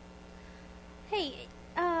thrill. Hey,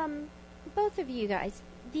 both of you guys,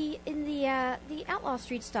 the Outlaw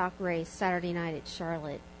Street Stock race Saturday night at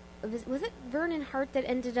Charlotte, was it Vernon Hart that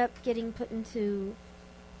ended up getting put into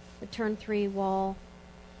the turn 3 wall?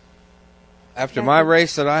 After my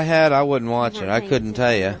race that I had, I wouldn't watch it. I couldn't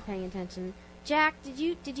tell you. Paying attention. Jack, did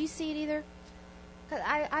you see it either?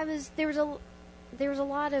 'Cause there was a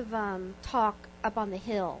lot of talk up on the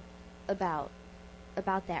hill about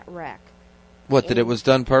that wreck. What, that it was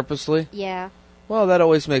done purposely? Yeah. Well, that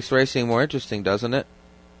always makes racing more interesting, doesn't it?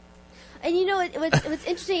 And you know, it was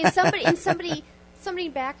interesting. And somebody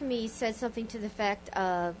back of me said something to the effect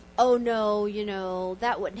of, "Oh no, you know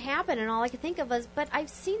that wouldn't happen." And all I could think of was, "But I've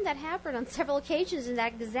seen that happen on several occasions in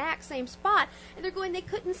that exact same spot." And they're going, "They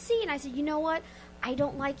couldn't see." And I said, "You know what? I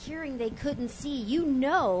don't like hearing they couldn't see. You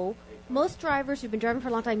know, most drivers who've been driving for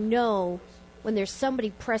a long time know when there's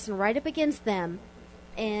somebody pressing right up against them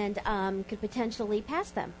and could potentially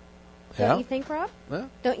pass them." Don't you think, Rob? Yeah.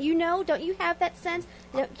 Don't you know? Don't you have that sense?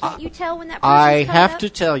 Can't you tell when that person's I coming have up? to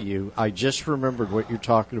tell you, I just remembered what you're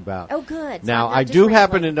talking about. Oh, good. So Now, I'm not I just do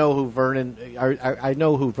happen rambling. to know who Vernon. I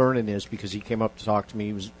know who Vernon is because he came up to talk to me.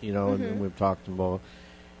 He was, and we've talked to him both.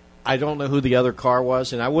 I don't know who the other car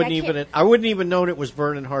was, and I wouldn't even known it was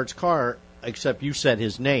Vernon Hart's car, except you said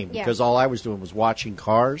his name because all I was doing was watching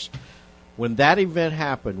cars. When that event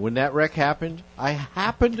happened, when that wreck happened,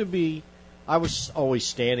 I was always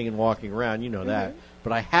standing and walking around, you know that.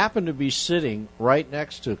 But I happened to be sitting right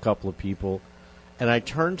next to a couple of people, and I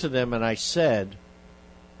turned to them and I said,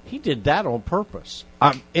 "He did that on purpose."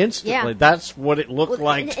 Instantly, that's what it looked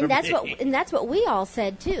like to me. And that's what we all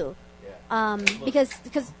said too, because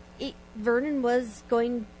Vernon was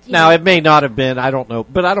going. Now it may not have been. I don't know,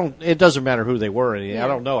 but it doesn't matter who they were. Yeah. I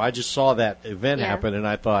don't know. I just saw that event happen, and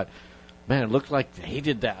I thought, man, it looked like he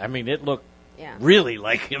did that. I mean, it looked really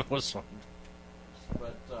like it was something.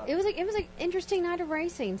 It was an interesting night of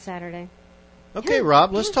racing Saturday. Okay,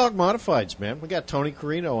 Rob, let's talk modifieds, man. We got Tony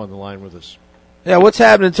Carino on the line with us. Yeah, what's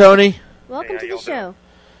happening, Tony? Welcome to the show.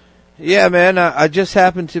 Yeah, man, I just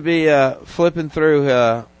happened to be flipping through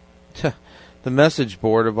the message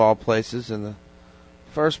board of all places, and the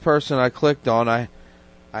first person I clicked on, I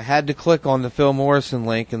had to click on the Phil Morrison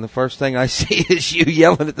link, and the first thing I see is you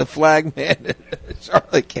yelling at the flag man in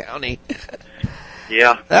Charlotte County.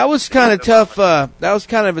 Yeah. That was kind of tough. That was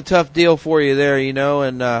kind of a tough deal for you there,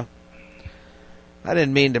 and I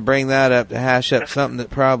didn't mean to bring that up to hash up something that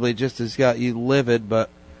probably just has got you livid, but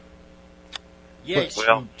yes,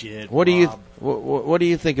 you did. What do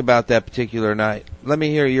you think about that particular night? Let me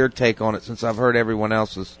hear your take on it, since I've heard everyone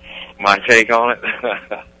else's. My take on it?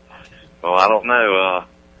 Well, I don't know.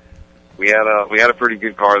 We had a pretty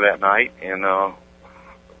good car that night, and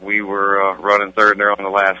we were running third there on the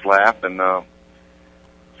last lap, and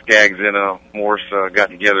Skaggs and Morse got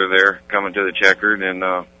together there coming to the checkered, and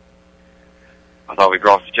I thought we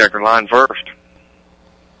crossed the checkered line first.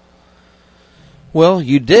 Well,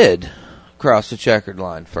 you did cross the checkered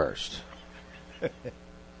line first.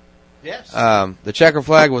 Yes. The checker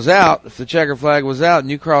flag was out. If the checker flag was out and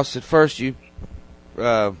you crossed it first, you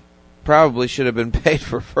probably should have been paid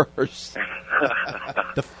for first.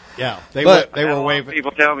 They were waving.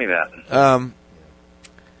 People tell me that.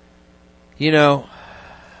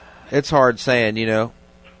 It's hard saying,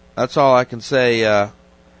 That's all I can say.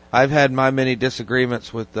 I've had my many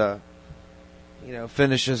disagreements with,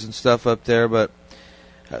 finishes and stuff up there, but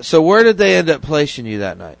so where did they end up placing you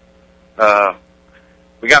that night?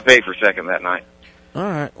 We got paid for second that night. All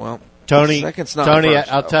right, well, Tony, second's not Tony,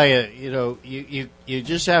 first, I'll though. tell you, you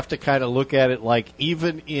just have to kind of look at it like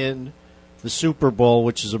even in the Super Bowl,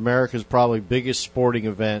 which is America's probably biggest sporting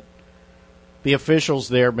event, the officials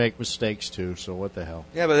there make mistakes too. So what the hell?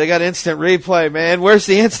 Yeah, but they got instant replay, man. Where's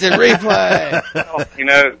the instant replay? Well,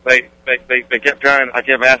 they kept trying. I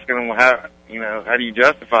kept asking them, how do you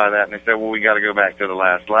justify that? And they said, well, we got to go back to the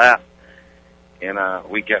last lap. And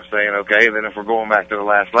we kept saying, okay, then if we're going back to the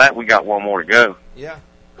last lap, we got one more to go. Yeah.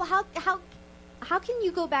 Well, how can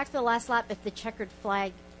you go back to the last lap if the checkered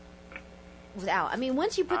flag was out? I mean,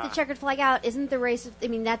 once you put the checkered flag out, isn't the race? I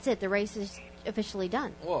mean, that's it. The race is officially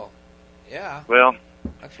done. Well, yeah. Well,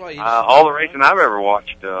 that's why all the racing I've ever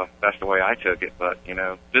watched, that's the way I took it. But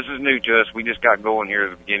this is new to us. We just got going here at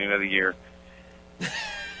the beginning of the year.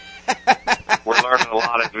 We're learning a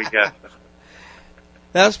lot as we go.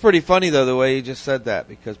 That was pretty funny, though, the way you just said that.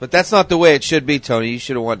 But that's not the way it should be, Tony. You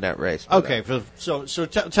should have won that race. Okay, so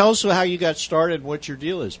tell us how you got started and what your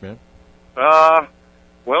deal is, man.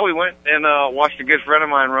 Well, we went and watched a good friend of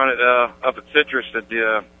mine run it up at Citrus at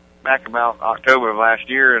the back about October of last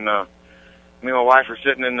year, and me and my wife were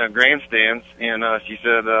sitting in the grandstands, and she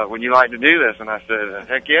said, would you like to do this? And I said,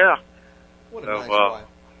 heck yeah. What a so nice wife.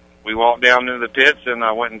 We walked down into the pits, and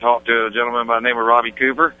I went and talked to a gentleman by the name of Robbie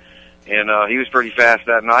Cooper, and he was pretty fast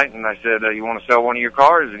that night, and I said, you want to sell one of your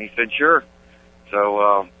cars? And he said, sure.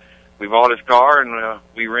 So we bought his car, and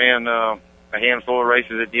we ran a handful of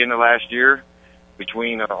races at the end of last year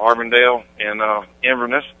between Arbondale and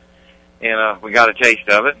Inverness, and we got a taste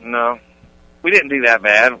of it, and we didn't do that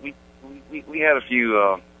bad. We had a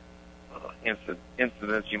few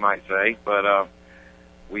incidents, you might say, but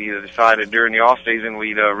we decided during the off season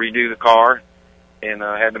we'd redo the car and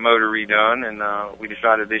had the motor redone, and we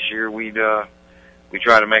decided this year we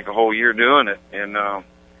try to make a whole year doing it, and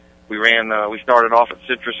we started off at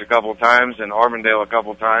Citrus a couple of times and Auburndale a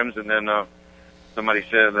couple of times, and then somebody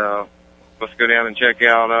said, let's go down and check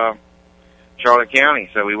out Charlotte County.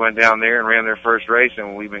 So we went down there and ran their first race,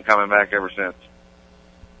 and we've been coming back ever since.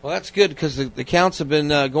 Well, that's good because the counts have been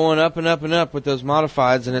going up and up and up with those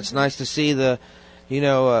modifieds, and it's nice to see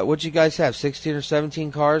what'd you guys have, 16 or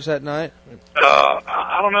 17 cars that night?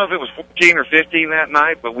 I don't know if it was 14 or 15 that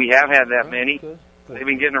night, but we have had that many. Good. They've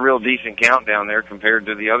been getting a real decent count down there compared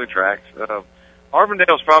to the other tracks.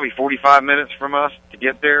 Auburndale's probably 45 minutes from us to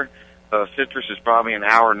get there. Citrus is probably an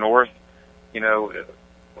hour north.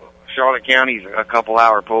 Charlotte County's a couple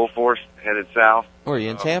hour pull for us, headed south. Where are you,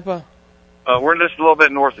 in Tampa? We're just a little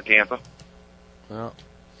bit north of Tampa. Well,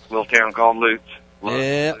 little town called Lutz.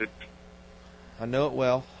 Yeah, I know it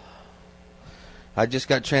well. I just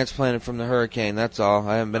got transplanted from the hurricane, that's all.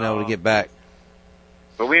 I haven't been able to get back.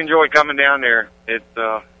 But we enjoy coming down there. There's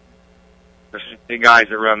the guys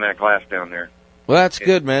that run that class down there. Well, that's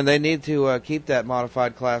good, man. They need to keep that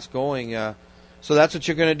modified class going. So that's what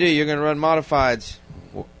you're going to do. You're going to run modifieds.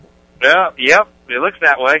 Yeah, yep. It looks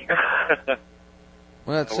that way.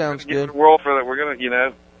 Well, that sounds good. The world for that. We're going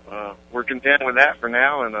to, we're content with that for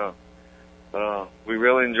now, and we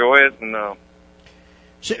really enjoy it. And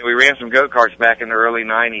we ran some go-karts back in the early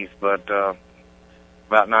 90s, but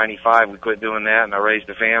about 95 we quit doing that, and I raised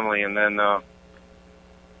a family, and then out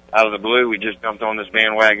of the blue we just jumped on this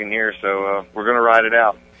bandwagon here, so we're going to ride it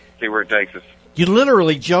out, see where it takes us. You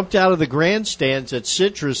literally jumped out of the grandstands at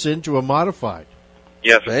Citrus into a modified.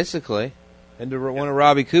 Yes, basically, into one of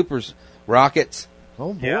Robbie Cooper's rockets.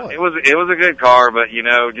 Oh boy, yeah, it was a good car, but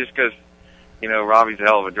just because Robbie's a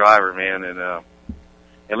hell of a driver, man, and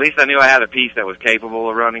at least I knew I had a piece that was capable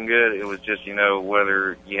of running good. It was just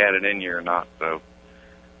whether you had it in you or not. So,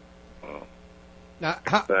 now,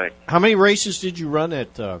 how many races did you run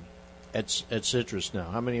at Citrus? Now,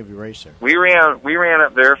 how many have you raced there? We ran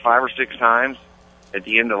up there 5 or 6 times at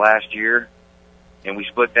the end of last year, and we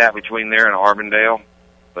split that between there and Auburndale.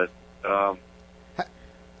 But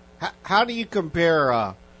how do you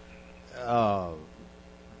compare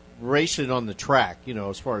racing on the track?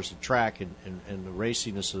 As far as the track and the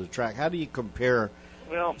raciness of the track, how do you compare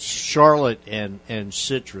Charlotte and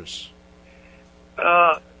Citrus?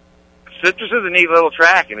 Citrus is a neat little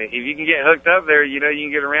track, and if you can get hooked up there, you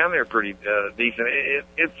can get around there pretty decent.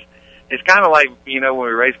 It's kind of like when we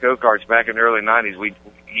raced go-karts back in the early 90s.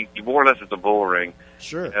 You more or less it's a bull ring.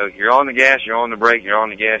 Sure. You're on the gas, you're on the brake, you're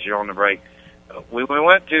on the gas, you're on the brake. When we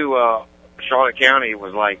went to Charlotte County, it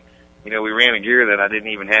was like we ran a gear that I didn't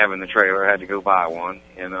even have in the trailer. I had to go buy one,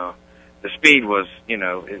 and the speed was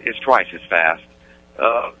it's twice as fast.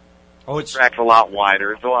 The track's a lot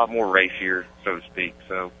wider. It's a lot more racier, so to speak.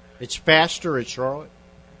 So. It's faster at Charlotte?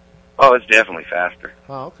 Oh, it's definitely faster.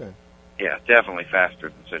 Oh, okay. Yeah, definitely faster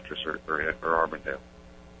than Citrus or Auburndale.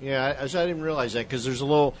 Yeah, I didn't realize that because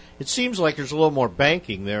it seems like there's a little more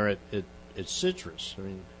banking there at Citrus. I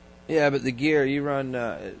mean, yeah, but the gear you run,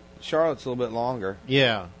 Charlotte's a little bit longer.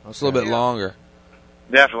 Yeah. Okay. It's a little bit longer.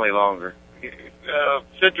 Definitely longer.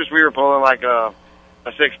 Citrus, we were pulling like a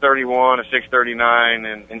 631, a 639,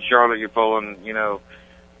 and in Charlotte you're pulling,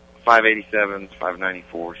 587s,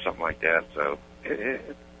 594, something like that. So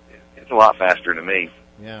it's a lot faster to me.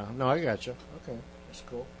 Yeah, no, I got you. Okay, that's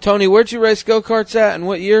cool. Tony, where'd you race go-karts at and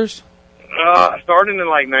what years? I started in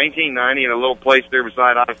like 1990 in a little place there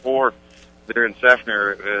beside I-4 there in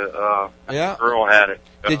Seffner. Yeah. Earl had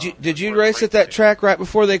it. Did you race at that track right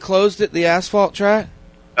before they closed it, the asphalt track?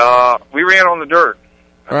 We ran on the dirt.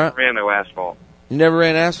 Right. I ran no asphalt. You never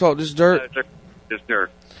ran asphalt, just dirt? Just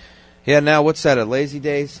dirt. Yeah, now what's that, a Lazy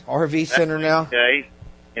Days RV Center now? Days.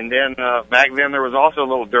 And then back then there was also a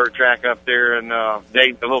little dirt track up there in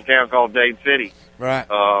Dade, a little town called Dade City. Right.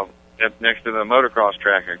 Up next to the motocross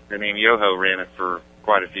track. Their name Yoho ran it for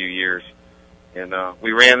quite a few years. And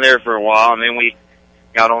we ran there for a while, and then we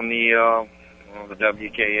got on the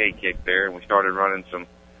WKA kick there, and we started running some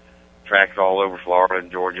tracks all over Florida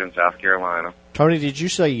and Georgia and South Carolina. Tony, did you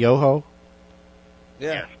say Yoho?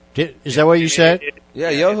 Yeah. Is that what you said? Yeah,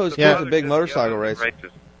 Yoho's a big motorcycle racer.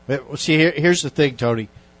 Well, see, here's the thing, Tony.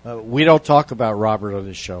 We don't talk about Robert on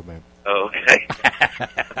this show, man. Oh, okay.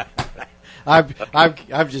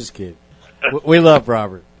 I'm just kidding. We love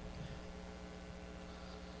Robert.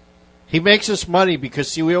 He makes us money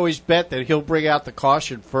because, see, we always bet that he'll bring out the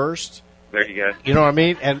caution first. There you go. You know what I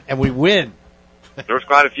mean? And we win. There was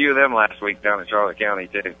quite a few of them last week down in Charlotte County,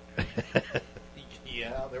 too.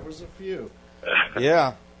 Yeah, there was a few.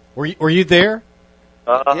 Yeah. Were you there?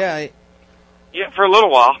 Yeah. Yeah, for a little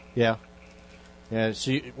while. Yeah. Yeah.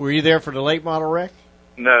 So were you there for the late model wreck?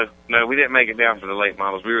 No, we didn't make it down for the late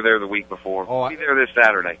models. We were there the week before. Oh, we'll be there this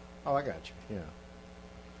Saturday. Oh, I got you.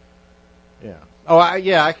 Yeah. Oh,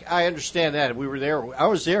 I understand that. We were there. I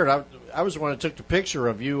was there. And I was the one that took the picture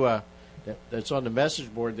of you. That's on the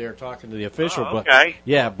message board there, talking to the official. Oh, okay.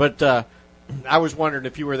 But I was wondering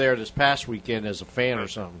if you were there this past weekend as a fan or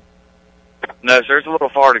something. No, sir. It's a little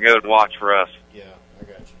far to go to watch for us. Yeah, I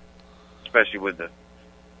got you. Especially with the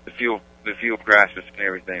fuel crisis and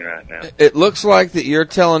everything right now. It looks like that you're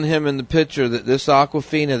telling him in the picture that this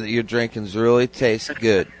Aquafina that you're drinking really tastes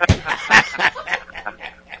good.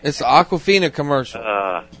 It's the Aquafina commercial.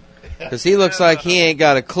 Because he looks like he ain't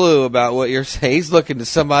got a clue about what you're saying. He's looking to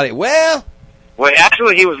somebody. Well,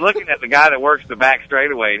 actually, he was looking at the guy that works the back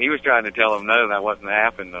straightaway, and he was trying to tell him no, that wasn't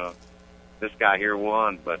happening. This guy here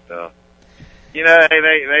won, but they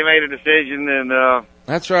made a decision, and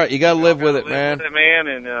that's right. You got to live with it, man. Live with it, man,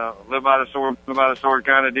 and live by the sword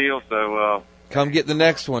kind of deal. So come get the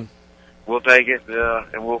next one. We'll take it,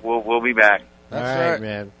 and we'll be back. That's all right, right,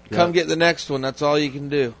 man. Come get the next one. That's all you can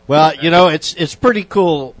do. Well, it's pretty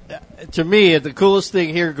cool. To me, the coolest thing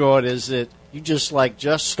here going is that you just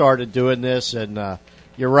started doing this, and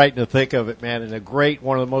you're right in the thick of it, man. And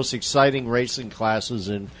one of the most exciting racing classes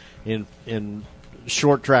in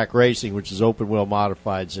short track racing, which is open wheel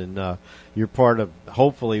modifieds, and you're part of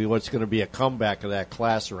hopefully what's going to be a comeback of that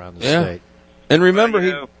class around the state. And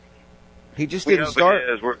remember, he just didn't start.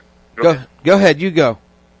 Go ahead, you go.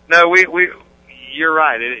 No, you're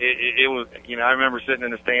right. It was, I remember sitting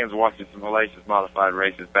in the stands watching some Hellacious modified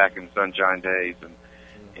races back in Sunshine days,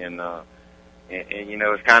 and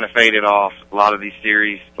it's kind of faded off. A lot of these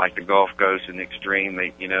series, like the Gulf Coast and the Extreme,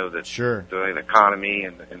 the economy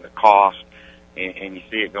and the cost, and you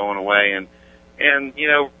see it going away. And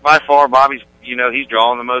by far, Bobby's, he's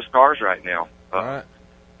drawing the most cars right now. All right.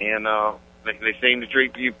 And they seem to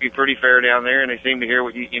treat you pretty fair down there, and they seem to hear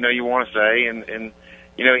what you want to say, and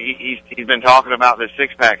he's been talking about this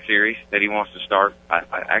 6-pack series that he wants to start. I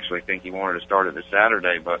actually think he wanted to start it this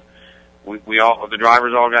Saturday, but the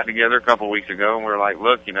drivers all got together a couple of weeks ago, and we were like,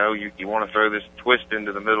 look, you want to throw this twist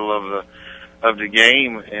into the middle of the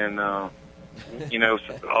game, and the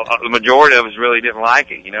majority of us really didn't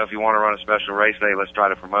like it. If you want to run a special race day, let's try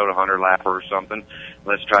to promote a 100-lapper or something.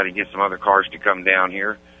 Let's try to get some other cars to come down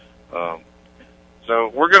here.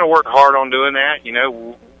 So we're going to work hard on doing that.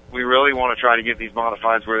 We really want to try to get these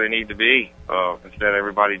modifieds where they need to be, instead of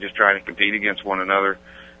everybody just trying to compete against one another,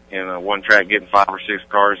 and one track getting 5 or 6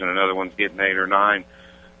 cars and another one's getting 8 or 9.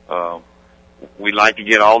 We'd like to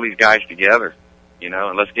get all these guys together,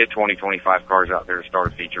 and let's get 20, 25 cars out there to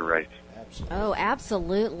start a feature race. Oh,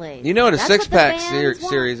 absolutely. You know what a That's 6-pack what the fans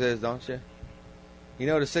series is, don't you? You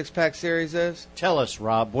know what a 6-pack series is? Tell us,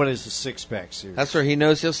 Rob, what is a 6-pack series? That's where he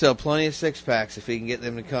knows he'll sell plenty of 6-packs if he can get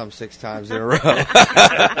them to come 6 times in a row.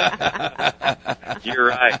 You're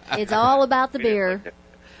right. It's all about the beer.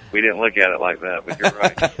 We didn't look at it like that, but you're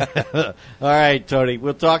right. All right, Tony.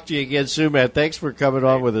 We'll talk to you again soon, man. Thanks for coming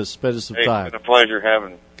on with us, spending some time. It's been a pleasure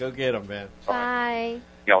having. Go get them, man. Bye.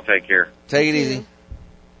 Y'all take care. Take it easy.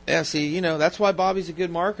 Yeah, see, that's why Bobby's a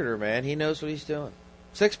good marketer, man. He knows what he's doing.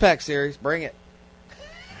 6-pack series, bring it.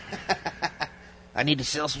 I need to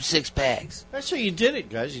sell some 6-packs. That's how you did it,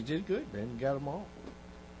 guys. You did good, man. You got them all.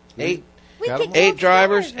 8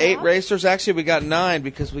 drivers, 8 racers. Actually, we got 9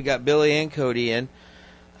 because we got Billy and Cody in.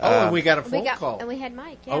 And we got a phone call. And we had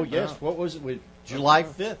Mike, yeah. Oh, yes. What was it? July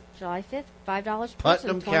 5th. July 5th, $5 per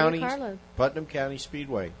person, Putnam County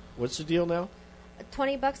Speedway. What's the deal now?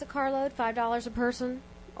 $20 a carload, $5 a person,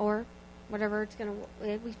 or whatever it's going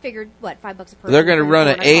to. We figured $5 a person. They're going to run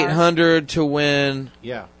an 800 to win.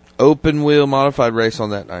 Yeah. Open wheel modified race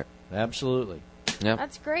on that night. Absolutely. Yeah.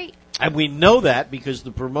 That's great. And we know that because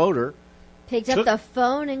the promoter picked up the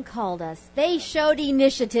phone and called us. They showed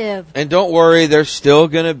initiative. And don't worry, there's still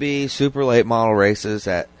going to be super late model races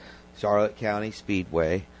at Charlotte County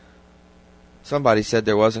Speedway. Somebody said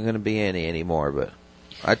there wasn't going to be any anymore, but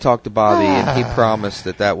I talked to Bobby, and he promised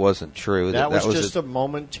that wasn't true. That was just a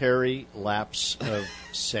momentary lapse of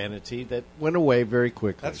sanity that went away very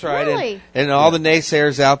quickly. That's right. Really? And all the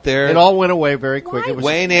naysayers out there. It all went away very quickly.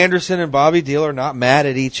 Wayne Anderson and Bobby Deal are not mad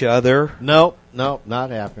at each other. No,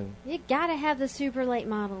 not happening. You got to have the super late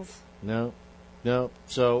models. No.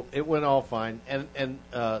 So it went all fine. And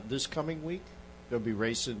this coming week, they'll be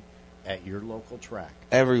racing at your local track.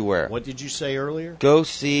 Everywhere. What did you say earlier? Go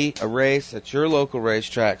see a race at your local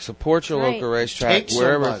racetrack. Support your local racetrack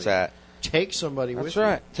wherever it's at. Take somebody with you. That's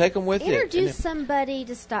right. Take them with you. Introduce somebody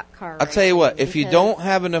to stock car I'll tell you what. racing If you don't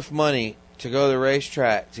have enough money to go to the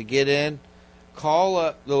racetrack to get in, call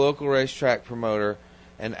up the local racetrack promoter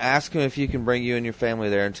and ask them if you can bring you and your family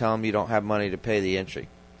there and tell them you don't have money to pay the entry.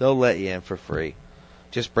 They'll let you in for free.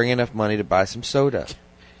 Just bring enough money to buy some soda,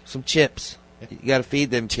 some chips. You got to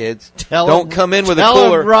feed them kids. Don't come in with a cooler.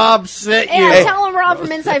 Tell them Rob sent you. Yeah, tell them Rob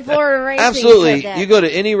from Inside Florida Racing. Absolutely. said that. You go to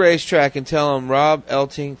any racetrack and tell them Rob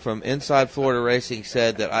Elting from Inside Florida Racing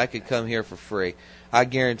said that I could come here for free. I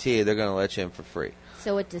guarantee you they're going to let you in for free.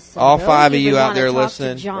 So it just all 5 of you out there talk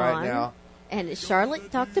listening to John, right now. And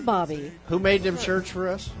Charlotte talk to Bobby. Who made them shirts for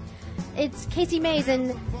us? It's Casey Mays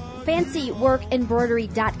and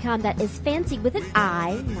FancyWorkEmbroidery.com. That is fancy with an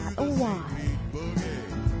I, not a Y.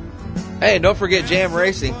 Hey, and don't forget Jam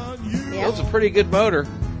Racing. Builds a pretty good motor.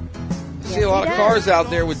 See a lot of cars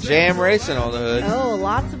out there with Jam Racing on the hood. Oh,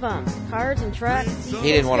 lots of them. Cars and trucks.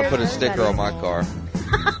 He didn't want to put a sticker on my car.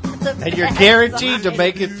 And you're guaranteed to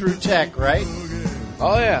make it through tech, right?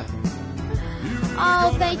 Oh, yeah.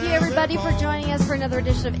 Oh, thank you, everybody, for joining us for another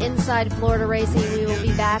edition of Inside Florida Racing. We will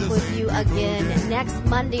be back with you again next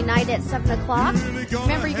Monday night at 7 o'clock.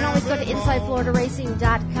 Remember, you can always go to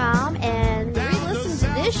InsideFloridaRacing.com and re-listen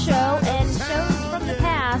to this show and shows from the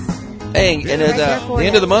past. Hey, and the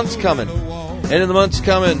end of the month's coming. End of the month's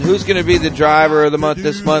coming. Who's going to be the driver of the month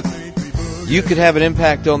this month? You could have an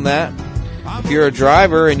impact on that. If you're a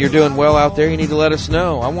driver and you're doing well out there, you need to let us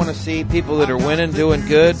know. I want to see people that are winning, doing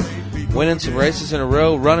good, winning some races in a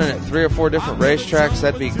row, running at 3 or 4 different racetracks.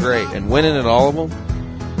 That'd be great. And winning at all of them.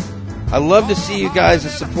 I love to see you guys that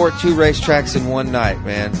support 2 racetracks in one night,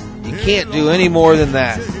 man. You can't do any more than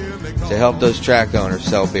that to help those track owners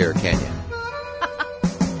sell beer, can you?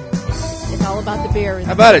 It's all about the beer.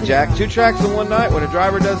 How about it, Jack? 2 tracks in one night. When a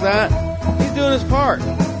driver does that, he's doing his part.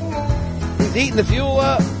 He's eating the fuel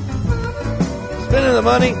up, spending the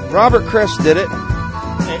money. Robert Crest did it.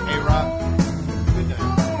 Hey, Rob.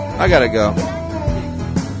 I gotta go.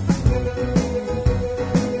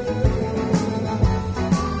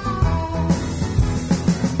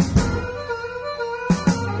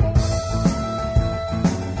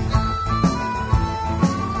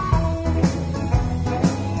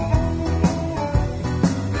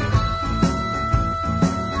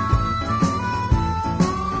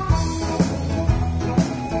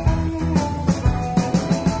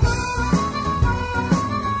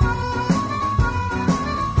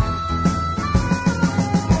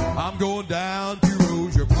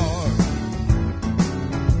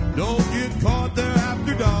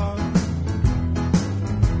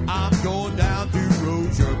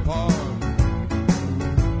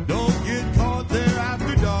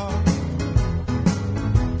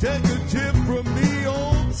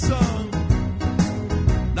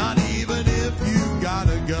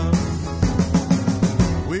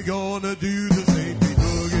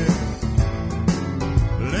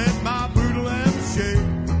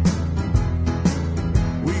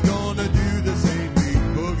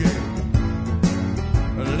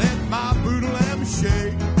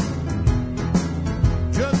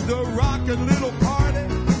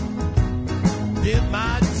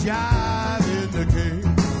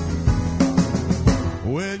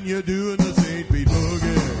 When you're doing